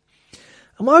it?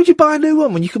 And why would you buy a new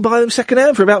one when you can buy them second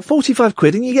hand for about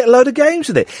 £45 and you get a load of games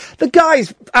with it? The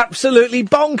guy's absolutely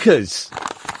bonkers.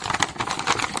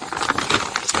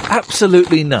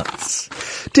 Absolutely nuts.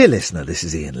 Dear listener, this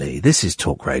is Iain Lee. This is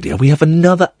Talk Radio. We have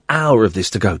another hour of this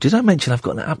to go. Did I mention I've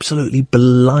got an absolutely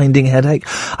blinding headache?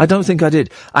 I don't think I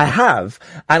did. I have,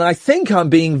 and I think I'm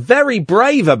being very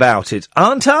brave about it,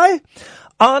 aren't I?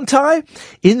 Aren't I?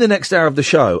 In the next hour of the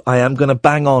show, I am going to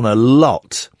bang on a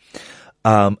lot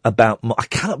about... I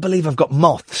can't believe I've got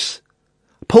moths.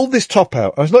 Pulled this top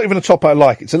out. It's not even a top I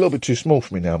like. It's a little bit too small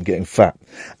for me now. I'm getting fat.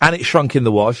 And it shrunk in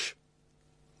the wash.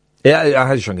 Yeah, I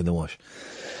had shrunk in the wash.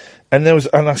 And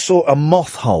I saw a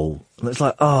moth hole. And it's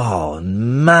like, oh,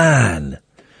 man.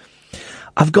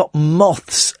 I've got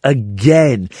moths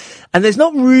again. And there's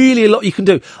not really a lot you can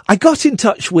do. I got in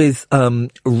touch with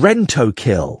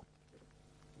Rent-O-Kill.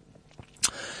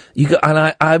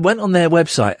 I went on their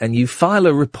website and you file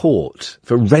a report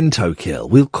for Rent-O-Kill.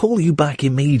 We'll call you back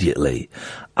immediately.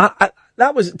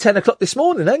 That was at 10 o'clock this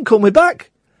morning. They didn't call me back.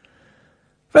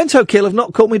 Rent-O-Kill have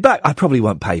not called me back. I probably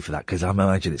won't pay for that because I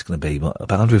imagine it's going to be,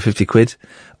 about £150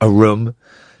 a room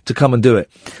to come and do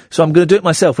it. So I'm going to do it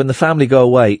myself. When the family go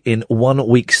away in 1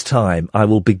 week's time, I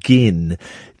will begin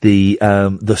the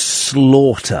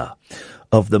slaughter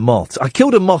of the moths. I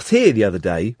killed a moth here the other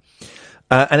day,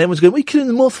 and everyone's going, "What are you killing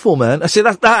the moth for, man?" I said,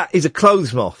 that is a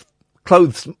clothes moth.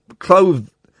 That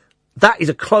is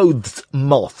a clothes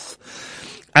moth.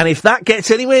 And if that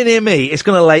gets anywhere near me, it's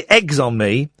going to lay eggs on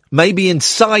me, maybe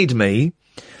inside me,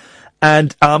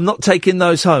 and I'm not taking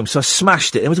those home. So I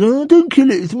smashed it. It was going, "Oh, don't kill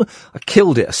it." I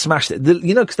killed it. I smashed it.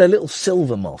 Because they're little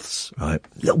silver moths, right?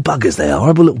 Little buggers they are.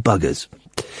 Horrible little buggers.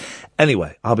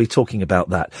 Anyway, I'll be talking about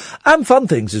that. And fun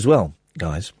things as well,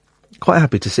 guys. Quite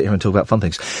happy to sit here and talk about fun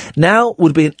things. Now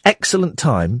would be an excellent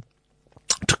time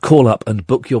to call up and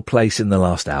book your place in the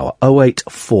last hour.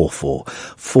 0844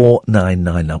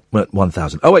 499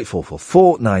 1000. 0844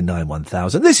 499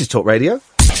 1000. This is Talk Radio.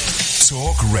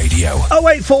 Talk Radio.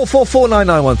 0844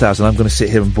 499 1000. I'm going to sit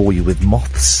here and bore you with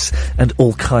moths and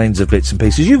all kinds of bits and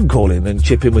pieces. You can call in and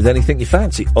chip in with anything you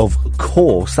fancy. Of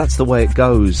course, that's the way it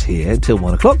goes here till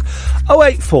 1 o'clock.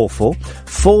 0844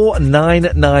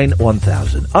 499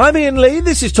 1000. I'm Iain Lee.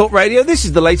 This is Talk Radio. This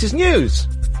is the latest news.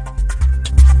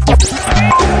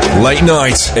 Late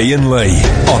night, Iain Lee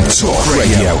on Talk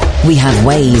Radio. We have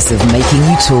ways of making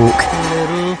you talk.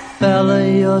 Little fella,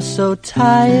 you're so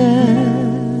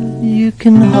tired, you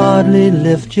can hardly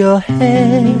lift your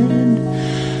head,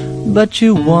 but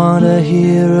you want to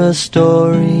hear a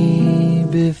story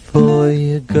before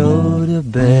you go to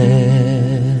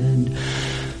bed.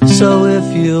 So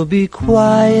if you'll be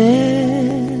quiet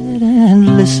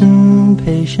and listen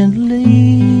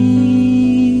patiently,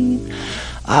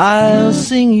 I'll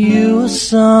sing you a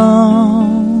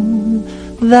song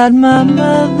that my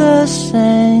mother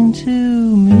sang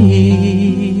to me.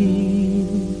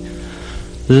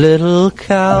 Little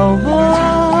cowboy,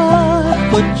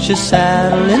 put your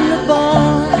saddle in the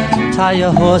barn, tie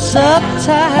your horse up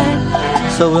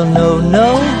tight so we'll know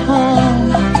no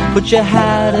harm. Put your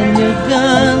hat and your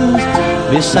guns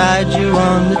beside you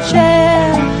on the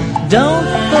chair. Don't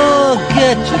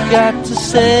forget you got to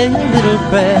say a little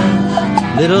prayer.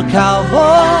 Little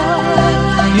cowboy,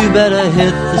 you better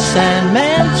hit the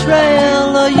Sandman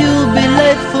Trail or you'll be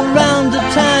late for round the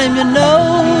time, you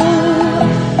know.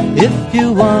 If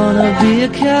you wanna be a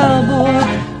cowboy,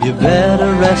 you you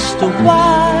better rest a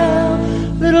while.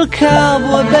 Little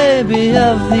cowboy baby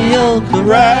of the old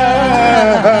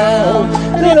corral.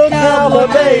 Little cowboy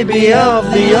baby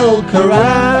of the old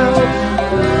corral.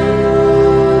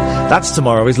 That's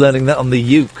tomorrow, is learning that on the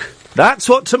uke. That's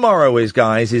what tomorrow is,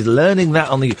 guys, is learning that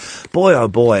on the... Boy, oh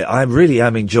boy, I really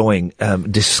am enjoying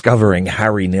discovering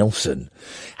Harry Nilsson.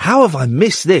 How have I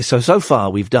missed this? So far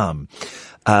we've done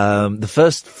the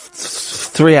first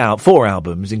 4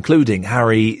 albums, including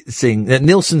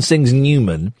Nilsson Sings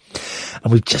Newman,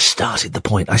 and we've just started the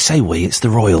point. I say we, it's the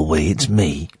royal we, it's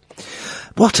me.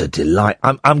 What a delight.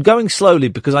 I'm going slowly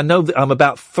because I know that I'm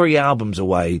about 3 albums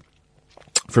away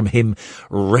from him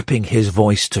ripping his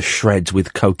voice to shreds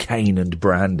with cocaine and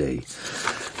brandy.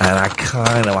 And I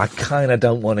kind of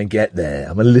don't want to get there.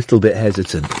 I'm a little bit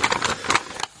hesitant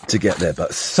to get there,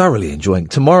 but thoroughly enjoying.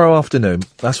 Tomorrow afternoon,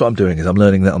 that's what I'm doing, is I'm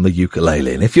learning that on the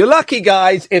ukulele. And if you're lucky,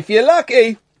 guys,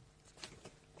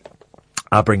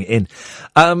 I'll bring it in.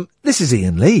 This is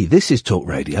Iain Lee. This is Talk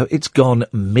Radio. It's gone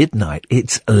midnight.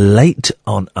 It's late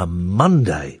on a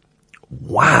Monday.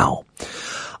 Wow.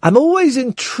 I'm always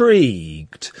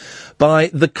intrigued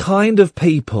by the kind of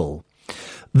people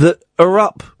that are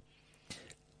up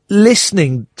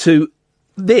listening to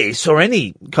this or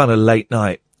any kind of late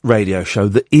night radio show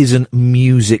that isn't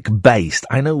music based.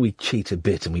 I know we cheat a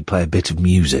bit and we play a bit of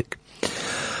music,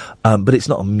 but it's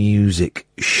not a music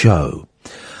show.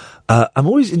 I'm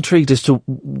always intrigued as to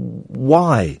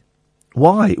why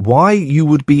you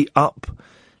would be up.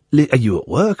 Are you at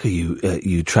work? Are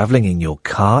you travelling in your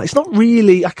car? It's not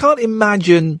really. I can't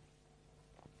imagine.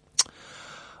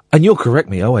 And you'll correct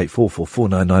me.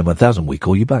 08444991000. We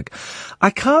call you back. I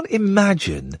can't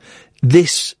imagine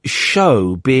this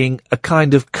show being a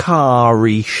kind of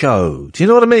car-y show. Do you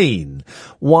know what I mean?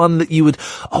 One that you would.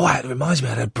 It reminds me.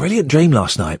 I had a brilliant dream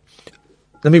last night.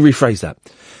 Let me rephrase that.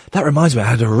 That reminds me, I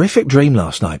had a horrific dream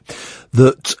last night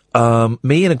that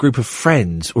me and a group of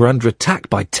friends were under attack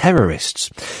by terrorists,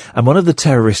 and one of the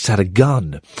terrorists had a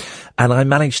gun, and I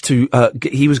managed to,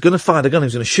 he was going to fire the gun, he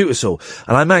was going to shoot us all,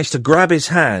 and I managed to grab his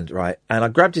hand, right, and I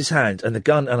grabbed his hand and the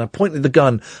gun, and I pointed the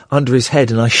gun under his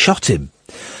head and I shot him.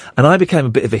 And I became a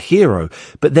bit of a hero,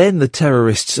 but then the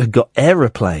terrorists had got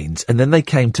aeroplanes, and then they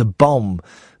came to bomb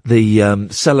the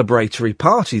celebratory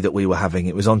party that we were having.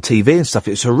 It was on TV and stuff.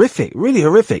 It was horrific, really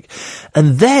horrific.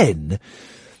 And then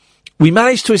we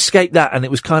managed to escape that, and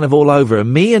it was kind of all over.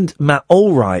 And me and Matt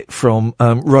Allwright from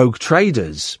Rogue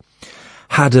Traders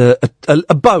had a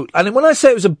boat. And when I say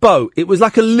it was a boat, it was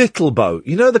like a little boat.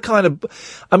 You know, the kind of,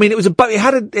 I mean, it was a boat. It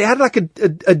had like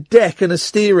a deck and a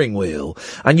steering wheel,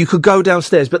 and you could go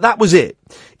downstairs, but that was it.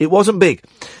 It wasn't big.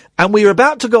 And we were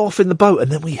about to go off in the boat,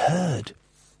 and then we heard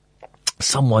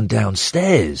someone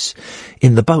downstairs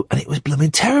in the boat, and it was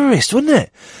blooming terrorists, wasn't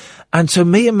it? And so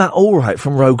me and Matt Allwright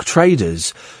from Rogue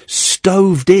Traders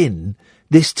stoved in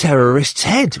this terrorist's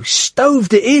head. We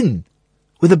stoved it in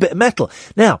with a bit of metal.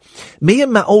 Now, me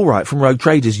and Matt Allwright from Rogue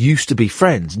Traders used to be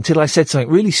friends until I said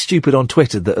something really stupid on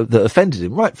Twitter that offended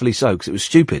him, rightfully so, because it was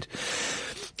stupid.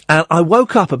 And I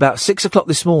woke up about 6 o'clock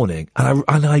this morning, and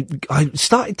I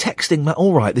started texting Matt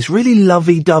Allwright this really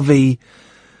lovey-dovey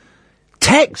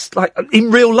text, like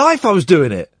in real life I was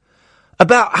doing it,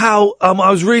 about how I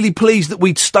was really pleased that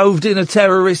we'd stoved in a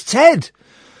terrorist's head,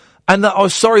 and that I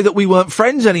was sorry that we weren't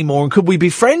friends anymore, and could we be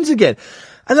friends again?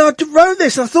 And I wrote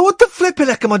this, and I thought, what the flipping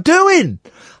heck am I doing?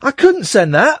 I couldn't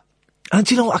send that. And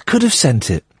you know what? I could have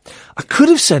sent it,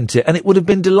 and it would have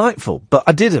been delightful, but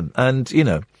I didn't, and you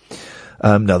know,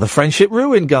 no, the friendship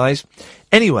ruined, guys.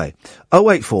 Anyway,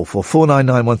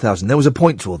 08444991000. There was a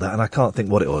point to all that, and I can't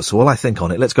think what it was. So while I think on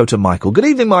it, let's go to Michael. Good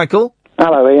evening, Michael.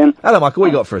 Hello, Ian. Hello, Michael. What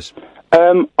you got for us?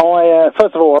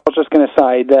 First of all, I was just going to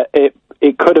say that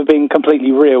it could have been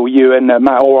completely real, you and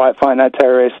Matt Allwright fighting that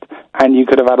terrorist, and you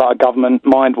could have had like a government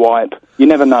mind wipe. You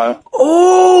never know.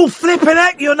 Oh, flipping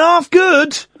heck, you're half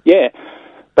good. Yeah,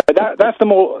 but that's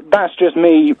just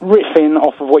me riffing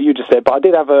off of what you just said. But I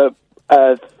did have a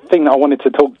thing that I wanted to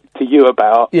talk to you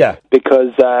about. Yeah.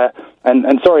 Because,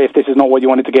 and sorry if this is not what you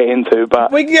wanted to get into,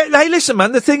 but... Hey, listen,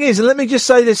 man, the thing is, and let me just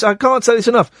say this, I can't say this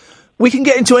enough, we can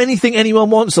get into anything anyone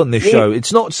wants on this show.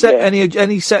 It's not set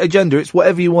any set agenda, it's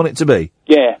whatever you want it to be.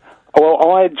 Yeah. Well,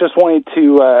 I just wanted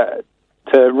to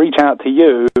reach out to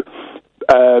you,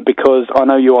 because I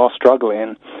know you are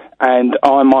struggling, and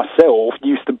I myself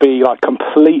used to be, like,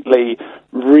 completely,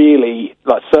 really,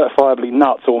 like, certifiably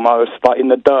nuts almost, like, in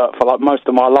the dirt for, like, most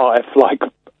of my life, like,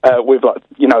 with, like,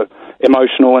 you know,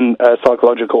 emotional and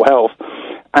psychological health.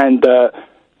 And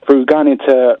through going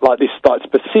into, like, this, like,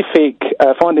 specific,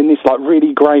 finding this, like,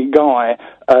 really great guy,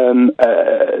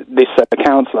 this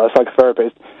counsellor,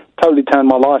 psychotherapist, totally turned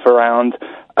my life around.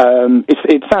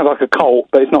 It sounds like a cult,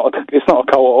 but it's not a cult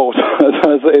at all.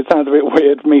 It sounds a bit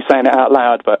weird me saying it out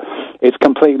loud, but it's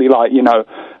completely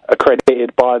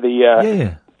accredited by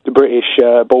the British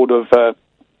Board of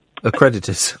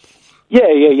Accreditors.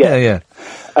 Yeah.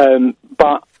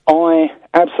 But I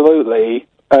absolutely,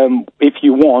 if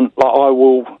you want, I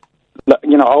will.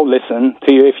 I'll listen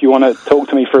to you if you want to talk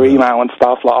to me through email and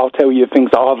stuff. I'll tell you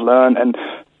things that I've learned and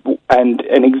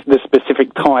the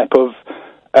specific type of,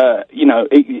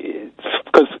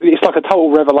 because it's like a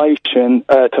total revelation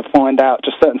to find out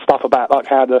just certain stuff about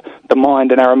how the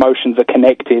mind and our emotions are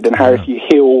connected, and how if you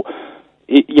heal,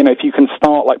 if you can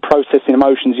start processing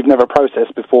emotions you've never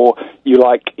processed before, you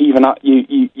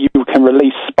can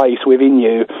release space within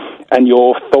you, and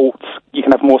your thoughts, you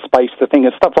can have more space to think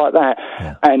and stuff like that.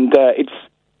 And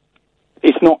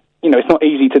it's not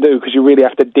easy to do, because you really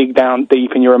have to dig down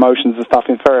deep in your emotions and stuff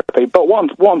in therapy. But what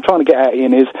I'm trying to get at,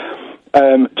 Ian, is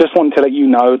just wanted to let you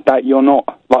know that you're not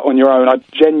on your own.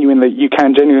 You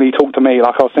can genuinely talk to me.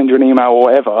 I'll send you an email or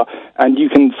whatever, and you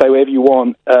can say whatever you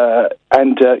want,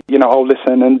 and I'll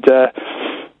listen, and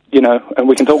and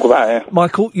we can talk about it.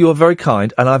 Michael, you are very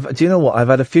kind, and do you know what? I've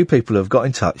had a few people who have got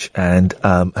in touch and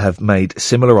have made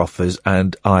similar offers,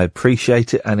 and I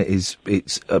appreciate it, and it's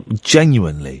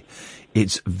genuinely,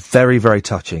 it's very, very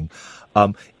touching.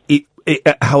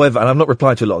 However, and I'm not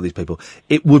replying to a lot of these people,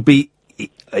 it would be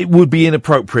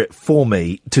inappropriate for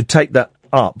me to take that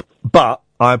up, but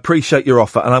I appreciate your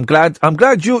offer, and I'm glad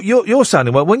you're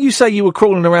sounding well. When you say you were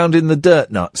crawling around in the dirt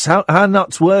nuts, how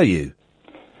nuts were you?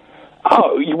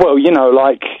 Oh, well,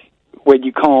 when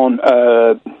you can't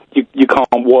you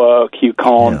can't work, you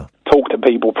can't talk to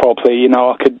people properly.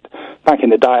 I could, back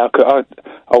in the day,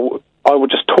 I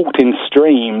would just talk in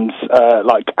streams,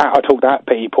 I talked at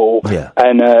people,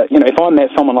 and if I met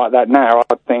someone like that now,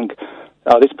 I'd think,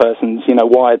 oh, this person's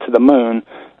wired to the moon,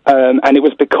 and it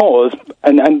was because,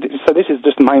 and so this is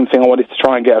just the main thing I wanted to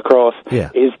try and get across,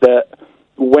 is that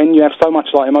when you have so much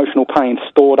emotional pain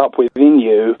stored up within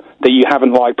you that you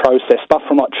haven't processed stuff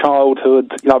from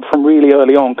childhood, from really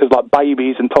early on, because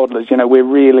babies and toddlers, we're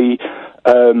really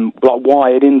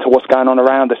wired into what's going on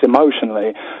around us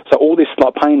emotionally. So all this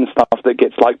pain and stuff that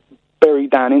gets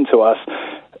buried down into us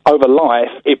over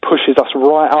life, it pushes us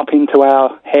right up into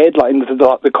our head, into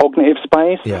the cognitive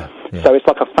space. So it's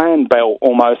like a fan belt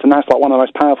almost, and that's one of the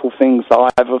most powerful things that I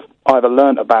ever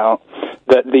learnt about,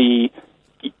 that the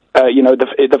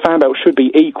fan belt should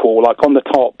be equal, on the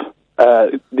top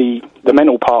the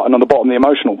mental part, and on the bottom the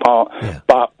emotional part.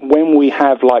 But when we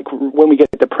have when we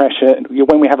get depression,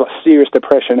 when we have serious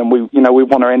depression, and we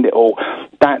want to end it all,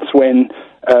 that's when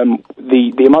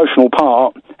the emotional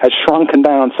part has shrunken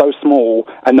down so small,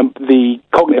 and the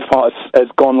cognitive part has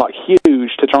gone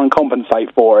huge to try and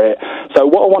compensate for it. So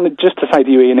what I wanted just to say to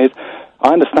you, Ian, is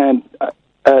I understand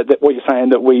that what you're saying,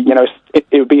 that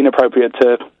it would be inappropriate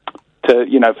for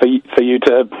you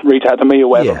to reach out to me or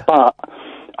whatever, but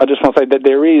I just want to say that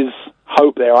there is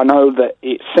hope there. I know that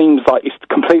it seems like it's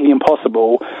completely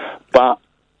impossible, but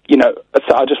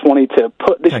so I just wanted to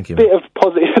put this bit of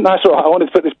positive. That's all right. I wanted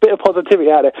to put this bit of positivity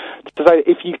out there to say,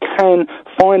 if you can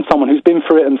find someone who's been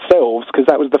through it themselves, because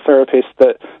that was the therapist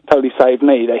that totally saved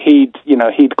me. That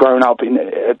he'd grown up in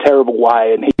a terrible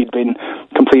way, and he'd been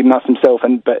completely nuts himself,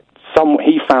 but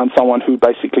he found someone who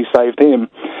basically saved him.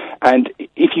 And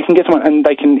if you can get someone and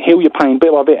they can heal your pain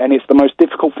bit by bit, and it's the most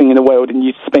difficult thing in the world, and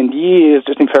you spend years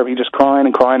just in therapy, just crying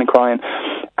and crying and crying,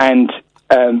 and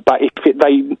but if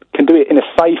they can do it in a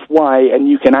safe way, and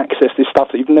you can access this stuff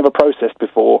that you've never processed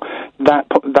before, that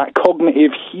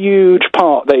cognitive huge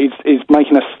part that is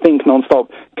making us think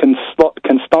non-stop can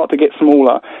start to get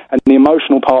smaller, and the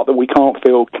emotional part that we can't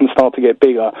feel can start to get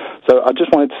bigger. So I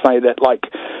just wanted to say that,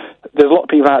 there's a lot of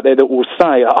people out there that will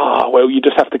say, well, you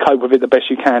just have to cope with it the best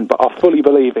you can. But I fully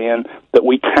believe, Ian, that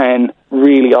we can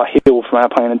really heal from our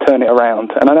pain and turn it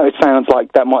around. And I know it sounds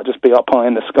like that might just be up high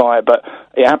in the sky, but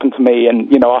it happened to me,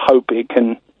 and I hope you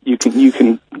can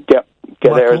get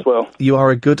Michael, there as well. You are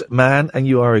a good man, and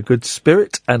you are a good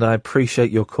spirit, and I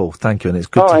appreciate your call. Thank you, and it's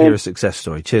good to hear a success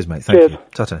story. Cheers, mate. Thank you.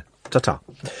 Ta-ta. Ta-ta.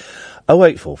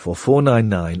 0844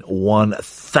 499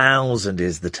 1000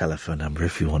 is the telephone number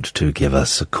if you want to give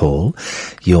us a call.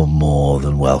 You're more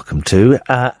than welcome to.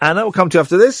 Anna will come to you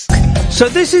after this. So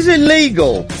this is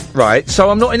illegal, right? So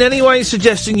I'm not in any way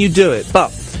suggesting you do it.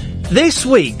 But this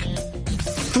week,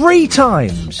 3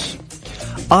 times,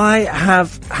 I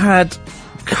have had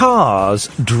cars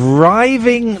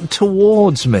driving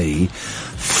towards me,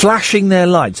 flashing their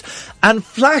lights. And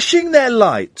flashing their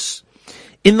lights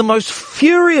in the most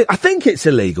furious... I think it's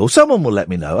illegal. Someone will let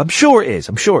me know. I'm sure it is.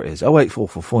 0844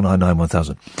 499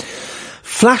 1000.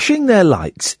 flashing their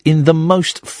lights in the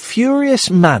most furious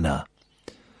manner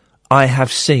I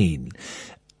have seen.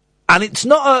 And it's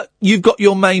not a, you've got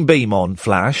your main beam on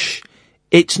flash.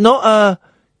 It's not a,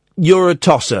 you're a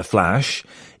tosser flash.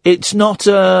 It's not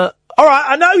a, all right,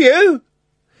 I know you.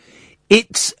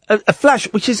 It's a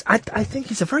flash, which is, I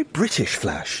think it's a very British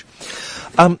flash.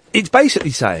 It's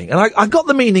basically saying, and I got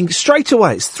the meaning straight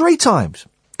away. It's 3 times.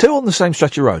 2 on the same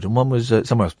stretch of road, and 1 was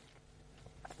somewhere else.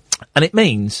 And it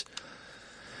means,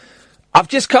 I've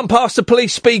just come past the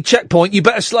police speed checkpoint, you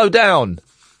better slow down.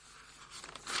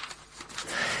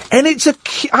 And it's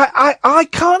I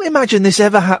can't imagine this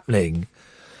ever happening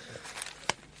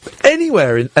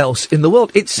anywhere else in the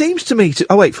world. It seems to me to,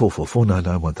 0844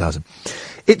 499 1000.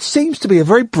 It seems to be a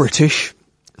very British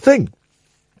thing.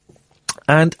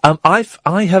 And I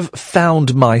have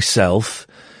found myself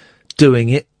doing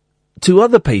it to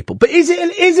other people. But is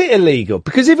it illegal?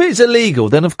 Because if it's illegal,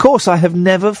 then of course I have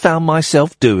never found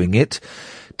myself doing it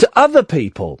to other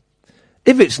people.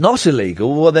 If it's not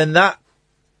illegal, well then that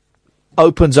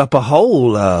opens up a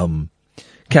whole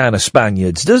can of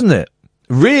Spaniards, doesn't it?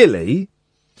 Really?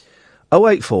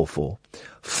 0844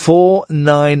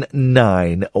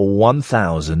 499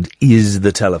 1000 is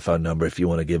the telephone number if you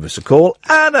want to give us a call.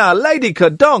 Anna, Lady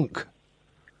Kadonk.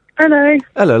 Hello.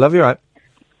 Hello, love, you right?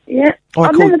 Yeah. Oh,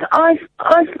 I've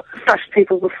flashed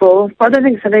people before, but I don't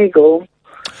think it's illegal.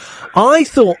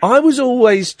 I was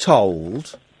always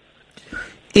told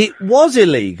it was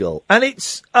illegal, and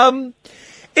it's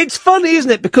funny,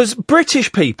 isn't it? Because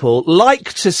British people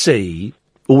like to see,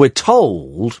 or we're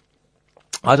told,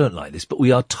 I don't like this, but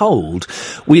we are told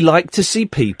we like to see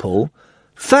people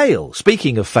fail.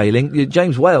 Speaking of failing,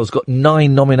 James Wales got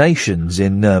 9 nominations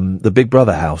in the Big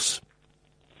Brother house.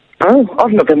 Oh,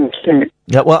 I've not been watching it.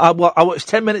 Yeah, well, I watched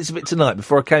 10 minutes of it tonight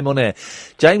before I came on air.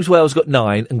 James Wales got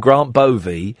 9, and Grant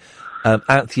Bovey,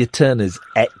 Anthea Turner's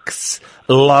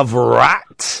ex-love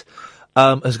rat,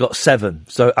 has got 7.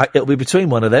 So it'll be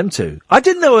between one of them two. I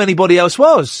didn't know who anybody else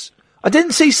was. I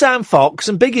didn't see Sam Fox,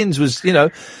 and Biggins was,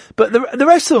 but the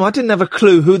rest of them, I didn't have a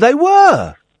clue who they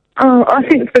were. Oh, I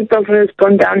think Big Brother has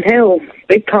gone downhill,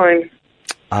 big time.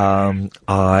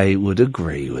 I would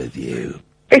agree with you.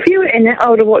 If you were in it, I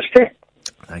would have watched it.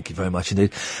 Thank you very much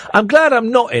indeed. I'm glad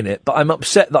I'm not in it, but I'm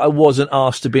upset that I wasn't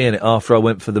asked to be in it after I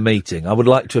went for the meeting. I would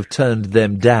like to have turned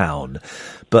them down.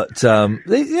 But,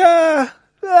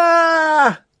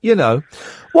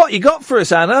 What you got for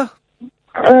us, Anna?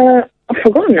 I've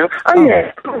forgotten now. Oh,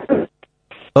 yeah.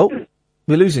 Oh,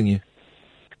 we're losing you.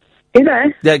 You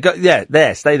there? Yeah,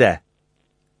 there, stay there.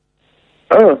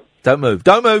 Oh. Don't move.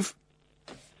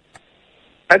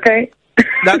 Okay.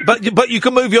 No, but you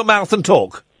can move your mouth and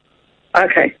talk.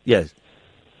 Okay. Yes.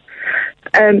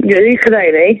 Your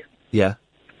ukulele. Yeah.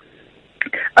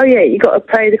 Oh, yeah, you got to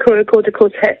play the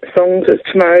Quartet songs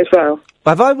tomorrow as well.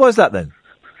 Have I? Why's that then?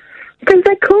 Because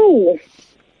they're cool.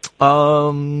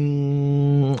 I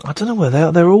don't know where they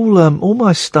are. They're all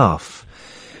my stuff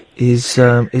is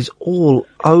all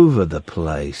over the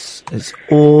place. It's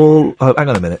all. Oh, hang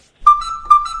on a minute.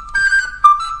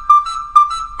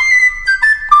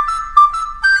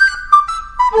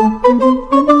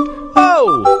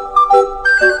 Oh!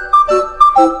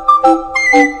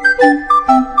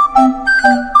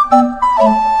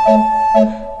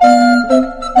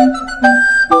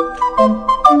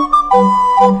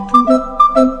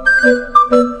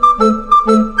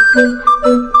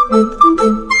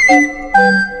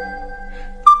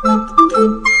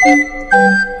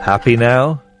 Happy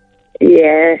now?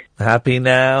 Yeah. Happy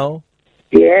now?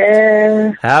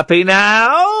 Yeah. Happy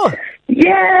now?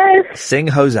 Yes. Sing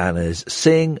hosannas.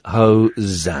 Sing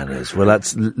hosannas. Well,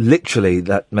 that's literally,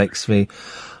 that makes me...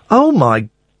 Oh, my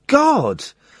God.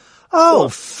 Oh,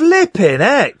 flipping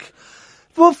heck.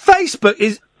 Well, Facebook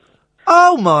is...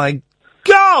 Oh, my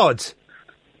God.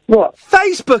 What?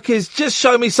 Facebook has just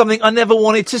shown me something I never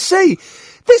wanted to see.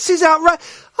 This is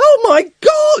outrageous. Oh, my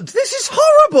God. This is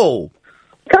horrible.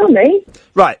 Tell me.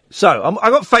 Right, so I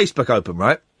got Facebook open,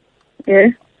 right?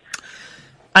 Yeah.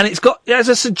 And it has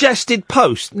a suggested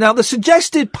post. Now, the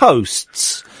suggested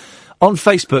posts on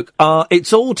Facebook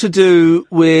it's all to do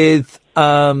with,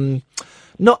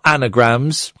 not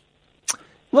anagrams.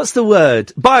 What's the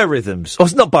word? Biorhythms. Or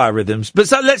it's not biorhythms,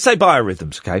 but let's say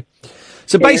biorhythms, okay?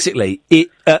 So basically,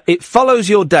 it follows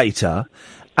your data,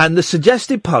 and the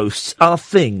suggested posts are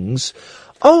things,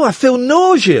 I feel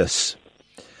nauseous,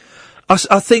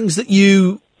 are things that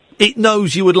it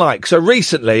knows you would like. So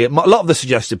recently, a lot of the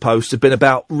suggested posts have been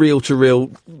about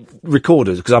reel-to-reel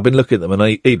recorders, because I've been looking at them on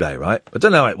eBay, right? I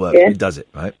don't know how it works, but it does it,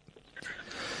 right?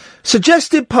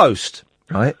 Suggested post,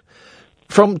 right?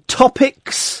 From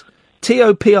Topix,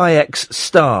 Topix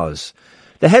stars.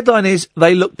 The headline is,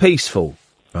 they look peaceful,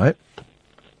 right?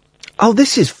 Oh,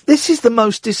 this is the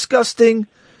most disgusting...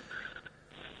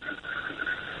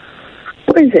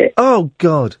 What is it? Oh,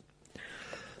 God.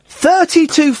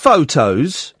 32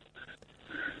 photos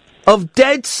of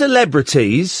dead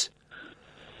celebrities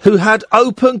who had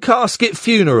open casket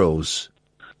funerals.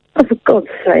 Oh, for God's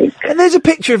sake. And there's a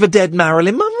picture of a dead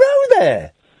Marilyn Monroe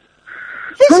there.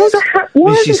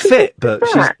 Why She's fit, but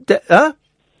she's... huh?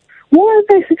 Why have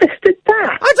they suggested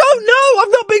that? I don't know.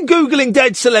 I've not been Googling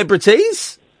dead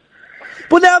celebrities.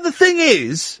 But now the thing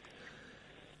is...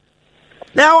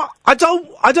 Now, I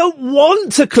don't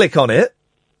want to click on it.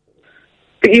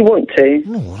 But you want to? I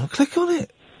don't want to click on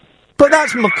it. But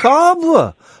that's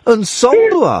macabre and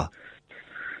sombre.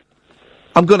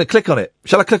 I'm going to click on it.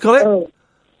 Shall I click on it? Oh.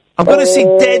 I'm going to see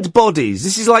dead bodies.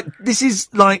 This is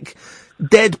like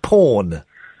dead porn.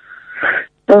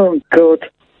 Oh,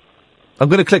 God. I'm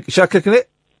going to click. Shall I click on it?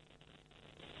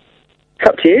 It's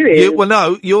up to you. Well,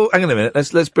 no. Hang on a minute.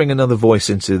 Let's bring another voice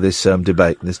into this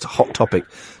debate, this hot topic.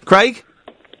 Craig?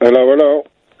 Hello.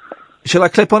 Shall I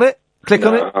click on it? Click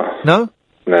on it? No?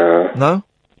 No.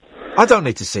 I don't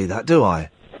need to see that, do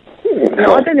I?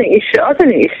 No, I don't think you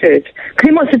should. Because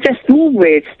you might suggest more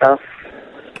weird stuff.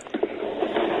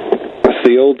 That's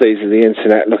the old days of the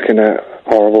internet looking at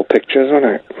horrible pictures, isn't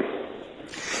it?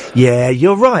 Yeah,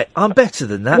 you're right. I'm better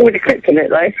than that. You already clicked on it,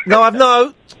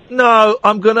 though. No,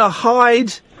 I'm going to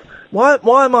hide. Why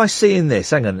am I seeing this?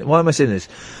 Hang on. Why am I seeing this?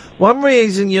 One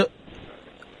reason you're...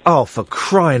 Oh, for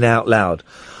crying out loud.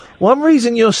 One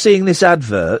reason you're seeing this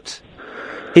advert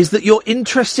is that you're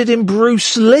interested in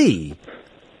Bruce Lee.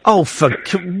 Oh,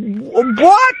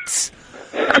 what?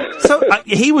 So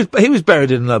he was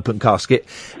buried in an open casket,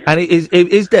 and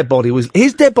his dead body,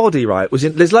 right?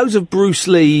 There's loads of Bruce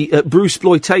Lee,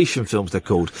 Bruceploitation films they're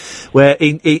called, where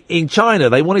in China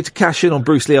they wanted to cash in on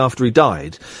Bruce Lee after he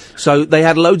died, so they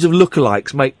had loads of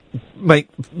lookalikes make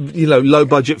low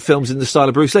budget films in the style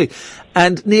of Bruce Lee,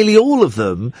 and nearly all of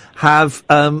them have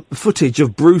footage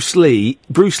of Bruce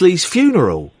Lee's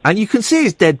funeral, and you can see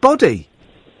his dead body.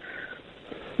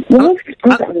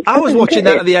 I was watching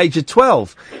that at the age of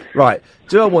 12. Right.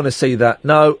 Do I want to see that?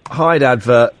 No. Hide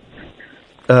advert.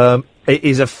 It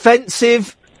is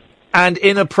offensive and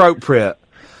inappropriate.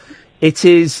 It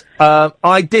is,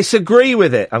 I disagree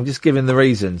with it. I'm just giving the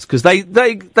reasons. Because they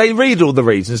read all the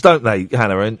reasons, don't they,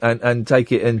 Hannah, and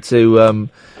take it into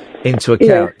account.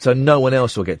 Yeah. So no one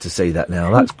else will get to see that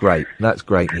now. That's great. That's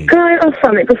great news. Can I ask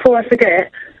something before I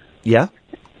forget? Yeah?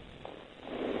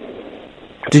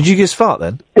 Did you just fart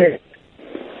then? Yeah.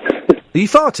 Are you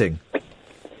farting?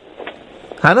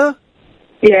 Hannah?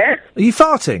 Yeah. Are you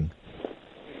farting?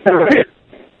 No.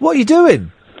 What are you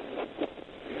doing?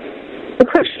 A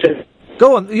question.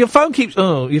 Go on. Your phone keeps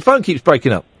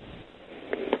breaking up.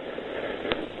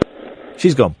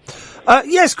 She's gone.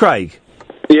 Yes, Craig.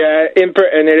 Yeah, in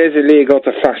Britain it is illegal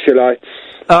to flash your lights.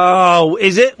 Oh,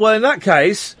 is it? Well, in that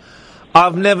case,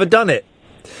 I've never done it.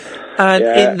 And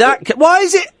in that case, why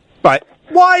is it? Right.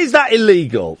 Why is that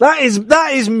illegal? That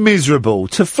is miserable.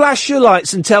 To flash your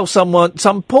lights and tell someone,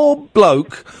 some poor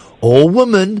bloke or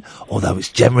woman, although it's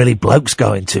generally blokes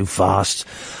going too fast,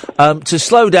 to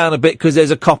slow down a bit because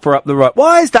there's a copper up the road.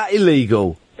 Why is that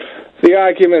illegal? The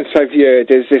arguments I've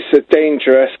heard is it's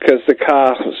dangerous because the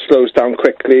car slows down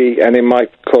quickly and it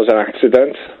might cause an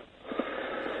accident.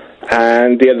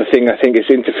 And the other thing, I think, is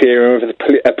interfering with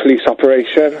a police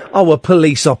operation. Oh, a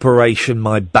police operation,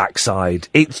 my backside.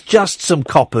 It's just some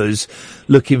coppers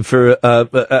looking for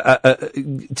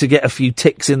to get a few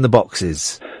ticks in the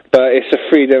boxes. But it's a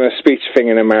freedom of speech thing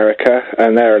in America,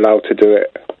 and they're allowed to do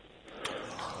it.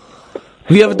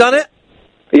 Have you ever done it?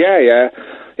 Yeah.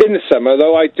 In the summer,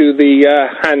 though, I do the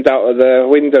hand out of the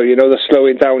window, the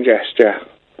slowing down gesture.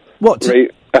 What?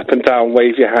 Up and down,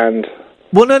 wave your hand.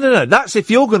 Well, no. That's if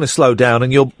you're going to slow down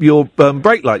and your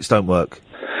brake lights don't work.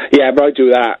 Yeah, but I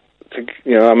do that.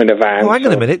 I'm in a van. Oh, hang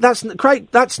on a minute. That's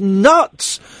great. That's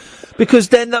nuts. Because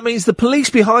then that means the police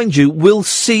behind you will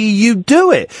see you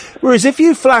do it. Whereas if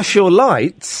you flash your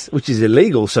lights, which is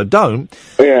illegal, so don't.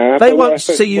 Yeah, they won't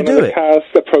see you do it. One of the cars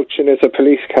approaching is a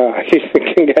police car. You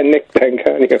can get nicked then,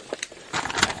 can't you?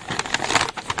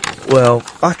 Well,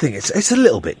 I think it's a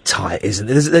little bit tight, isn't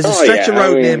it? There's a stretch of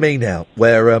road near me now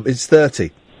where it's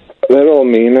 30. They're all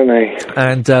mean, aren't they?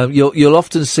 And you'll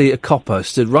often see a copper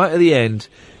stood right at the end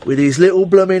with his little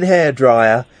blooming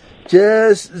hairdryer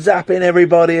just zapping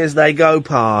everybody as they go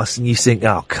past, and you think,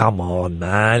 oh, come on,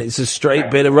 man, it's a straight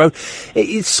bit of road.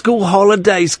 It's school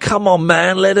holidays, come on,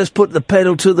 man, let us put the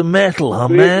pedal to the metal, huh,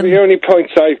 man? The only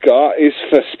points I've got is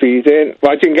for speeding.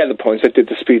 Well, I didn't get the points, I did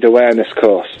the speed awareness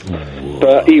course.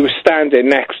 But he was standing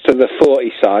next to the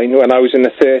 40 sign when I was in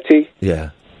the 30. Yeah.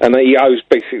 And I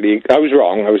was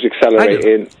wrong, I was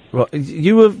accelerating. Right,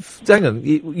 you were,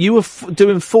 you were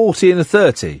doing 40 and a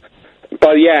 30?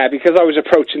 But yeah, because I was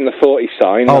approaching the 40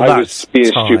 sign, I was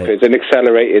being stupid and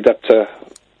accelerated up to,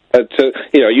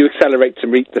 you accelerate to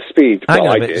meet the speed. Hang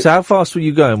on a minute, so how fast were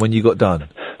you going when you got done?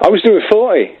 I was doing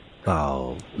 40.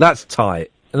 Oh, that's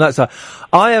tight. And that's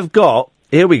I have got,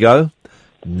 here we go,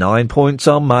 9 points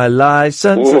on my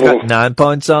licence. I've got 9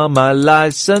 points on my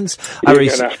licence. You're going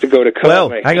to have to go to court, Well,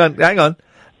 mate. hang on.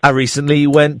 I recently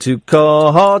went to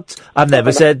court. I've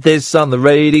never said this on the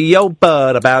radio,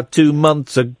 but about 2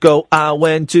 months ago I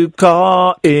went to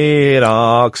court in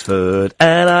Oxford,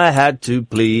 and I had to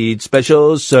plead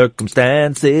special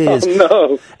circumstances. Oh,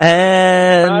 no.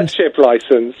 And hardship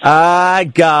licence. I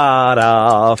got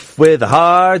off with a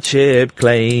hardship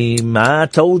claim. I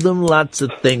told them lots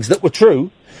of things that were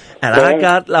true. And I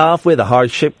got off with a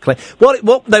hardship claim.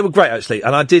 Well, they were great, actually,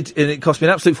 and I did, and it cost me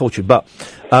an absolute fortune, but,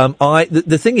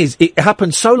 the thing is, it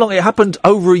happened so long, it happened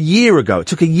over a year ago. It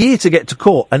took a year to get to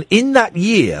court, and in that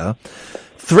year,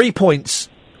 3 points,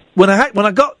 when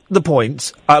I got the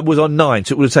points, I was on 9,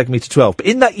 so it would have taken me to 12. But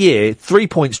in that year, 3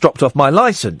 points dropped off my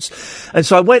licence. And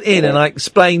so I went in and I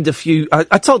explained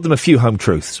I told them a few home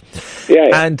truths.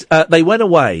 And they went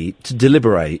away to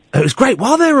deliberate. It was great.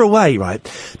 While they were away, right,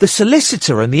 the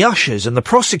solicitor and the ushers and the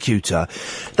prosecutor,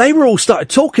 they were all started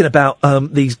talking about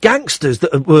these gangsters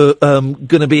that were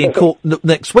going to be in court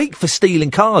next week for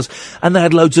stealing cars. And they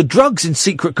had loads of drugs in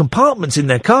secret compartments in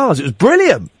their cars. It was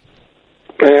brilliant.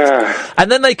 Yeah.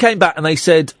 And then they came back and they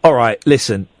said, all right,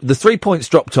 listen, the 3 points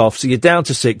dropped off, so you're down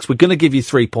to 6. We're going to give you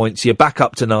 3 points. You're back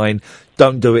up to 9.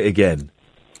 Don't do it again.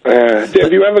 Have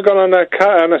you ever gone on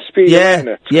a speed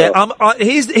awareness? Yeah.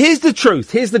 Here's the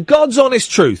truth. Here's the God's honest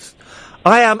truth.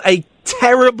 I am a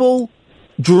terrible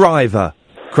driver,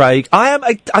 Craig.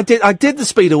 I did the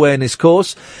speed awareness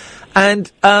course,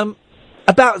 and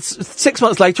about 6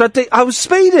 months later, I was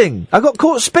speeding. I got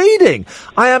caught speeding.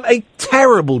 I am a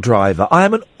terrible driver. I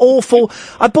am I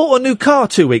bought a new car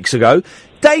 2 weeks ago.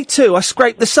 Day 2, I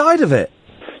scraped the side of it.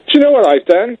 Do you know what I've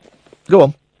done? Go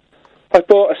on. I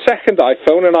bought a second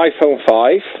iPhone, an iPhone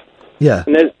 5. Yeah.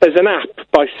 And there's an app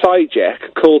by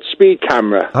Sidejack called Speed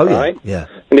Camera. Oh, yeah. Right? Yeah.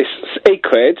 And it's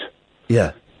 £8.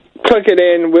 Yeah. Plug it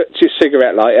in with your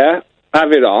cigarette lighter,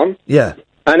 have it on. Yeah.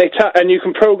 And you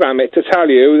can program it to tell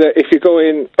you that if you're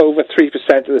going over 3%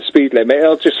 of the speed limit,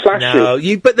 it'll just flash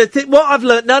you. But what I've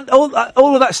learned,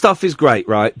 all of that stuff is great,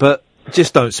 right? But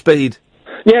just don't speed.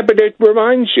 Yeah, but it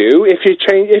reminds you if you're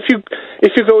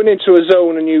going into a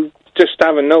zone and you just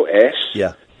haven't noticed.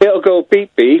 Yeah. It'll go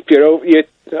beep beep.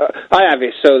 I have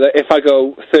it so that if I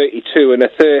go 32 and a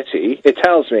 30, it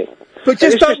tells me. But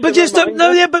here's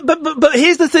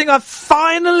the thing. I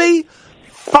finally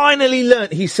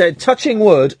learnt, he said, touching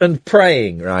wood and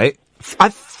praying, right? I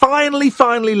finally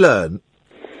learnt,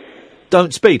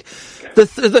 don't speed.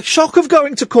 The shock of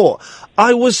going to court,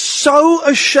 I was so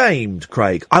ashamed,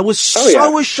 Craig. I was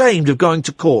so ashamed of going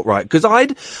to court, right? Because I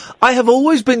have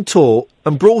always been taught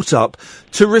and brought up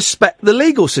to respect the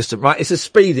legal system, right? It's a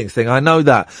speeding thing, I know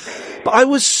that. But I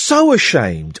was so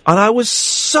ashamed, and I was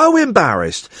so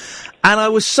embarrassed, and I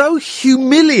was so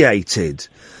humiliated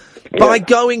by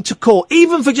going to court,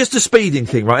 even for just a speeding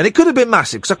thing, right? And it could have been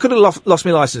massive, because I could have lost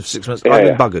my licence for 6 months. I've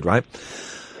been buggered, right?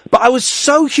 But I was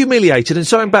so humiliated and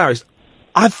so embarrassed.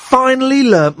 I finally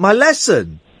learnt my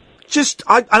lesson.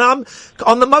 And I'm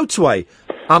on the motorway.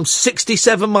 I'm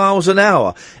 67 miles an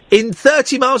hour. In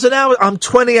 30 miles an hour, I'm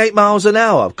 28 miles an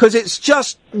hour, because it's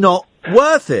just not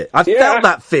worth it. I felt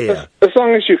that fear. As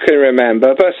long as you can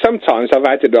remember, but sometimes I've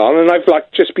had it on and I've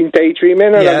just been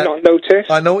daydreaming and I've not noticed.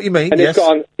 I know what you mean, and yes. it's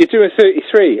gone, you're doing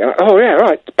 33. Oh yeah,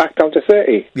 right, back down to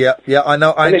 30. Yeah, I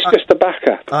know. And it's just a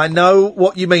backup. I know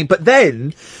what you mean, but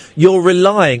then you're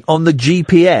relying on the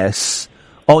GPS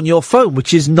on your phone,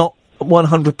 which is not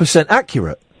 100%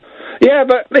 accurate. Yeah,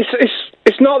 but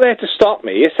it's not there to stop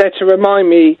me, it's there to remind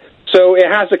me, so it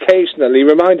has occasionally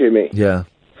reminded me. Yeah.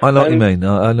 I know what you mean.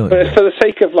 I know what you mean. For the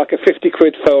sake of like a 50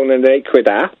 quid phone and an 8 quid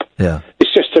app,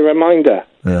 it's just a reminder.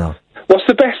 Yeah. What's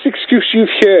the best excuse you've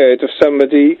heard of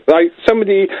somebody, a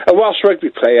Welsh rugby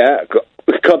player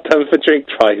got done for drink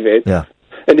driving,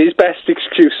 and his best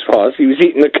excuse was he was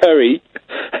eating a curry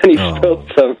and he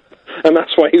spilled some, and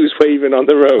that's why he was waving on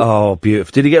the road. Oh,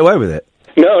 beautiful. Did he get away with it?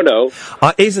 No.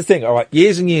 Here's the thing, all right.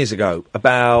 Years and years ago,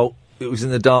 it was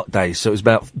in the dark days, so it was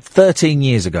about 13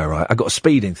 years ago, right? I got a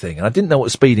speeding thing, and I didn't know what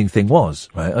a speeding thing was,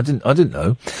 right? I didn't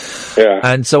know. Yeah.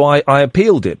 And so I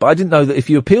appealed it, but I didn't know that if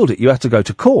you appealed it, you had to go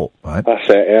to court, right? That's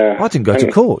it, yeah. I didn't go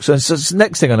to court. So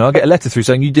next thing I know, I get a letter through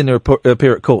saying you didn't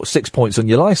appear at court, 6 points on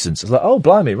your licence. I was like, oh,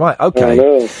 blimey, right, okay.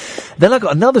 Oh, no. Then I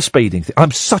got another speeding thing.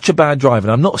 I'm such a bad driver,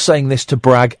 and I'm not saying this to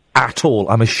brag at all.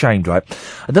 I'm ashamed, right?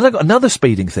 And then I got another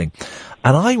speeding thing,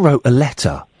 and I wrote a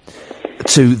letter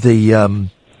to the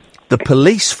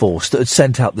police force that had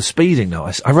sent out the speeding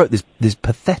notice. I wrote this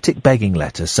pathetic begging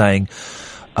letter saying,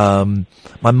 my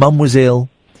mum was ill.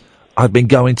 I'd been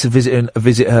going to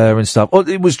visit her and stuff. Well,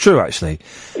 it was true, actually.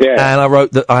 Yeah. And I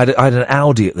wrote that I had an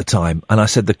Audi at the time, and I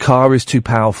said the car is too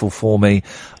powerful for me.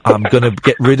 I'm going to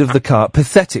get rid of the car.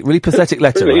 Pathetic, really pathetic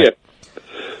letter, right?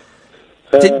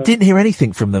 Didn't hear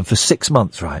anything from them for 6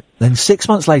 months, right? Then 6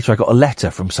 months later, I got a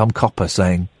letter from some copper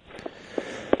saying,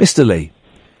 Mr. Lee,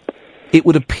 it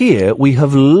would appear we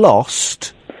have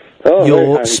lost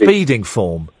your speeding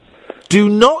form. Do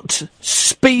not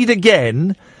speed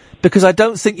again, because I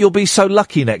don't think you'll be so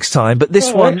lucky next time. But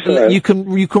this one, excellent. you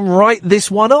can write this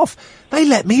one off. They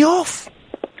let me off.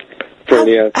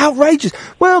 Brilliant. Outrageous.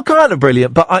 Well, kind of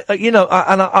brilliant, but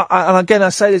and again I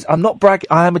say this, I'm not bragging.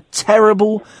 I am a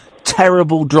terrible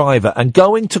driver, and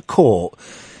going to court.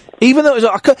 Even though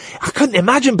I couldn't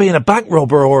imagine being a bank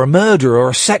robber or a murderer or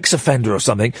a sex offender or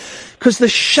something, because the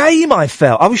shame I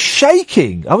felt. I was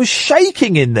shaking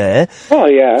in there. Oh,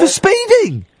 yeah. For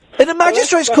speeding. In a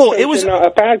magistrate's court. It was not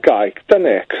a bad guy, doesn't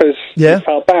it? Because you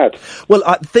felt bad. Well,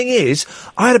 the thing is,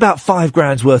 I had about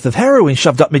 $5,000 worth of heroin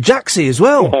shoved up my jacksie as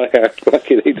well. Oh, yeah.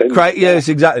 Luckily, didn't. Craig, yes,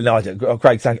 exactly. No, I didn't. Oh,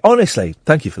 Craig, honestly,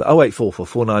 thank you for that. 0844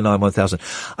 499 1000.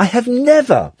 I have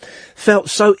never felt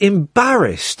so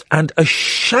embarrassed and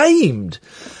ashamed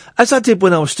as I did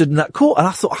when I was stood in that court, and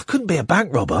I thought I couldn't be a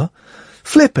bank robber.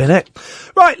 Flipping it.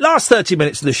 Right, last 30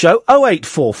 minutes of the show.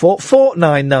 0844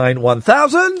 499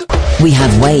 1000. We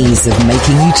have ways of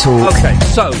making you talk. Okay,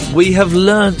 so we have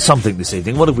learnt something this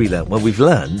evening. What have we learnt? Well, we've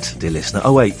learnt, dear listener,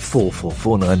 0844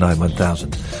 499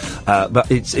 1000.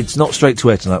 But it's not straight to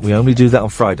air tonight. We only do that on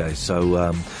Fridays.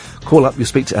 So call up, you'll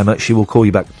speak to Emma. She will call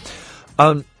you back.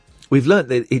 We've learnt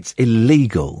that it's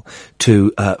illegal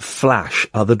to flash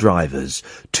other drivers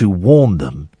to warn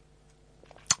them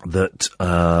that,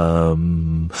 I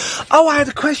had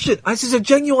a question. This is a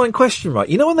genuine question, right?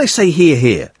 You know when they say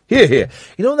here. You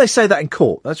know when they say that in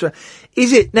court? That's right.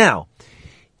 Is it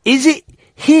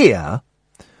here,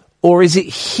 or is it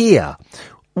here?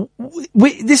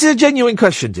 This is a genuine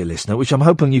question, dear listener, which I'm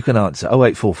hoping you can answer.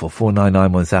 0844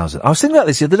 499 1000. I was thinking about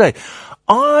this the other day.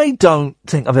 I don't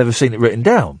think I've ever seen it written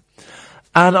down.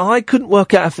 And I couldn't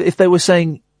work out if they were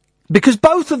saying, because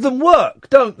both of them work,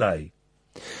 don't they?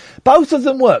 Both of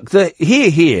them work. The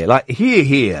here, like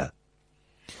here.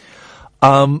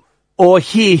 Or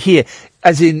here,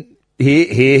 as in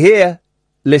here.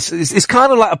 Listen, it's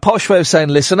kind of like a posh way of saying,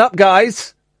 listen up,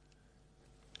 guys.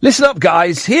 Listen up,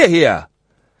 guys. Here.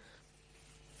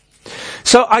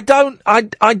 So I don't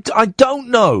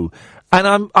know.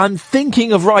 And I'm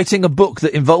thinking of writing a book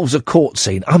that involves a court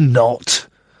scene. I'm not.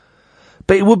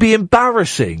 But it would be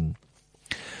embarrassing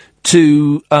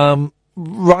to,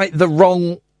 write the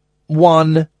wrong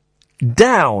one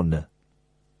down.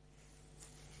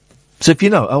 So if you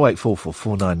know, 0844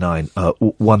 499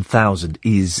 1000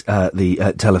 is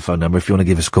the telephone number if you want to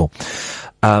give us a call.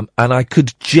 And I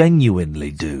could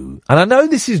genuinely do, and I know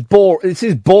this is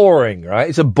boring, right?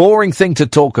 It's a boring thing to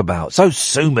talk about, so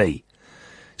sue me.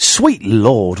 Sweet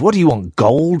Lord, what do you want,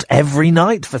 gold every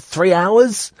night for 3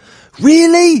 hours?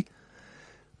 Really?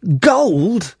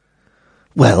 Gold?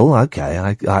 Well,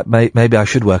 okay, maybe I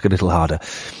should work a little harder.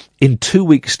 In 2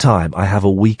 weeks' time, I have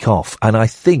a week off, and I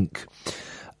think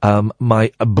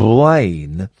my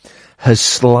brain has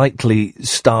slightly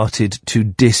started to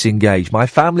disengage. My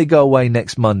family go away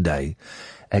next Monday.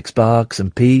 Xbox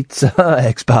and pizza,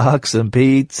 Xbox and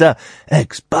pizza,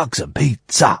 Xbox and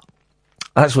pizza.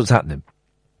 That's what's happening.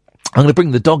 I'm going to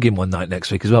bring the dog in one night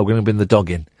next week as well. We're going to bring the dog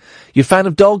in. You a fan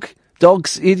of dogs?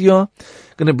 You are?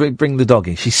 Going to bring the dog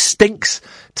in. She stinks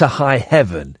to high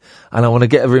heaven, and I want to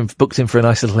get her booked in for a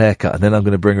nice little haircut, and then I'm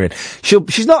going to bring her in.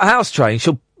 She's not house trained.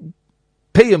 She'll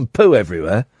pee and poo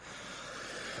everywhere.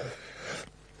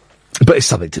 But it's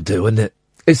something to do, isn't it?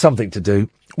 It's something to do.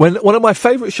 One of my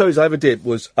favourite shows I ever did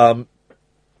was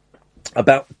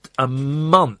about a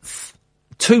month,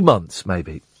 2 months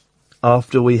maybe,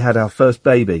 after we had our first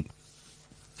baby.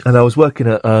 And I was working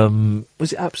at,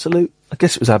 was it Absolute? I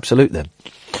guess it was Absolute then.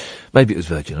 Maybe it was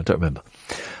Virgin, I don't remember.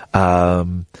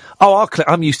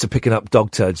 I'm used to picking up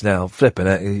dog turds now. Flipping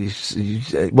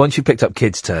it. Once you've picked up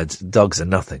kids' turds, dogs are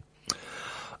nothing.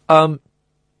 And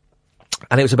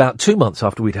it was about 2 months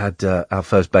after we'd had our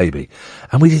first baby.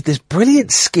 And we did this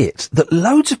brilliant skit that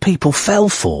loads of people fell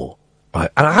for. Right.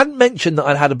 And I hadn't mentioned that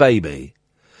I'd had a baby.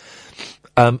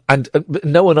 And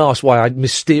no one asked why I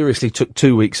mysteriously took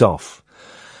 2 weeks off.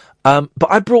 But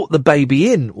I brought the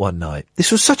baby in one night.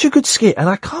 This was such a good skit, and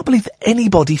I can't believe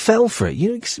anybody fell for it.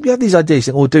 You have these ideas,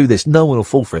 think, do this, no one will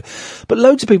fall for it. But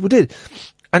loads of people did.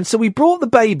 And so we brought the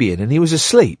baby in, and he was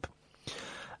asleep.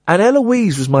 And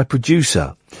Eloise was my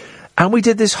producer. And we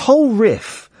did this whole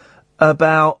riff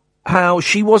about how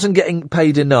she wasn't getting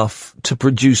paid enough to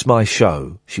produce my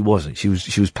show. She wasn't. She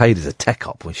was paid as a tech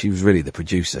op when she was really the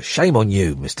producer. Shame on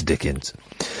you, Mr. Dickens.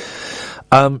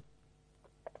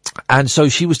 And so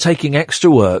she was taking extra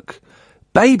work,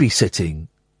 babysitting.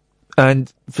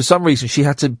 And for some reason, she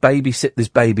had to babysit this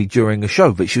baby during a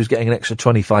show, but she was getting an extra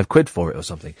 25 quid for it or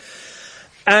something.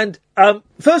 And,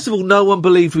 first of all, no one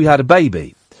believed we had a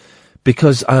baby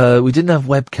because, we didn't have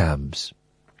webcams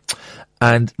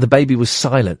and the baby was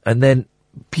silent. And then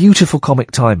beautiful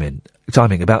comic timing,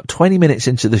 about 20 minutes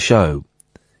into the show,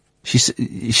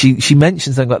 she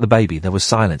mentioned something about the baby. There was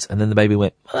silence. And then the baby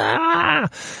went, ah,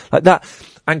 like that.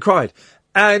 And cried.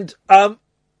 And then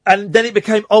it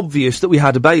became obvious that we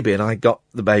had a baby, and I got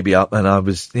the baby up and I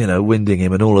was, winding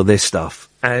him and all of this stuff.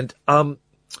 And, loads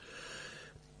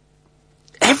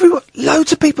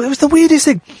of people, it was the weirdest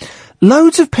thing.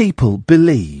 Loads of people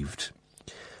believed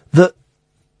that,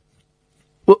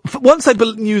 once they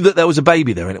knew that there was a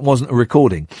baby there and it wasn't a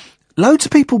recording, loads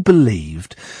of people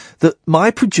believed that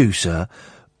my producer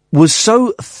was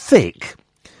so thick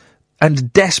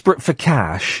and desperate for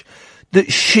cash that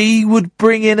she would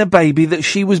bring in a baby that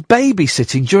she was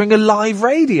babysitting during a live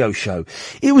radio show.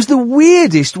 It was the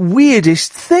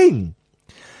weirdest thing.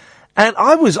 And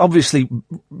I was obviously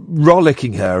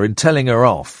rollicking her and telling her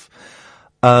off.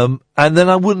 And then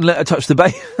I wouldn't let her touch the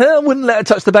baby. I wouldn't let her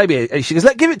touch the baby. And she goes,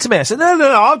 give it to me. I said, no,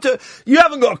 I'll do it. You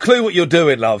haven't got a clue what you're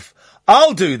doing, love.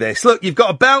 I'll do this. Look, you've got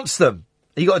to bounce them.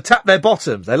 You've got to tap their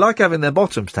bottoms. They like having their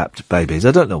bottoms tapped, babies.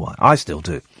 I don't know why. I still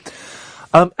do.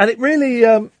 And it really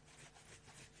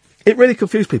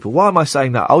confused people. Why am I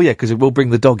saying that? Oh, yeah, because it will bring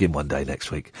the dog in one day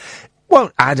next week.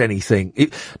 Won't add anything.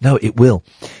 It will.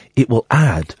 It will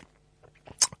add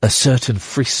a certain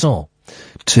frisson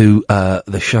to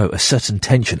the show, a certain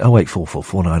tension. 0844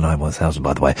 499 1000,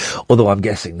 by the way. Although I'm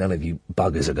guessing none of you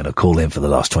buggers are going to call in for the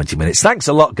last 20 minutes. Thanks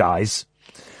a lot, guys.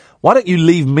 Why don't you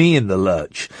leave me in the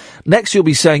lurch? Next you'll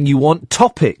be saying you want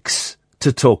topics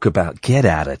to talk about. Get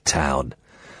out of town.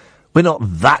 We're not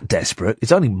that desperate.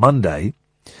 It's only Monday.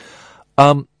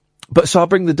 But so I'll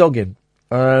bring the dog in,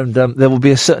 and there will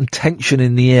be a certain tension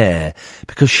in the air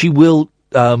because she'll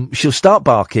start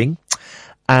barking,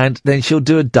 and then she'll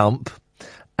do a dump,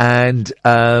 and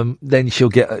then she'll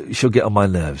get on my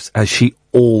nerves, as she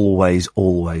always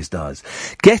does.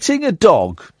 Getting a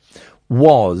dog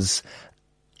was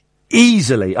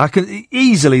easily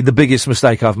the biggest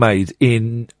mistake I've made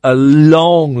in a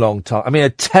long time. I mean, a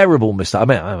terrible mistake.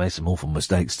 I made some awful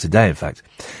mistakes today, in fact.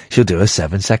 She'll do a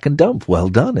 7-second dump. Well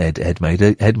done, Ed. Ed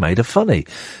made a funny.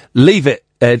 Leave it,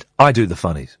 Ed. I do the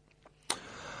funnies.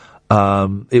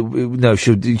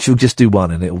 She'll just do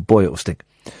one, and it'll stink.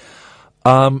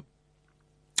 Now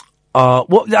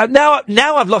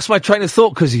I've lost my train of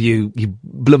thought because of you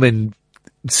bloomin'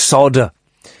 sodder.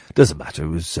 Doesn't matter. It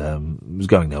was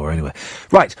going nowhere anyway.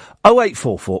 Right.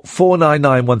 0844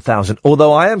 499 1000.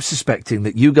 Although I am suspecting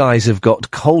that you guys have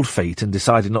got cold feet and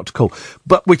decided not to call.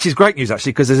 But, which is great news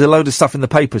actually, because there's a load of stuff in the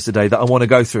papers today that I want to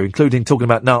go through, including talking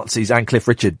about Nazis and Cliff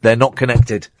Richard. They're not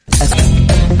connected.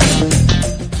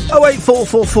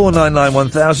 0844 499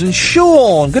 1000.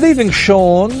 Sean. Good evening,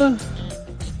 Sean.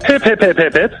 Hip, hip, hip,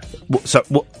 hip, hip.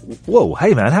 Whoa,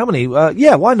 hey man, how many?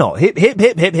 Yeah, why not? Hip, hip,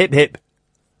 hip, hip, hip, hip.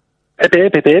 Hip,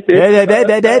 hip, hip, hip, hip.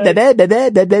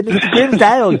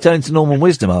 You turn to normal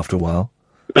wisdom after a while.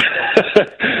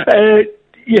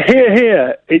 You hear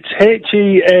here, it's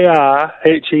H-E-A-R,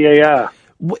 H-E-A-R.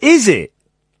 Is it?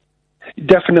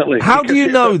 Definitely. How do you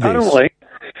know this? Apparently.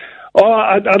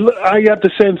 I had the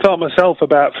same thought myself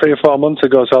about 3 or 4 months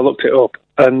ago, so I looked it up.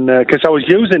 And because I was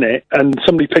using it, and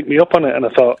somebody picked me up on it, and I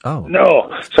thought,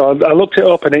 no. So I looked it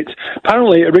up, and it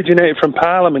originated from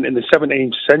Parliament in the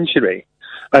 17th century,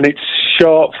 and it's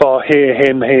short for hear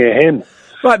him, hear him.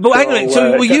 Right, but hang on.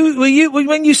 So were you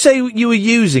when you say you were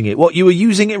using it? What, you were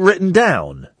using it written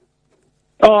down?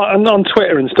 Oh, and on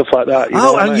Twitter and stuff like that.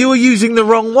 You were using the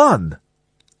wrong one.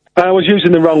 I was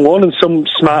using the wrong one, and some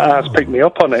smart ass picked me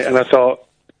up on it, and I thought,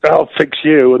 I'll fix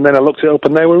you, and then I looked it up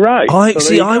and they were right.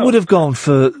 I would have gone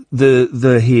for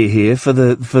the here, for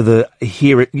the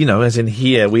here, as in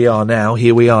here we are now,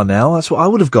 here we are now. That's what I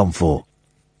would have gone for.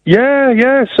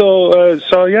 Yeah. So I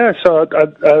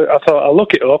thought I'll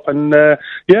look it up, and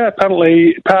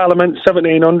apparently Parliament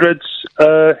 1700s.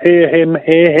 Hear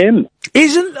him.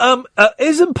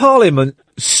 Isn't Parliament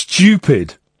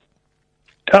stupid?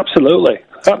 Absolutely.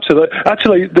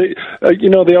 Actually,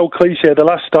 the old cliche, the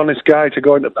last honest guy to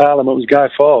go into Parliament was Guy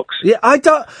Fawkes. Yeah,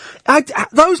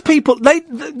 those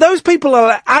people are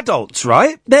like adults,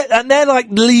 right? They're like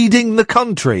leading the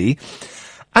country,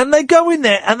 and they go in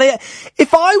there, and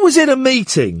if I was in a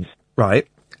meeting, right,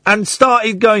 and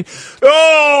started going,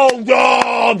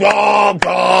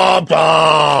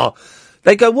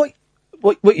 they go, what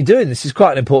you doing? This is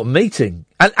quite an important meeting.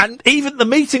 And even the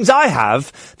meetings I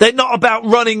have, they're not about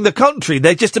running the country.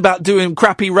 They're just about doing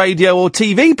crappy radio or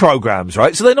TV programmes,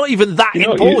 right? So they're not even that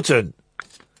important.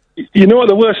 You know what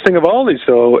the worst thing of all is,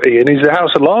 though, Ian, is the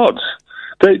House of Lords.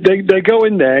 They go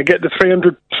in there, get the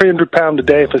 £300 a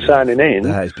day for signing in,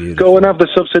 that is beautiful. Go and have the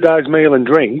subsidised meal and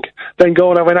drink, then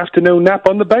go and have an afternoon nap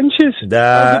on the benches.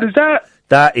 How good is that?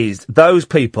 Those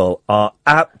people are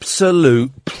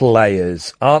absolute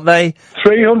players, aren't they?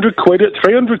 300 quid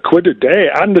a day,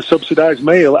 and a subsidised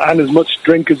meal, and as much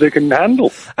drink as they can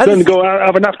handle. And then go out and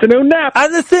have an afternoon nap.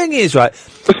 And the thing is, right,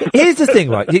 here's the thing,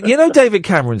 right, you know David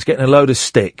Cameron's getting a load of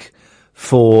stick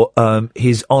for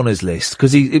his honours list,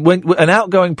 because an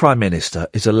outgoing Prime Minister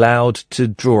is allowed to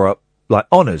draw up, like,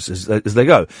 honours as they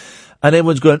go. And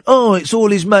everyone's going, oh, it's all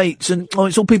his mates, and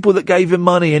it's all people that gave him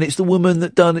money, and it's the woman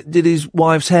that did his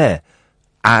wife's hair.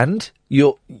 And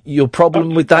your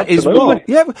problem with that is what?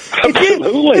 Yeah, if it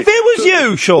was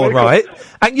you, Sean, right,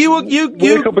 and you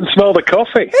wake up and smell the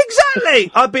coffee.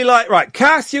 Exactly. I'd be like, right,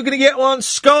 Kath, you're going to get one.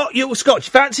 Scott, you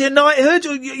fancy a knighthood?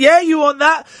 Yeah, you want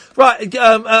that? Right.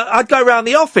 I'd go around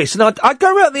the office, and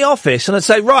I'd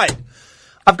say, right,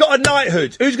 I've got a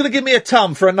knighthood. Who's going to give me a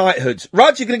ton for a knighthood?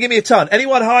 Rog, you're going to give me a ton.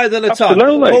 Anyone higher than a ton?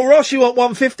 Absolutely. Or Ross, you want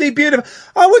 150? Beautiful.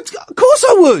 Of course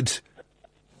I would.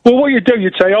 Well, what you'd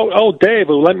say, oh, Dave,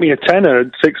 who lent me a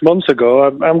tenner 6 months ago,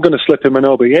 I'm going to slip him an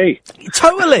OBE.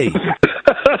 Totally.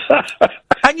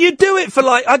 And you do it for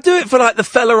I'd do it for the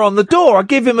fella on the door. I'd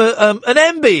give him an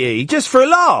MBE just for a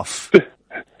laugh.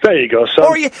 There you go, son.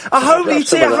 Or you'd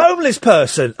see a homeless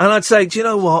person, and I'd say, do you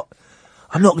know what?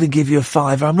 I'm not going to give you a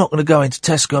 £5. I'm not going to go into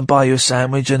Tesco and buy you a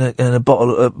sandwich and a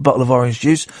bottle of orange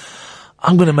juice.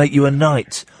 I'm going to make you a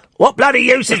knight. What bloody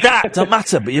use is that? Don't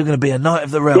matter, but you're going to be a knight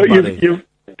of the realm, buddy.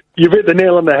 You've hit the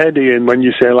nail on the head, Ian, when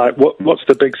you say, what's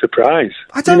the big surprise?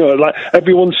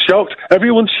 Everyone's shocked.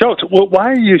 Well,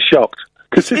 why are you shocked?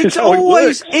 Because it's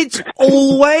always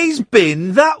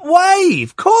been that way.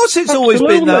 Of course it's always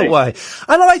been that way.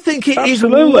 And I think it is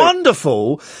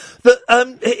wonderful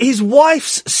that his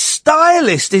wife's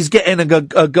stylist is getting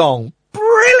a gong.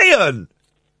 Brilliant!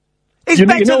 It's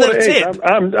better than a tip.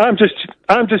 I'm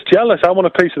just jealous. I want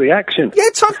a piece of the action.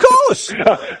 Yes, of course.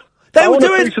 I want a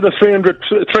piece of the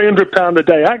 £300 a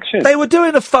day action. They were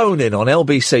doing a phone-in on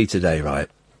LBC today, right?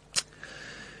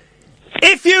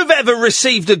 If you've ever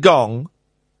received a gong,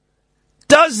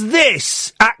 does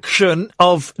this action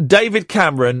of David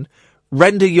Cameron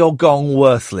render your gong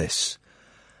worthless?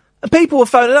 And people were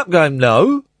phoning up going,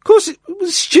 no. Of course, it was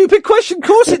a stupid question. Of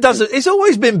course it doesn't. It's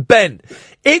always been bent.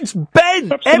 It's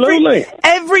bent. Absolutely.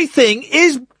 Everything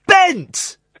is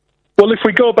bent. Well, if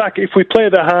we play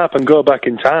the harp and go back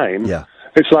in time,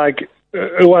 it's like,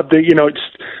 who had it's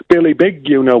Billy Big,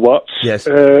 yes,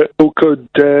 who could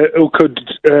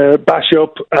bash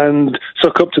up and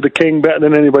suck up to the king better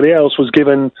than anybody else, was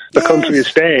given the country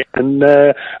estate, and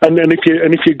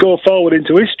if you go forward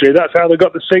into history, that's how they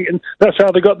got the seat, and that's how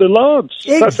they got the lords.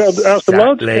 Exactly. That's how the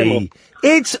lords came up.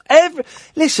 It's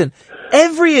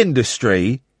every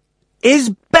industry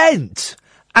is bent.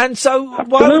 And so,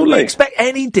 why would we expect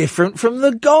any different from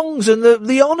the gongs and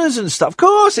the honours and stuff? Of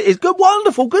course it is. Good,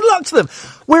 wonderful. Good luck to them.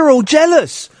 We're all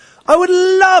jealous. I would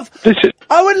love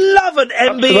an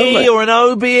MBE or an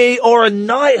OBE or a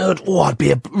knighthood. Oh, I'd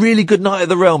be a really good knight of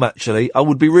the realm, actually. I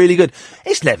would be really good.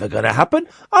 It's never going to happen.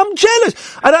 I'm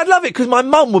jealous. And I'd love it because my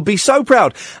mum would be so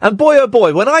proud. And boy, oh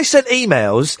boy, when I sent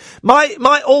emails,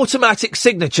 my automatic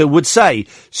signature would say,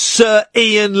 Sir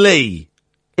Iain Lee.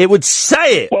 It would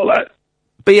say it. Well,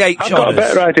 BH I've got a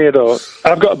better idea, though.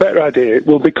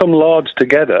 We'll become lords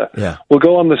together. Yeah. We'll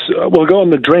go on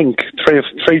the drink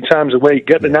three times a week,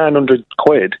 get the 900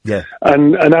 quid,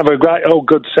 and have a great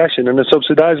good session and a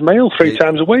subsidised meal three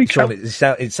times a week. Sean,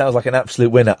 it sounds like an absolute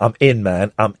winner. I'm in,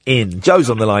 man. I'm in. Joe's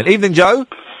on the line. Evening, Joe.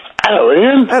 Hello,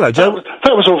 Ian. Hello, Joe.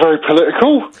 That was all very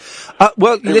political.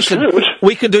 Well, listen,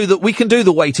 we can do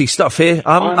the weighty stuff here.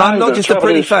 I'm not just a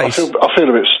pretty face. I feel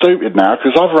a bit stupid now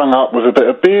because I've rung up with a bit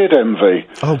of beard envy.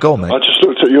 Oh, go on, mate. I just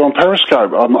looked at you on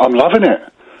Periscope. I'm loving it.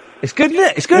 It's good, isn't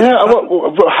it? It's good. Yeah,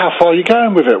 how far are you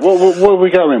going with it? Where are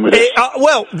we going with it?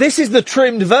 Well, this is the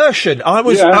trimmed version. I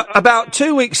was, about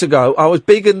 2 weeks ago, I was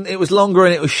big and it was longer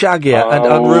and it was shaggier and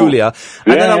unrulier.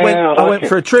 And then I went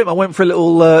for a trim. I went for a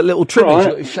little trim. Right.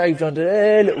 Got it shaved under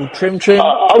there, little trim.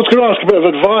 I was going to ask a bit of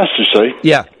advice, you see.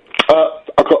 Yeah.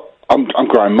 I'm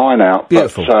growing mine out.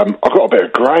 Beautiful. But, I've got a bit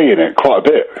of grey in it, quite a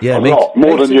bit. Yeah, a lot,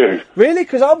 more than you. Really?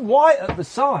 Because I'm white at the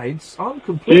sides. I'm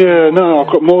completely... Yeah, no,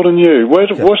 I've got more than you. I'm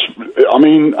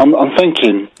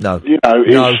thinking... No. You know,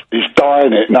 he's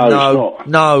dyeing it. No, he's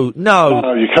not.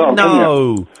 No, you can't, can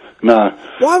you? No.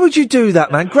 Why would you do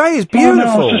that, man? Grey is beautiful. No,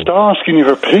 I was just asking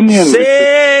your opinion.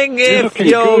 Sing if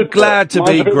you're glad to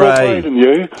be grey. Than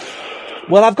you.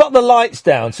 Well, I've got the lights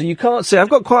down, so you can't see. I've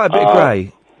got quite a bit of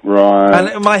grey.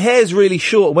 Right. And my hair's really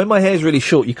short. When my hair's really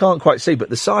short, you can't quite see, but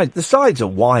the sides are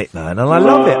white, man, and I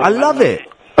love it. I love it.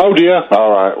 Oh dear. All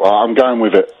right. Well, I'm going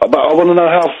with it. But I want to know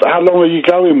how long are you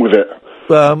going with it?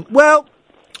 Well,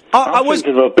 I was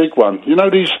thinking of a big one. You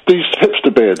know these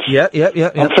hipster beards. Yeah.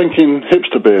 I'm thinking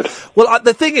hipster beard. Well,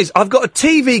 the thing is, I've got a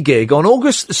TV gig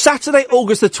on Saturday,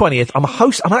 August the 20th. I'm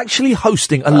actually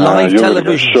hosting a live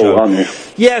television show. Aren't you?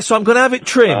 Yeah, so I'm going to have it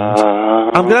trimmed.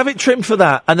 I'm going to have it trimmed for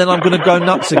that, and then I'm going to go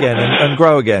nuts again and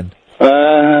grow again.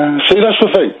 See, that's the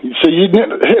thing. See, you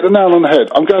hit the nail on the head.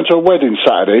 I'm going to a wedding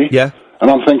Saturday. Yeah.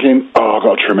 And I'm thinking, I've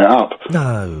got to trim it up.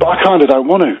 No. But I kind of don't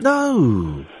want to.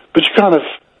 No. But you kind of...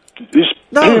 It's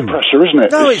peer pressure, isn't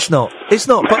it? No, it's not. It's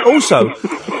not. But also,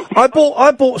 I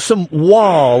bought some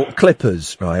Wahl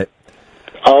clippers, right?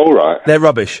 Oh, right. They're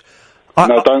rubbish.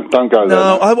 Don't go there.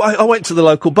 No, I went to the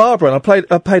local barber and I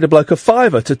paid a bloke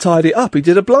 $5 to tidy it up. He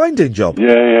did a blinding job.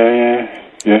 Yeah.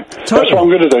 Totally. That's what I'm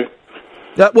going to do.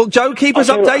 Well, Joe, keep us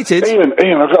updated. Ian,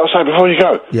 I've got to say before you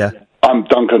go. Yeah. I'm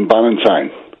Duncan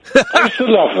Ballantyne. I used to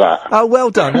love that. Oh, well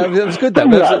done. That was good.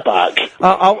 That back.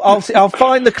 I'll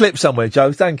find the clip somewhere,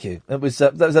 Joe. Thank you. That was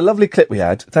a lovely clip we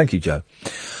had. Thank you, Joe.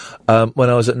 When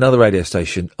I was at another radio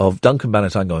station of Duncan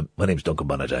Ballantyne going, my name's Duncan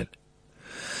Ballantyne.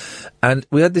 And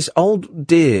we had this old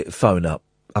dear phone up.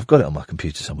 I've got it on my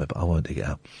computer somewhere, but I won't dig it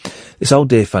out. This old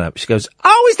dear phone up. She goes,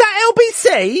 oh, is that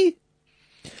LBC?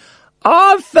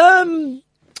 Have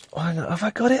I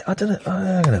got it? I don't know.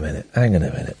 Hang on a minute.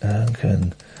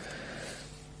 Duncan...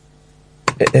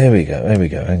 Here we go.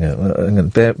 Hang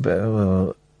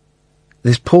on.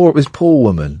 This poor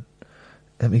woman.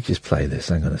 Let me just play this.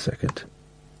 Hang on a second.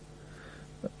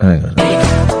 Hang on.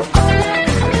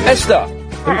 Esther.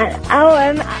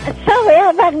 Sorry,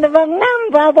 I've had the wrong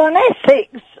number. I want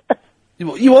Essex.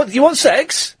 You want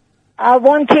sex? I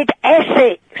wanted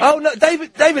Essex. Oh no,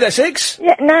 David Essex.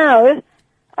 Yeah, no.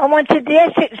 I wanted the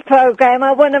Essex programme.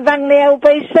 I want to rang the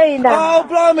LBC number. Oh,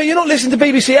 blimey, you're not listening to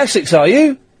BBC Essex, are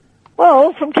you?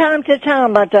 Well, from time to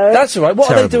time I do. That's all right.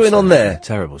 What are they doing on there?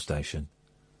 Terrible station.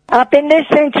 I've been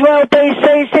listening to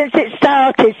LBC since it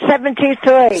started,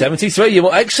 73. 73,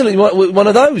 you're excellent. You want one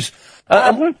of those.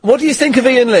 What do you think of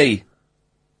Iain Lee?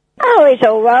 Oh, he's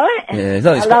all right. Yeah,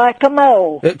 no, I like them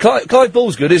all. Clive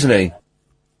Ball's good, isn't he?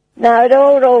 No,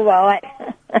 they're all right.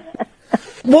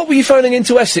 What were you phoning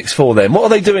into Essex for then? What are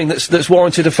they doing that's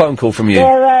warranted a phone call from you?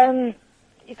 They're,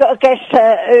 you've got to guess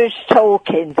who's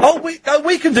talking. Oh, we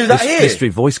can do that here. Mystery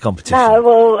voice competition. No,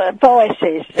 well,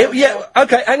 voices. Yeah,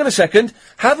 okay, hang on a second.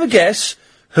 Have a guess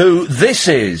who this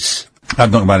is.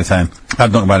 I've knocked about a time. Who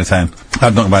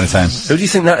do you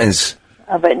think that is?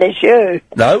 I bet it's you.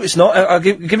 No, it's not. I'll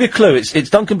give you a clue. It's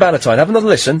Duncan Ballantyne. Have another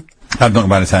listen. I've knocked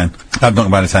about a time.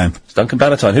 It's Duncan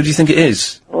Ballantyne. Who do you think it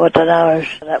is? Oh, I don't know. Do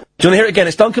you want to hear it again?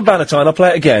 It's Duncan Ballantyne. I'll play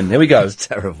it again. Here we go. It's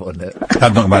terrible, isn't it?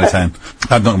 I've knocked about a time.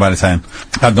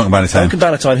 Duncan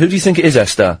Ballantyne. Who do you think it is,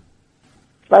 Esther?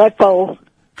 Clive Ball.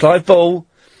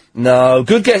 No.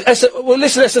 Good guess. Esther, well,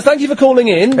 listen, Esther, thank you for calling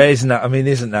in. Isn't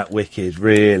that wicked?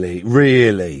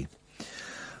 Really?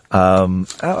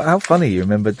 How funny you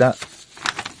remembered that.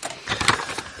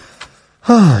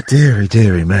 Oh,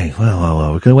 dearie me.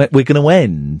 Well, we're going to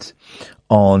end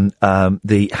on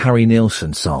the Harry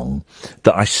Nilsson song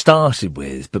that I started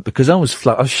with, but because I was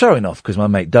showing off because my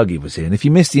mate Dougie was here, and if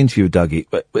you missed the interview with Dougie,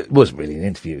 it wasn't really an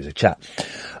interview, it was a chat.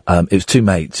 It was two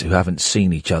mates who haven't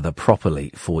seen each other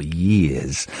properly for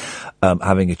years,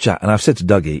 having a chat. And I've said to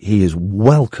Dougie, he is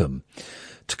welcome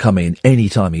to come in any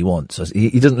time he wants.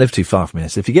 He doesn't live too far from me. I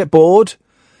said, if you get bored,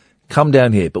 come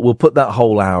down here. But we'll put that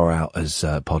whole hour out as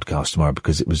podcast tomorrow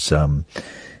because it was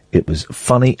It was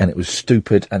funny, and it was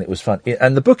stupid, and it was fun.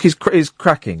 And the book is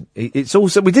cracking. It's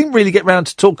also, we didn't really get round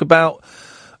to talk about,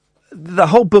 the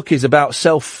whole book is about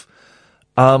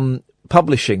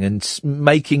publishing and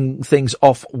making things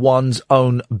off one's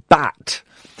own bat.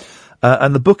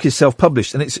 And the book is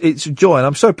self-published, and it's a joy, and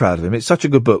I'm so proud of him. It's such a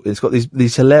good book. It's got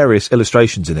these hilarious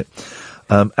illustrations in it.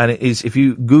 And it is, if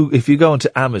you go onto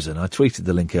Amazon, I tweeted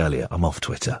the link earlier. I'm off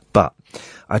Twitter, but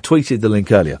I tweeted the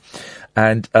link earlier.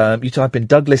 And, you type in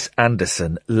Douglas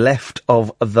Anderson, Left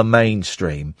of the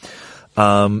Mainstream.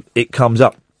 It comes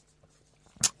up.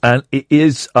 And it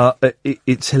is,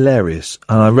 it's hilarious.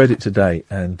 And I read it today,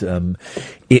 and,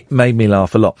 it made me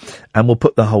laugh a lot. And we'll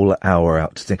put the whole hour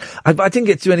out to think. I didn't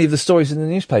get to any of the stories in the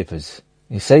newspapers.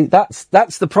 You see, that's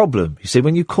the problem. You see,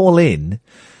 when you call in,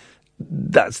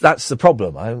 that's the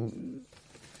problem. And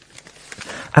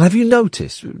have you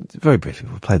noticed, very briefly,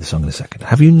 we'll play the song in a second.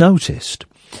 Have you noticed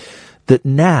that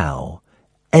now,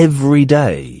 every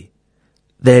day,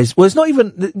 it's not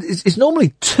even, it's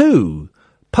normally 2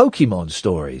 Pokemon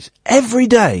stories. Every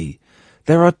day,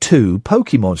 there are 2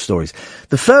 Pokemon stories.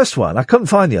 The first one, I couldn't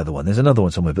find the other one, there's another one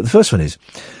somewhere, but the first one is,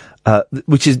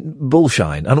 which is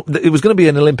bullshine. And it was going to be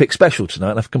an Olympic special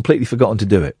tonight, and I've completely forgotten to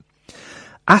do it.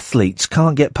 Athletes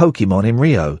can't get Pokemon in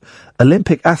Rio.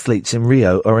 Olympic athletes in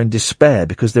Rio are in despair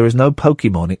because there is no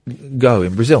Pokemon Go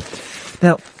in Brazil.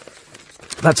 Now,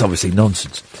 that's obviously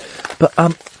nonsense. But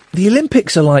the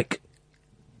Olympics are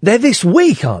they're this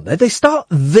week, aren't they? They start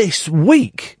this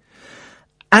week.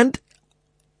 And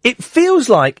it feels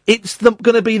like it's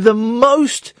going to be the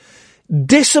most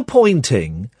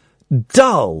disappointing,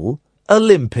 dull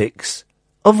Olympics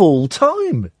of all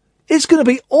time. It's going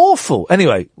to be awful.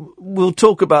 Anyway, we'll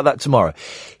talk about that tomorrow.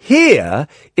 Here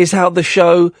is how the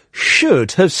show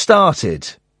should have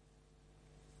started.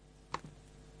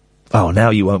 Oh, now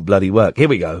you won't bloody work. Here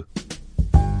we go.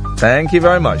 Thank you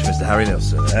very much, Mr. Harry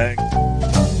Nilsson.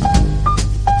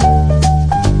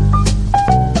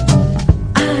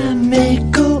 I may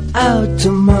go out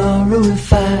tomorrow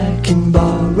if I can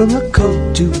borrow a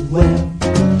coat to wear.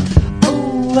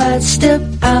 I'd step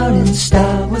out in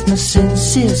style with my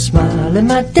sincere smile and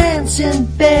my dancing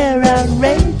bear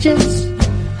outrageous,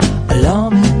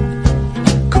 alarming,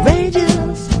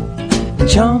 courageous, and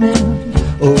charming.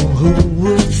 Oh, who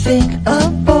would think a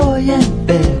boy and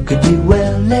bear could be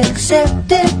well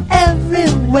accepted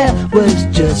everywhere? Was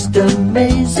just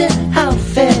amazing how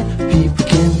fair people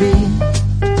can be.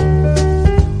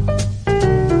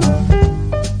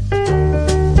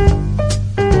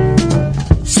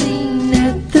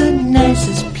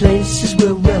 Places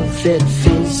where well-fed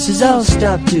faces all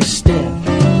stop to stare,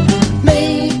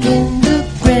 making the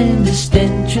grandest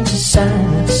entrance to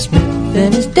Simon Smith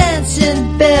and his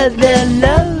dancing bear. Their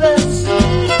lovers,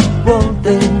 won't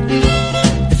they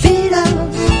defeat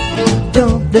us,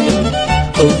 don't they?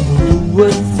 Oh, who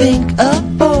would think a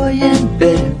boy and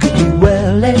bear could be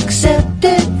well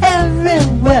accepted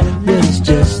everywhere? It's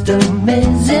just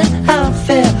amazing how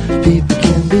fair people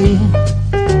can be.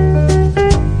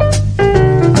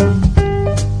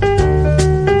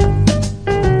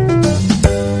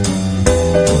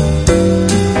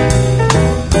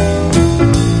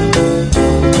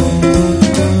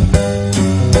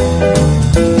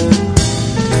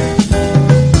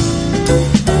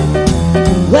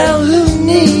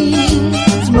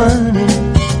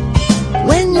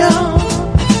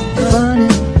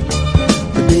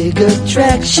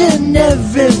 Attraction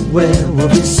everywhere will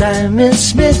be Simon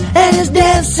Smith and his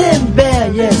dancing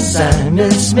bear. Yes,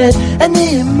 Simon Smith and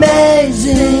the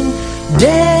amazing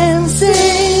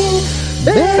dancing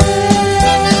bear.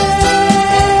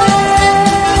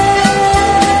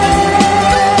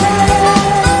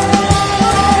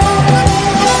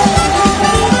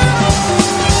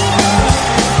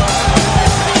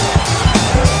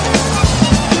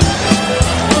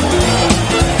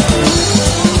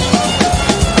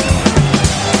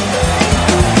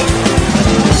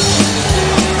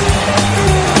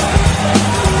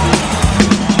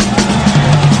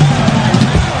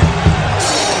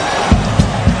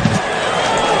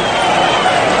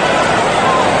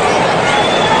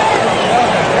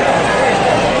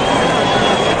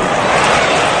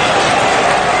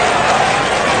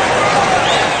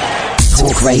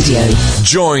 Radio.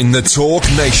 Join the Talk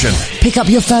Nation. Pick up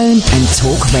your phone and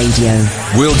talk radio.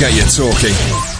 We'll get you talking.